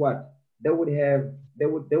they would what? They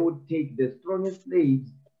would take the strongest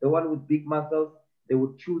slaves, the one with big muscles. They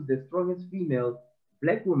would choose the strongest female,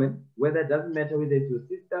 black woman, whether it doesn't matter whether it's your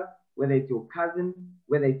sister, whether it's your cousin,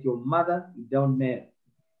 whether it's your mother, it don't matter.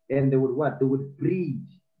 And they would what? They would breed.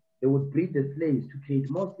 They would breed the slaves to create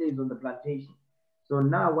more slaves on the plantation. So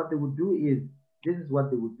now what they would do is, this is what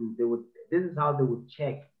they would do. This is how they would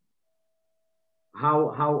check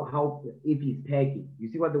how if he's packing.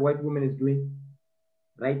 You see what the white woman is doing?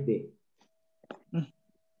 Right there.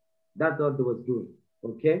 That's what they was doing.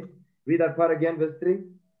 Okay? Read that part again, verse 3.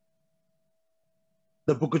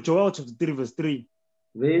 The book of Joel, chapter 3, verse 3.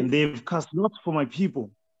 Read. And they have cast lots for my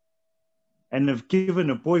people, and have given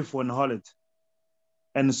a boy for an harlot,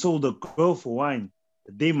 and sold a girl for wine,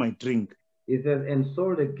 that they might drink. It says, and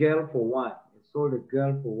sold a girl for wine. Sold a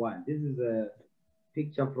girl for wine. This is a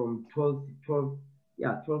picture from 12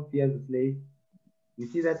 years a slave. You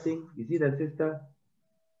see that thing? You see that sister?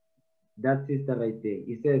 That sister right there.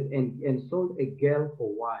 It says, and sold a girl for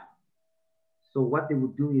wine. So what they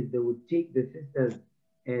would do is they would take the sisters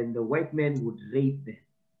and the white man would rape them.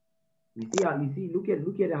 You see, look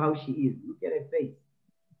at how she is. Look at her face.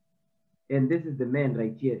 And this is the man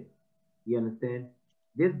right here. You understand?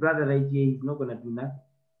 This brother right here is not gonna do nothing.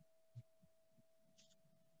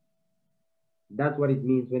 That's what it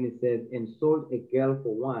means when it says, and sold a girl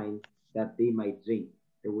for wine that they might drink.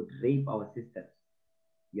 They would rape our sisters.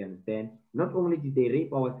 You understand? Not only did they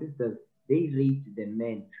rape our sisters, they raped the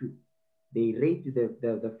men too. They raped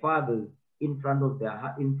the fathers in front of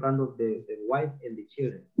the wife and the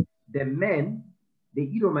children. The men, the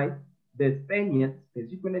Edomites, the Spaniards,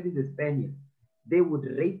 particularly the Spaniards, they would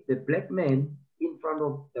rape the black men in front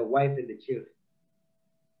of the wife and the children.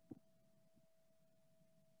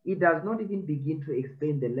 It does not even begin to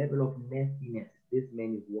explain the level of nastiness this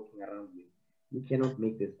man is walking around with. You cannot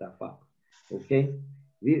make this stuff up. Okay?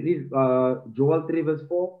 Read Joel 3 verse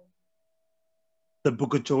 4. The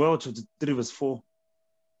book of Joel, chapter 3 verse 4.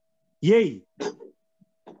 Yea,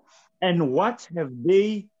 and what have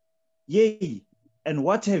ye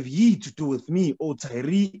to do with me, O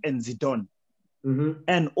Tyre and Zidon,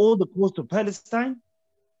 and all the coast of Palestine?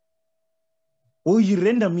 Will ye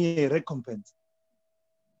render me a recompense?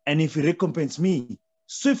 And if you recompense me,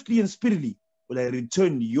 swiftly and speedily will I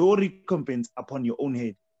return your recompense upon your own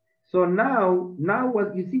head. So now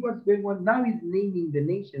what you see what's going on? Now he's naming the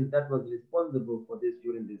nations that was responsible for this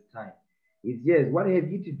during this time. It's yes, what have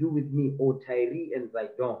you to do with me, O Tyre and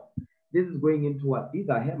Zidon? This is going into what? These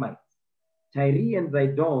are Hamites. Tyre and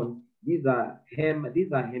Zidon, these are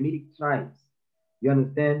Hamitic tribes. You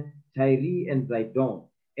understand? Tyre and Zidon,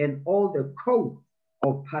 and all the coast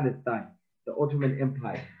of Palestine, the Ottoman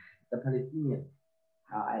Empire, the Palestinians.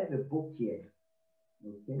 I have a book here.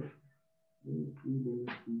 Okay. Let me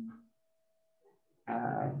see.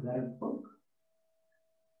 That book.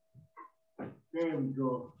 There we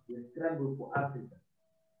go. The Scramble for Africa.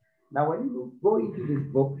 Now, when you go into this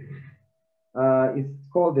book, it's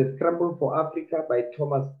called The Scramble for Africa by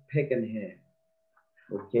Thomas Pakenham.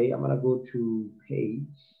 Okay, I'm gonna go to page.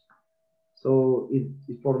 So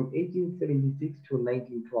it's from 1876 to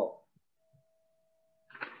 1912.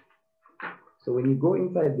 So when you go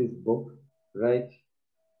inside this book, right,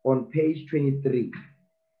 on page 23,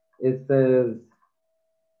 it says,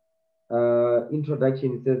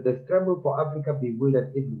 introduction, it says, the scramble for Africa bewildered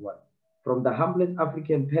everyone, from the humblest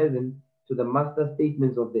African peasant to the master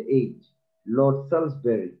statesmen of the age, Lord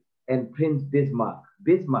Salisbury and Prince Bismarck,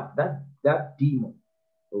 that demon,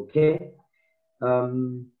 okay?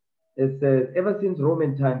 It says, ever since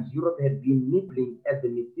Roman times, Europe had been nibbling at the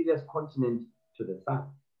mysterious continent to the south.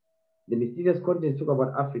 The mysterious continent talk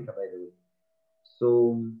about Africa, by the way.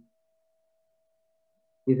 So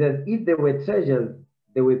it says, if there were treasures,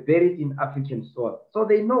 they were buried in African soil. So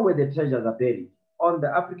they know where the treasures are buried, on the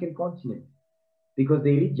African continent, because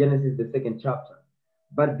they read Genesis, the 2nd chapter.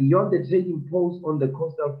 But beyond the trading posts on the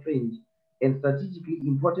coastal fringe and strategically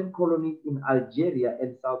important colonies in Algeria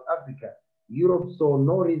and South Africa, Europe saw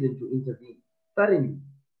no reason to intervene. Suddenly,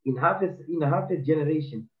 in half a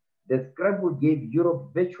generation, the scramble gave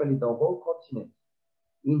Europe virtually the whole continent,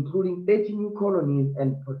 including 30 new colonies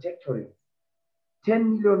and protectorates,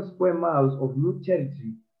 10 million square miles of new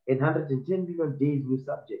territory, and 110 million days new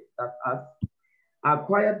subjects, that's us,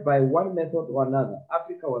 acquired by one method or another.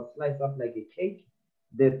 Africa was sliced up like a cake.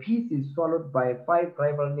 The piece is swallowed by 5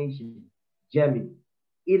 rival nations, Germany,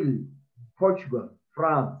 Italy, Portugal,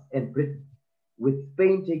 France, and Britain, with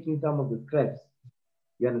Spain taking some of the scraps.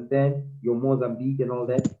 You understand? Your Mozambique and all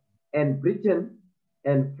that. And Britain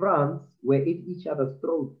and France were at each other's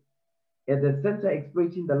throats. At the center,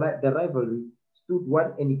 exploiting the rivalry, stood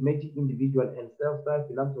one enigmatic individual and self-styled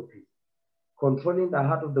philanthropist, controlling the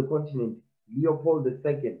heart of the continent, Leopold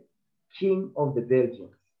II, King of the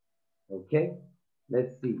Belgians. Okay?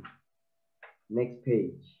 Let's see. Next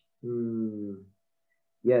page.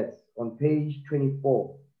 Yes, on page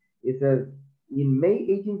 24. It says, in May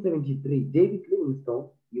 1873, David Livingstone,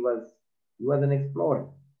 he was an explorer.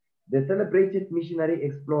 The celebrated missionary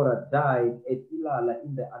explorer died at Ilala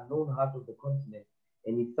in the unknown heart of the continent,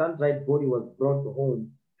 and his sun-dried body was brought home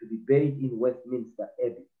to be buried in Westminster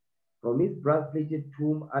Abbey. From his brass-plated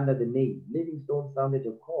tomb under the name, Livingstone sounded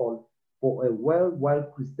a call for a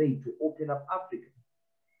worldwide crusade to open up Africa.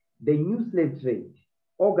 The new slave trade,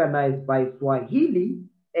 organized by Swahili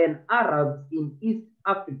and Arabs in East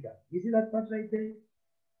Africa. You see that part right there?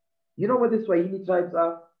 You know where the Swahili tribes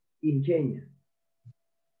are? In Kenya.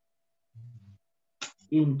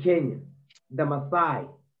 In Kenya. The Maasai.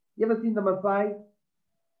 You ever seen the Maasai?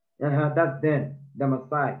 That's them, the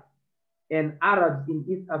Maasai. And Arabs in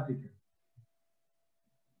East Africa.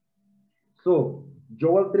 So,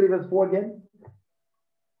 Joel 3 verse 4 again.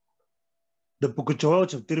 The book of Joel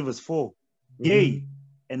chapter 3 verse 4. Yea,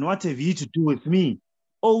 and what have ye to do with me,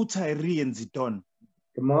 O Tyre and Zidon?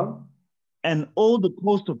 Come on. And all the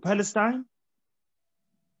coast of Palestine?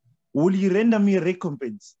 Will ye render me a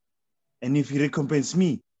recompense? And if you recompense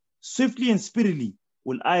me, swiftly and speedily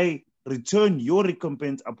will I return your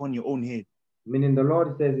recompense upon your own head. Meaning the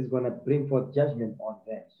Lord says he's going to bring forth judgment on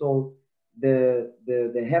them. So the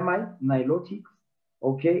Hamites, Nilotics,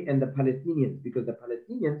 okay, and the Palestinians, because the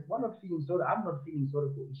Palestinians, I'm not feeling sorry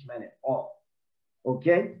for Ishmael at all.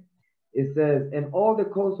 Okay? It says, and all the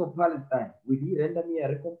coasts of Palestine, will he render me a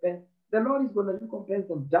recompense? The Lord is going to recompense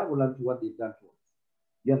them double unto what they've done to us.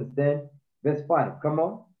 You understand? Verse 5, come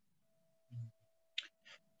on.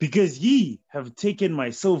 Because ye have taken my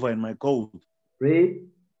silver and my gold. Read.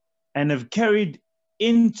 And have carried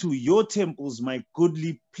into your temples my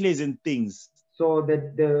goodly, pleasant things. So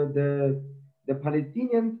the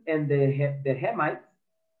Palestinians and the Hamites,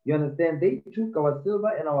 you understand, they took our silver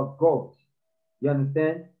and our gold. You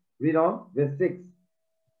understand? Read on, verse 6.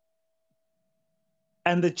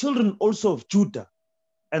 And the children also of Judah,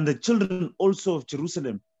 and the children also of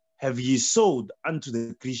Jerusalem, have ye sold unto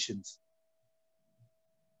the Grecians,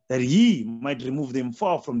 that ye might remove them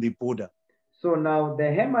far from the border. So now the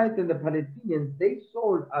Hamites and the Palestinians, they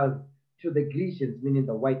sold us to the Grecians, meaning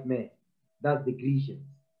the white man. That's the Grecians.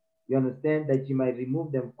 You understand? That you might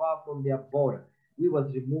remove them far from their border. We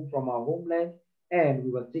was removed from our homeland, and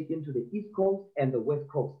we were taken to the East Coast and the West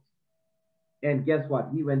Coast. And guess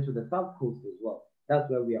what? We went to the South Coast as well. That's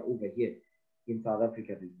why we are over here in South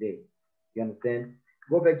Africa this day. You understand?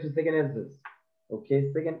 Go back to 2nd Ezra.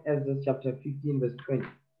 Okay, 2nd Ezra chapter 15 verse 20.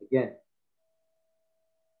 Again.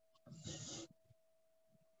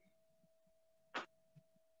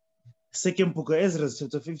 Second book of Ezra,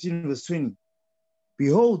 chapter 15, verse 20.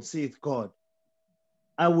 Behold, saith God,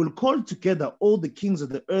 I will call together all the kings of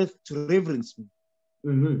the earth to reverence me,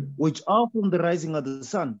 which are from the rising of the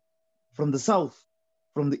sun, from the south,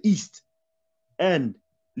 from the east, and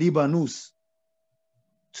Libanus,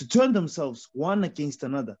 to turn themselves one against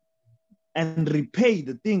another, and repay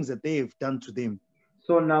the things that they have done to them.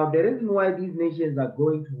 So now the reason why these nations are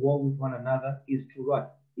going to war with one another is to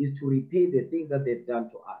what? Is to repay the things that they've done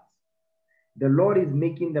to us. The Lord is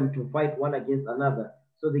making them to fight one against another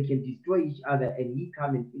so they can destroy each other, and he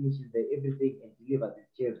come and finishes their everything and delivers his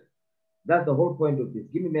children. That's the whole point of this.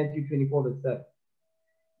 Give me Matthew 24 verse 7.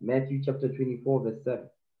 Matthew chapter 24 verse 7.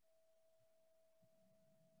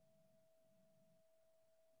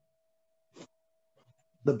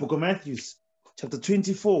 The book of Matthew, chapter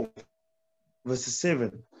 24, verse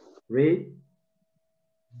 7. Read.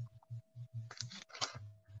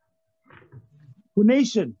 For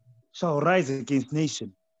nation shall rise against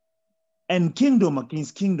nation, and kingdom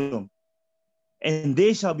against kingdom, and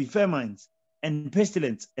there shall be famines and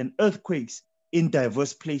pestilence and earthquakes in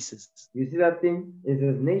diverse places. You see that thing? It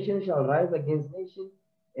says nation shall rise against nation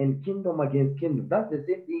and kingdom against kingdom. That's the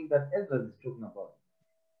same thing that Ezra is talking about.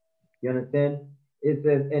 You understand? It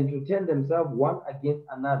says, and to turn themselves one against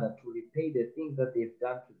another to repay the things that they've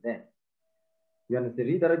done to them. You understand?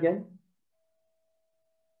 Read that again.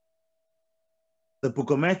 The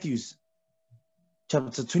book of Matthew,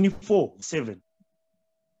 chapter 24, 7.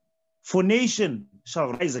 For nation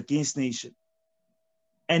shall rise against nation,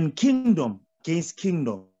 and kingdom against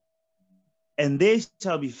kingdom, and there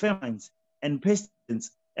shall be famines and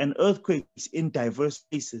pestilence and earthquakes in diverse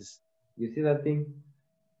places. You see that thing?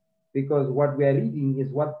 Because what we are reading is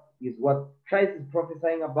what Christ is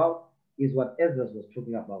prophesying about, is what Ezra was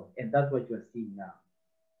talking about, and that's what you are seeing now.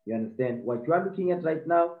 You understand? What you are looking at right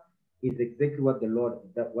now is exactly what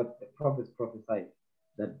what the prophets prophesied,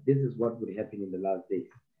 that this is what would happen in the last days.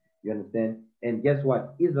 You understand? And guess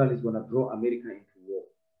what? Israel is going to draw America into war.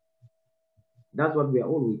 That's what we are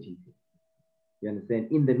all waiting for. You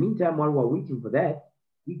understand? In the meantime, while we're waiting for that,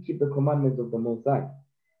 we keep the commandments of the Most High.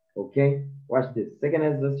 Okay? Watch this. 2nd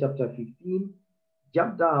Ezra chapter 15.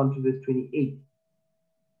 Jump down to verse 28.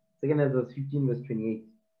 2nd Ezra 15 verse 28.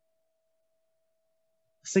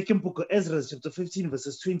 Second book of Ezra, chapter 15,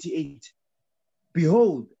 verses 28.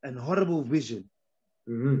 Behold, an horrible vision,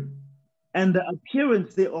 and the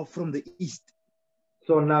appearance thereof from the east.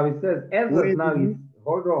 So now it says, Ezra now is,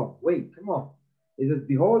 hold on, wait, come on. It says,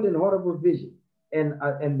 behold, an horrible vision,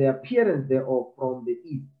 and the appearance thereof from the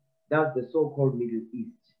east. That's the so-called Middle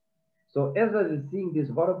East. So Ezra is seeing this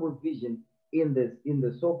horrible vision in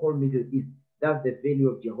the so-called Middle East. That's the value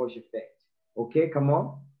of Jehoshaphat. Okay, come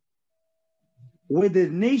on. Where the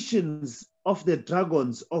nations of the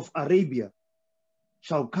dragons of Arabia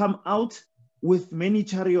shall come out with many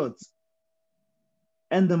chariots,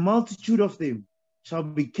 and the multitude of them shall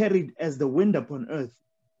be carried as the wind upon earth,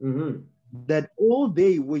 that all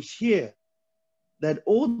they which hear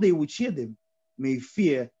them may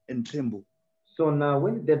fear and tremble. So now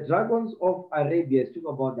when the dragons of Arabia is talking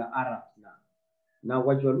about the Arabs now. Now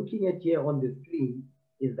what you're looking at here on the screen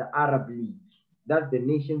is the Arab League. That's the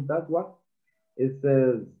nation, that's what? It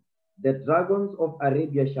says, the dragons of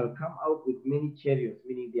Arabia shall come out with many chariots,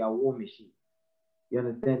 meaning they are war machines. You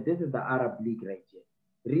understand? This is the Arab League right here.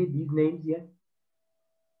 Read these names here.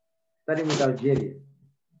 Starting with Algeria.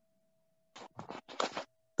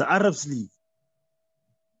 The Arabs League.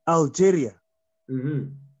 Algeria.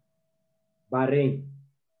 Bahrain.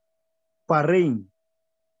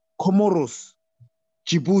 Comoros.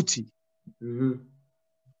 Djibouti.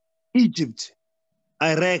 Egypt.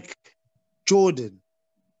 Iraq. Jordan.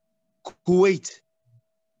 Kuwait.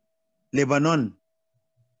 Lebanon.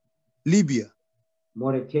 Libya.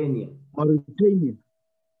 Mauritania.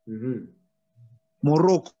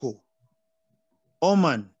 Morocco.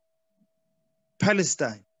 Oman.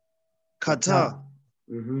 Palestine. Qatar.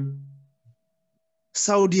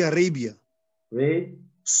 Saudi Arabia.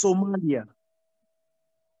 Somalia.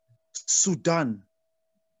 Sudan.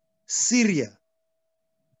 Syria.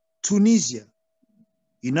 Tunisia.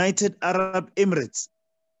 United Arab Emirates.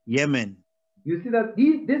 Yemen. You see that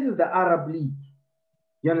this is the Arab League.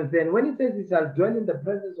 You understand? When he says he shall dwell in the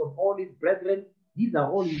presence of all his brethren, these are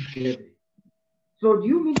all his brethren. So do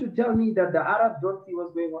you mean to tell me that the Arabs don't see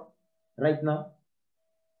what's going on right now?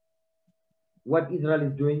 What Israel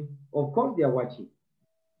is doing? Of course they are watching.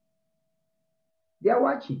 They are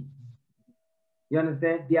watching. You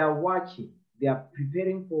understand? They are watching. They are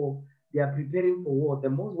preparing for war.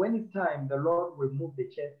 When it's time, the Lord will move the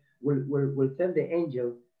chest, will send the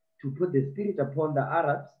angel to put the spirit upon the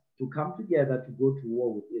Arabs to come together to go to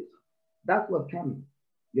war with Israel. That's what's coming.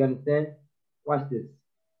 You understand? Watch this.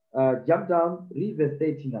 Jump down, read verse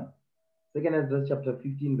 30 now. 2nd Ezra chapter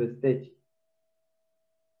 15, verse 30.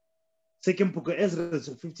 Second book of Ezra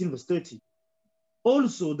 15, verse 30.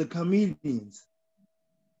 Also the chameleons,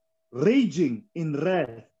 raging in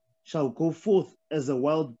wrath, shall go forth as the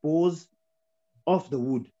wild boars of the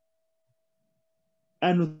wood.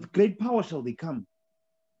 And with great power shall they come,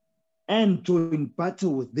 and join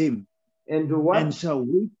battle with them. And do what? And shall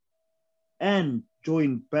wait and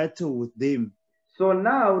join battle with them. So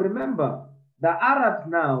now remember, the Arabs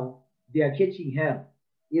now, they are catching hell.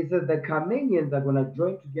 It says the Chameleons are going to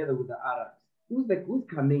join together with the Arabs. Who's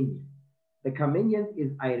Chameleon? The Chameleons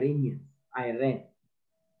is Iranians, Iran.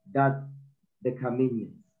 That's the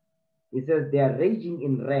Chameleons. It says they are raging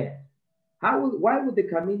in wrath. Why would the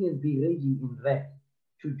Chameleons be raging in wrath?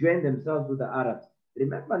 To join themselves with the Arabs.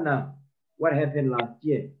 Remember now what happened last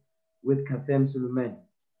year with Qasem Soleimani.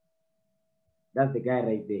 That's the guy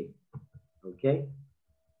right there. Okay?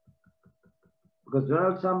 Because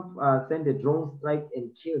Donald Trump sent a drone strike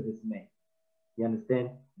and killed this man. You understand?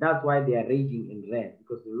 That's why they are raging in wrath.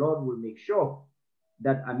 Because the Lord will make sure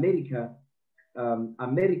that America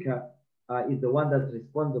is the one that's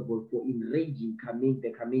responsible for enraging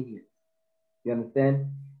the Chameleons. You understand?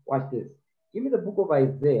 Watch this. Give me the book of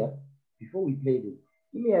Isaiah before we play this.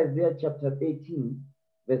 Give me Isaiah chapter 13,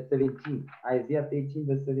 verse 17. Isaiah 13,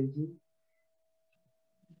 verse 17.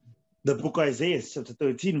 The book of Isaiah, chapter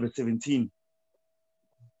 13, verse 17.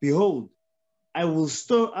 Behold, I will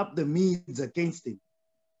stir up the Medes against him,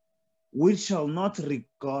 which shall not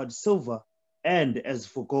regard silver, and as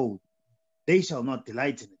for gold, they shall not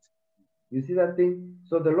delight in it. You see that thing?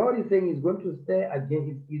 So the Lord is saying he's going to stir up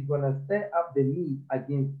the Medes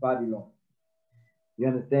against Babylon. You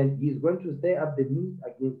understand? He's going to stir up the Medes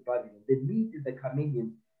against Babylon. The Medes is the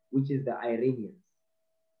Chameleons, which is the Iranians.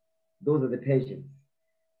 Those are the Persians.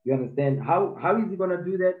 You understand? How is he going to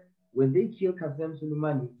do that? When they kill Qasem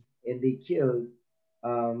Soleimani and they killed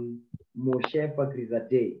Moshe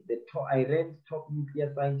Fakhrizadeh, Iran's top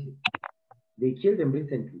nuclear scientist. They killed him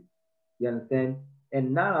recently. You understand?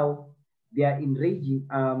 And now they are enraging.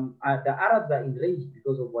 The Arabs are enraged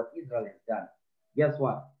because of what Israel has done. Guess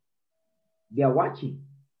what? They are watching.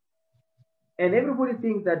 And everybody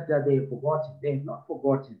thinks that they have forgotten. They have not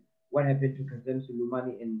forgotten what happened to Qasem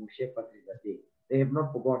Soleimani and Moshe Fakhrizadeh. They have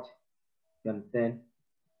not forgotten. You understand?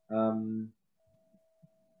 On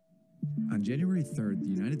January 3rd, the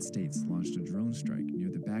United States launched a drone strike near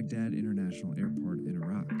the Baghdad International Airport in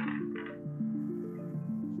Iraq.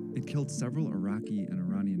 It killed several Iraqi and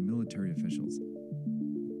Iranian military officials,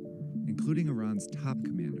 including Iran's top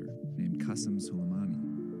commander named Qasem Soleimani.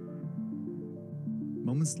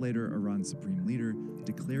 Moments later, Iran's supreme leader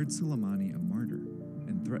declared Soleimani a martyr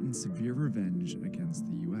and threatened severe revenge against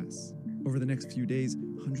the U.S. Over the next few days,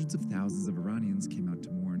 hundreds of thousands of Iranians came out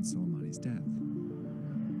to mourn Soleimani's death.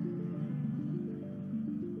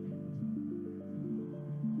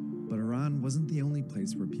 But Iran wasn't the only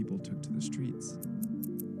place where people took to the streets.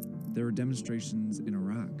 There were demonstrations in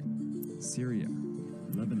Iraq, Syria,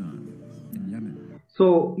 Lebanon, and Yemen.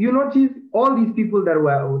 So you notice all these people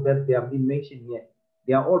that they have been mentioned here,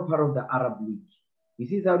 they are all part of the Arab League. You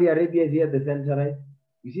see Saudi Arabia is here at the center, right?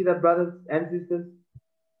 You see that, brothers and sisters?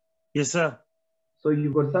 Yes, sir. So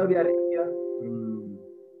you've got Saudi Arabia,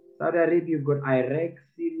 you've got Iraq,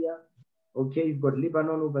 Syria, okay, you've got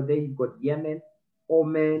Lebanon over there, you've got Yemen,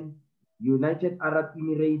 Oman, United Arab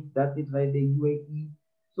Emirates, that's it right, the UAE.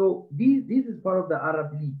 So this is part of the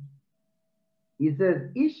Arab League. He says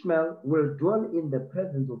Ishmael will dwell in the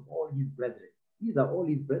presence of all his brethren. These are all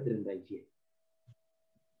his brethren right here.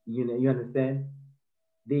 You know, you understand?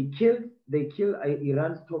 They killed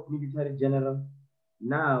Iran's top military general.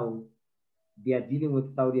 Now they are dealing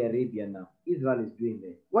with Saudi Arabia now. Israel is doing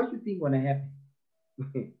that. What do you think gonna happen?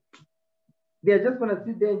 They are just gonna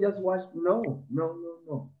sit there and just watch? No.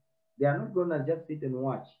 They are not gonna just sit and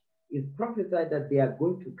watch. It's prophesied that they are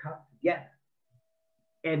going to come together.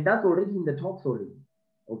 And that's already in the talks already.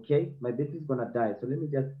 Okay, my battery's gonna die. So let me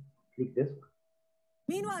just click this one.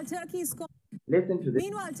 Meanwhile,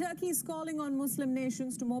 Turkey is calling on Muslim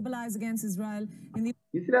nations to mobilize against Israel in the...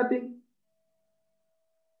 You see that thing?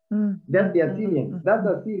 That's the Assyrians. That's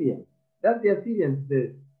Assyrian. That's the Assyrians.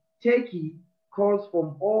 The Turkey calls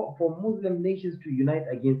for Muslim nations to unite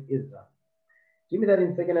against Israel. Give me that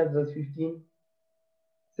in 2 Ezra 15.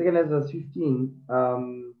 2 Ezra 15,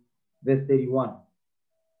 verse 31.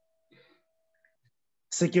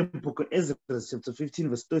 2nd book of Ezra, chapter 15,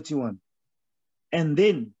 verse 31. And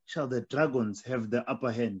then shall the dragons have the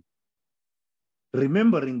upper hand,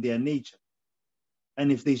 remembering their nature,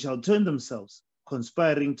 and if they shall turn themselves,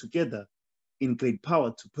 conspiring together in great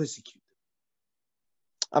power to persecute.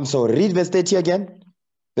 I'm sorry, read verse 30 again.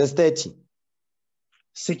 Verse 30.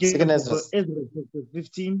 Second book of Ezra, chapter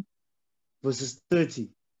 15, verses 30.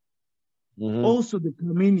 Also the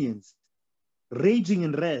Carmenians, raging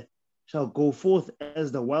in wrath, shall go forth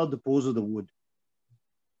as the wild boars of the wood.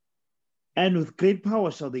 And with great power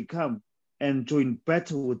shall they come and join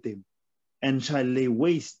battle with them, and shall lay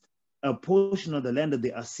waste a portion of the land of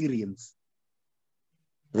the Assyrians.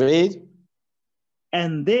 Read.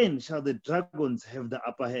 And then shall the dragons have the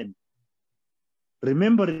upper hand,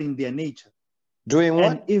 remembering their nature. Doing what?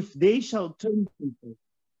 And if they shall turn themselves,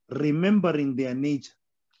 remembering their nature.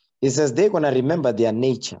 It says they're going to remember their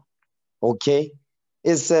nature. Okay?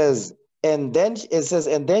 It says, and then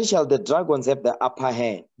shall the dragons have the upper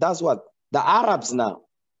hand. That's what? The Arabs now.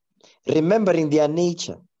 Remembering their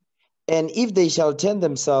nature. And if they shall turn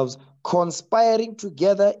themselves, conspiring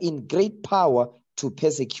together in great power to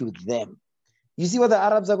persecute them. You see what the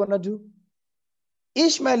Arabs are going to do?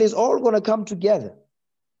 Ishmael is all going to come together.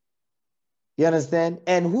 You understand?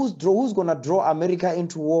 And who's going to draw America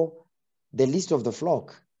into war? The least of the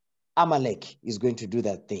flock. Amalek is going to do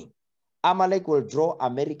that thing. Amalek will draw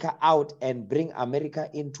America out and bring America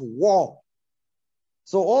into war.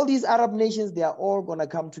 So all these Arab nations, they are all going to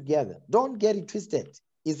come together. Don't get it twisted.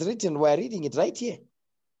 It's written, we're reading it right here.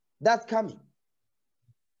 That's coming.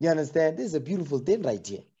 You understand? This is a beautiful thing right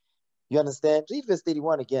here. You understand? Read verse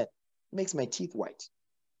 31 again. It makes my teeth white.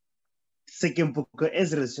 Second book of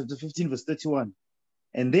Ezra, chapter 15, verse 31.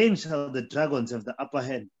 And then shall the dragons have the upper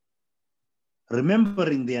hand,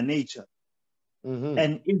 remembering their nature.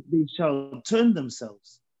 And if they shall turn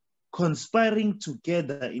themselves, conspiring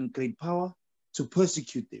together in great power to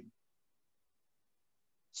persecute them.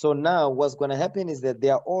 So now what's going to happen is that they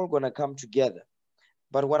are all going to come together.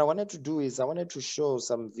 But what I wanted to do is I wanted to show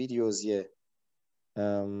some videos here.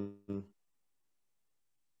 1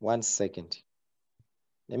 second.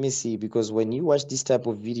 Let me see, because when you watch this type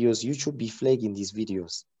of videos, you should be flagging these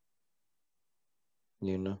videos.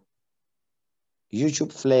 You know,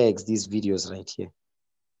 YouTube flags these videos right here.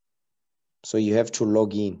 So you have to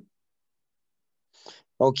log in.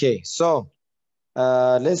 Okay, so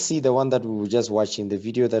let's see the one that we were just watching, the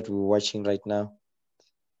video that we were watching right now.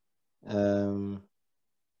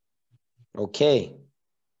 Okay,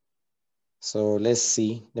 so let's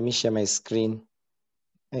see. Let me share my screen.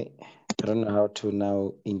 I don't know how to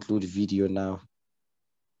now include video now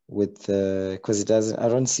with because it doesn't. I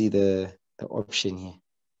don't see the option here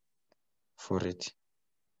for it.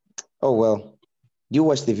 Oh well, you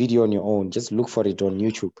watch the video on your own. Just look for it on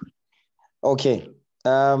YouTube. Okay.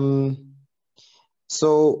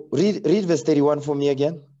 So read verse 31 for me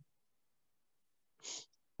again.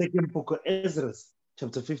 Second book of Ezra,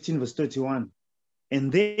 chapter 15, verse 31.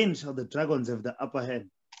 And then shall the dragons have the upper hand,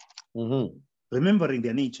 remembering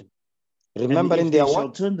their nature. Remembering and if their they what?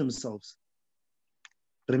 shall turn themselves,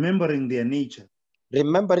 remembering their nature.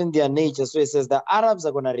 Remembering their nature. So it says the Arabs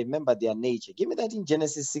are going to remember their nature. Give me that in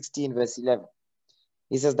Genesis 16, verse 11.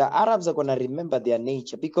 It says the Arabs are going to remember their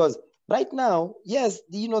nature because right now, yes,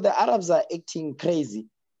 you know, the Arabs are acting crazy,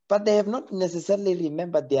 but they have not necessarily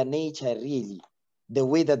remembered their nature really the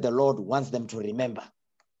way that the Lord wants them to remember.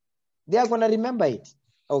 They are going to remember it.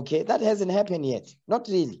 Okay, that hasn't happened yet. Not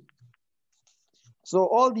really. So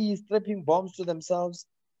all these strapping bombs to themselves,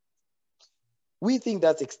 we think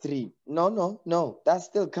that's extreme. No, that's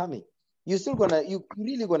still coming. You're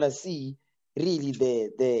really gonna see really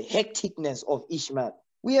the hecticness of Ishmael.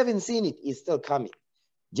 We haven't seen it, it's still coming.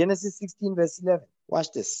 Genesis 16, verse 11.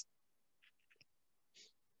 Watch this.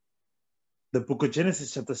 The book of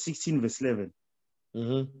Genesis, chapter 16, verse 11.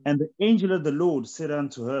 And the angel of the Lord said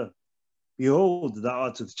unto her, Behold, thou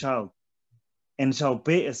art with child, and shall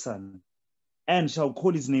bear a son, and shall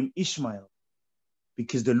call his name Ishmael,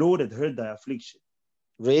 because the Lord hath heard thy affliction.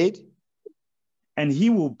 Read. And he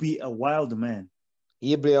will be a wild man.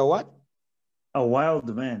 He will be a what? A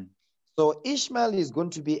wild man. So Ishmael is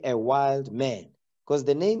going to be a wild man, because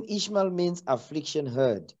the name Ishmael means affliction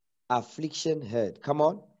heard. Affliction heard. Come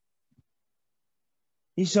on.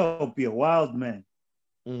 He shall be a wild man.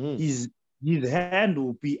 His hand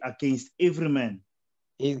will be against every man.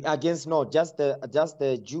 Against not just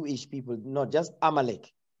the Jewish people, not just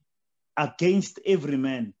Amalek. Against every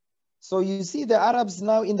man. So you see the Arabs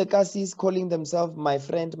now in the Cassis calling themselves my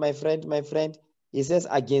friend, my friend, my friend. He says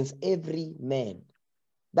against every man.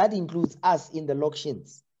 That includes us in the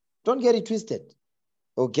Lokshians. Don't get it twisted.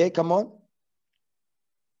 Okay, come on.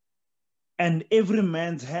 And every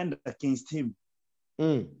man's hand against him.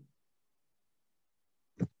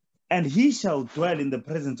 And he shall dwell in the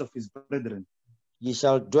presence of his brethren. He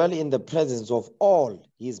shall dwell in the presence of all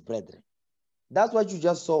his brethren. That's what you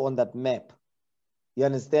just saw on that map. You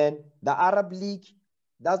understand? The Arab League,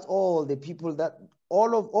 that's all the people that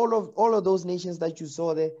all of those nations that you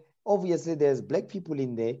saw there. Obviously, there's black people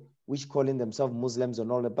in there which calling themselves Muslims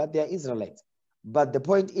and all that, but they are Israelites. But the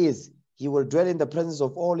point is, he will dwell in the presence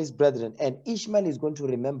of all his brethren, and Ishmael is going to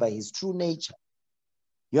remember his true nature.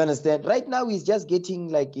 You understand? Right now, he's just getting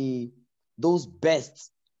like those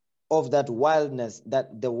bests of that wildness,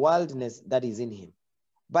 the wildness that is in him.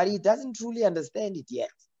 But he doesn't truly understand it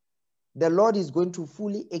yet. The Lord is going to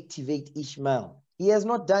fully activate Ishmael. He has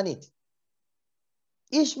not done it.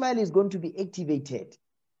 Ishmael is going to be activated.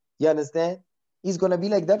 You understand? He's going to be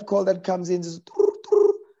like that call that comes in. Just,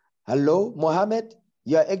 hello, Mohammed,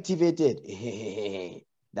 you are activated.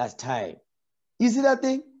 That's time. You see that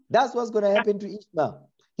thing? That's what's going to happen to Ishmael.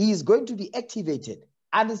 He is going to be activated.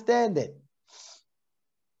 Understand that?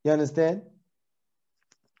 You understand?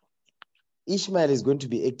 Ishmael is going to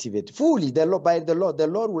be activated fully by the Lord. The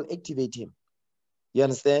Lord will activate him. You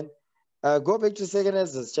understand? Go back to 2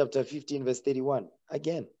 Ezra chapter 15, verse 31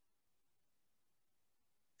 again.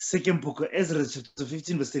 Second book of Ezra chapter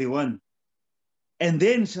 15, verse 31. And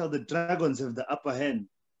then shall the dragons have the upper hand,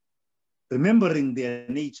 remembering their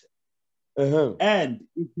nature. And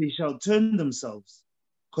if they shall turn themselves,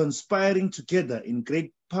 conspiring together in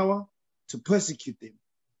great power to persecute them.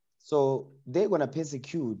 So they're going to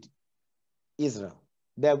persecute Israel.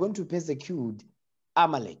 They are going to persecute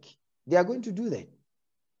Amalek. They are going to do that.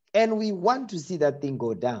 And we want to see that thing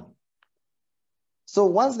go down. So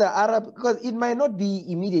once the Arab, because it might not be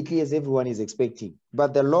immediately as everyone is expecting,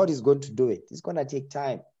 but the Lord is going to do it. It's going to take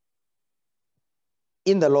time.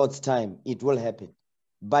 In the Lord's time, it will happen.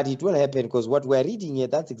 But it will happen because what we're reading here,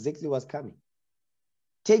 that's exactly what's coming.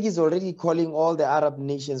 Turkey is already calling all the Arab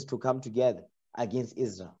nations to come together against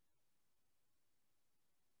Israel.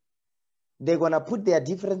 They're going to put their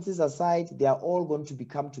differences aside. They are all going to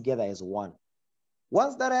become together as one.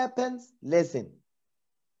 Once that happens, listen,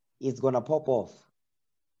 it's going to pop off.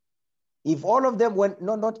 If all of them,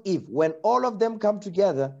 when all of them come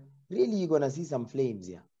together, really you're going to see some flames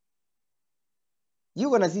here. You're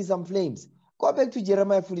going to see some flames. Go back to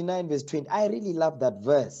Jeremiah 49 verse 20. I really love that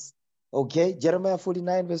verse. Okay, Jeremiah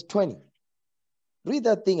 49 verse 20. Read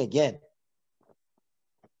that thing again.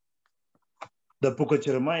 The book of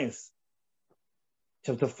Jeremiah,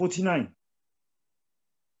 chapter 49,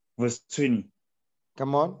 verse 20.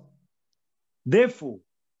 Come on. Therefore,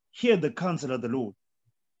 hear the counsel of the Lord,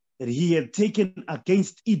 that he had taken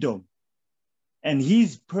against Edom, and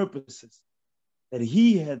his purposes, that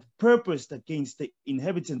he had purposed against the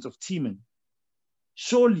inhabitants of Teman.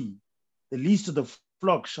 Surely the least of the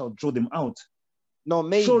flock shall draw them out. No,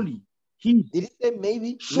 maybe. Surely. Did he say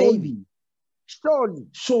maybe? Surely. Maybe. Surely.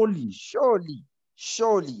 Surely. Surely.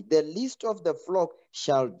 Surely. The least of the flock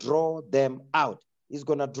shall draw them out. He's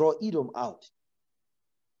going to draw Edom out.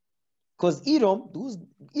 Because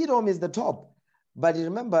Edom is the top. But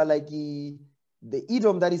remember, like the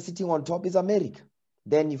Edom that is sitting on top is America.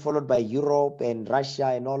 Then you followed by Europe and Russia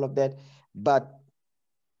and all of that. But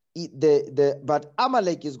but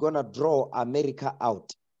Amalek is going to draw America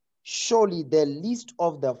out. Surely the least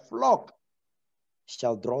of the flock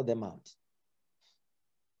shall draw them out.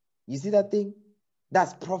 You see that thing?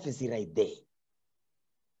 That's prophecy right there.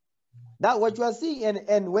 That's what you are seeing.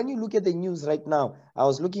 And when you look at the news right now, I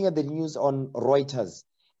was looking at the news on Reuters,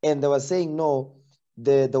 and they were saying, no,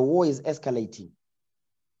 the war is escalating.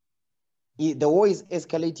 The war is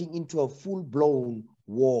escalating into a full-blown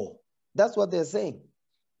war. That's what they're saying.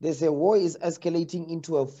 They say war is escalating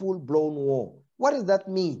into a full-blown war. What does that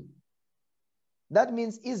mean? That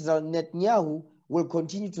means Israel, Netanyahu, will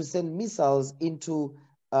continue to send missiles into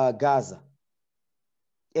Gaza.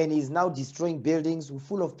 And he's now destroying buildings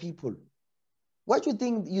full of people. What you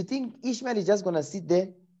think? You think Ishmael is just going to sit there?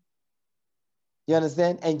 You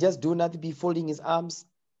understand? And just do nothing, be folding his arms?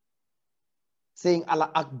 Saying Allah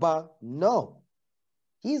Akbar? No.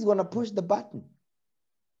 He's going to push the button.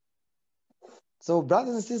 So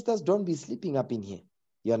brothers and sisters, don't be sleeping up in here.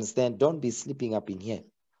 You understand? Don't be sleeping up in here.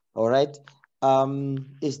 All right?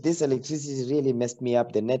 This electricity really messed me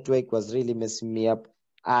up. The network was really messing me up.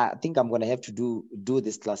 I think I'm going to have to do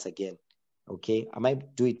this class again. Okay? I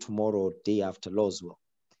might do it tomorrow or day after Loswell.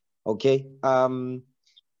 Okay? I'm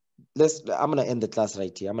going to end the class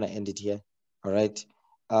right here. I'm going to end it here. All right?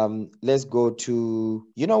 Let's go to,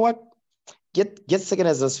 you know what? Get 2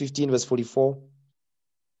 Ezra 15 verse 44.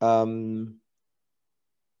 2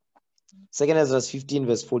 Ezra 15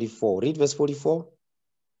 verse 44. Read verse 44.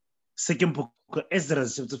 Second book of Ezra,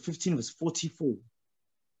 chapter 15, verse 44.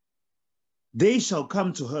 They shall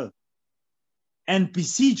come to her and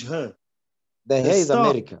besiege her. The hair is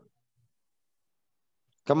America.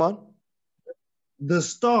 Come on. The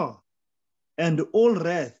star and all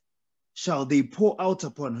wrath shall they pour out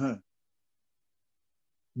upon her.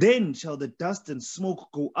 Then shall the dust and smoke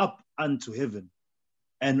go up unto heaven,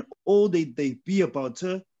 and all they be about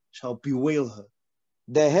her shall bewail her.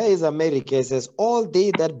 The hair is America. It says, all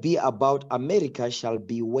they that be about America shall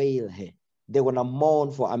bewail her. They're going to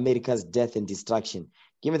mourn for America's death and destruction.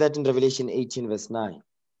 Give me that in Revelation 18, verse 9.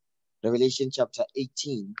 Revelation chapter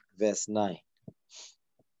 18, verse 9.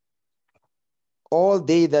 All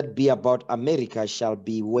they that be about America shall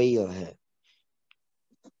bewail her.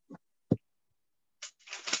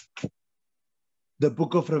 The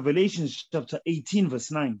book of Revelation, chapter 18,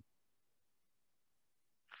 verse 9.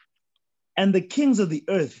 And the kings of the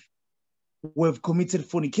earth who have committed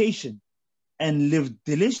fornication and lived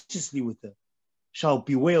deliciously with her shall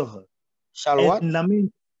bewail her. Shall and what?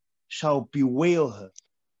 Lament shall bewail her.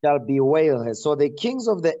 Shall bewail her. So the kings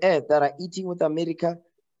of the earth that are eating with America,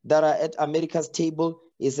 that are at America's table,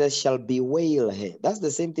 it says shall bewail her. That's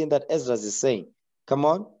the same thing that Ezra is saying. Come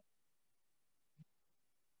on.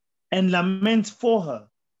 And lament for her.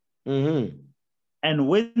 Mm-hmm. And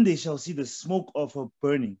when they shall see the smoke of her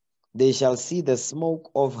burning. They shall see the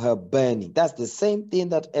smoke of her burning. That's the same thing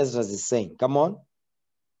that Ezra is saying. Come on.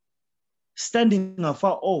 Standing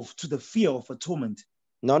afar off to the fear of her torment.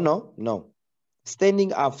 No.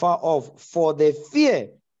 Standing afar off for the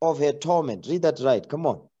fear of her torment. Read that right. Come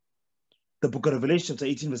on. The book of Revelation, chapter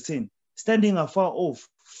 18, verse 10. Standing afar off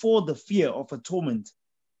for the fear of her torment.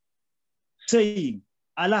 Saying,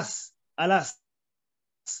 alas, alas,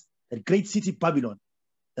 that great city Babylon,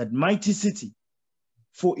 that mighty city,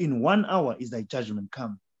 for in 1 hour is thy judgment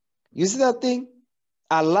come. You see that thing?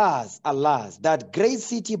 Alas, alas, that great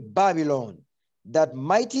city Babylon, that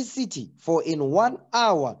mighty city, for in 1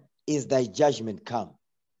 hour is thy judgment come.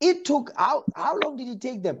 It took, how long did it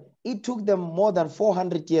take them? It took them more than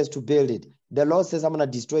 400 years to build it. The Lord says, I'm going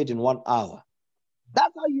to destroy it in 1 hour.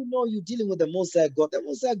 That's how you know you're dealing with the Most High God. The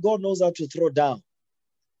Most High God knows how to throw down.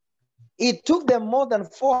 It took them more than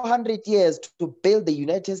 400 years to build the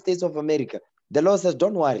United States of America. The Lord says,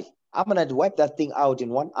 don't worry. I'm going to wipe that thing out in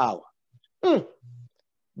 1 hour.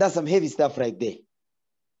 That's some heavy stuff right there.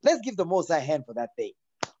 Let's give the Most High hand for that thing.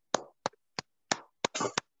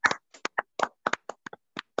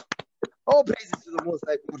 All praises to the Most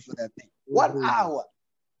High God for that thing. 1 hour,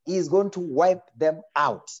 He's going to wipe them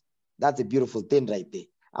out. That's a beautiful thing right there.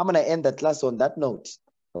 I'm going to end the class on that note.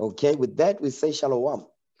 Okay, with that, we say shalom.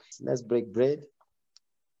 Let's break bread.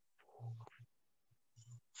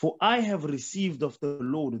 For I have received of the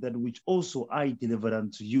Lord that which also I delivered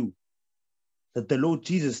unto you, that the Lord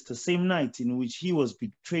Jesus, the same night in which he was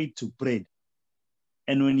betrayed, took bread.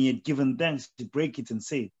 And when he had given thanks, he brake it and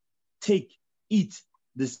said, take, eat,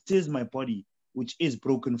 this is my body, which is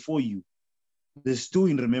broken for you. This do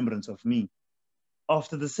in remembrance of me.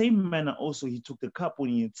 After the same manner also he took the cup when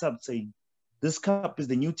he had supped, saying, this cup is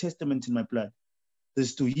the New Testament in my blood.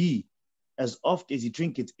 This do ye, as oft as ye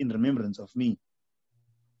drink it, in remembrance of me.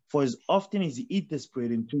 For as often as ye eat this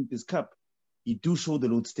bread and drink this cup, ye do show the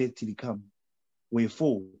Lord's death till he come.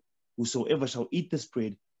 Wherefore, whosoever shall eat this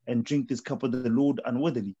bread and drink this cup of the Lord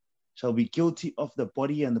unworthily shall be guilty of the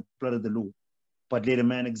body and the blood of the Lord. But let a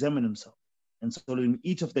man examine himself, and so let him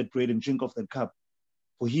eat of that bread and drink of that cup.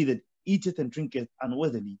 For he that eateth and drinketh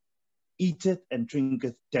unworthily eateth and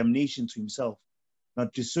drinketh damnation to himself,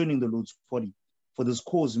 not discerning the Lord's body. For this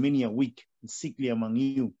cause many are weak and sickly among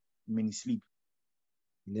you, and many sleep.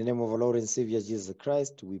 In the name of our Lord and Savior Jesus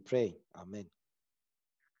Christ, we pray. Amen.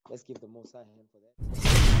 Let's give the Most High hand for that.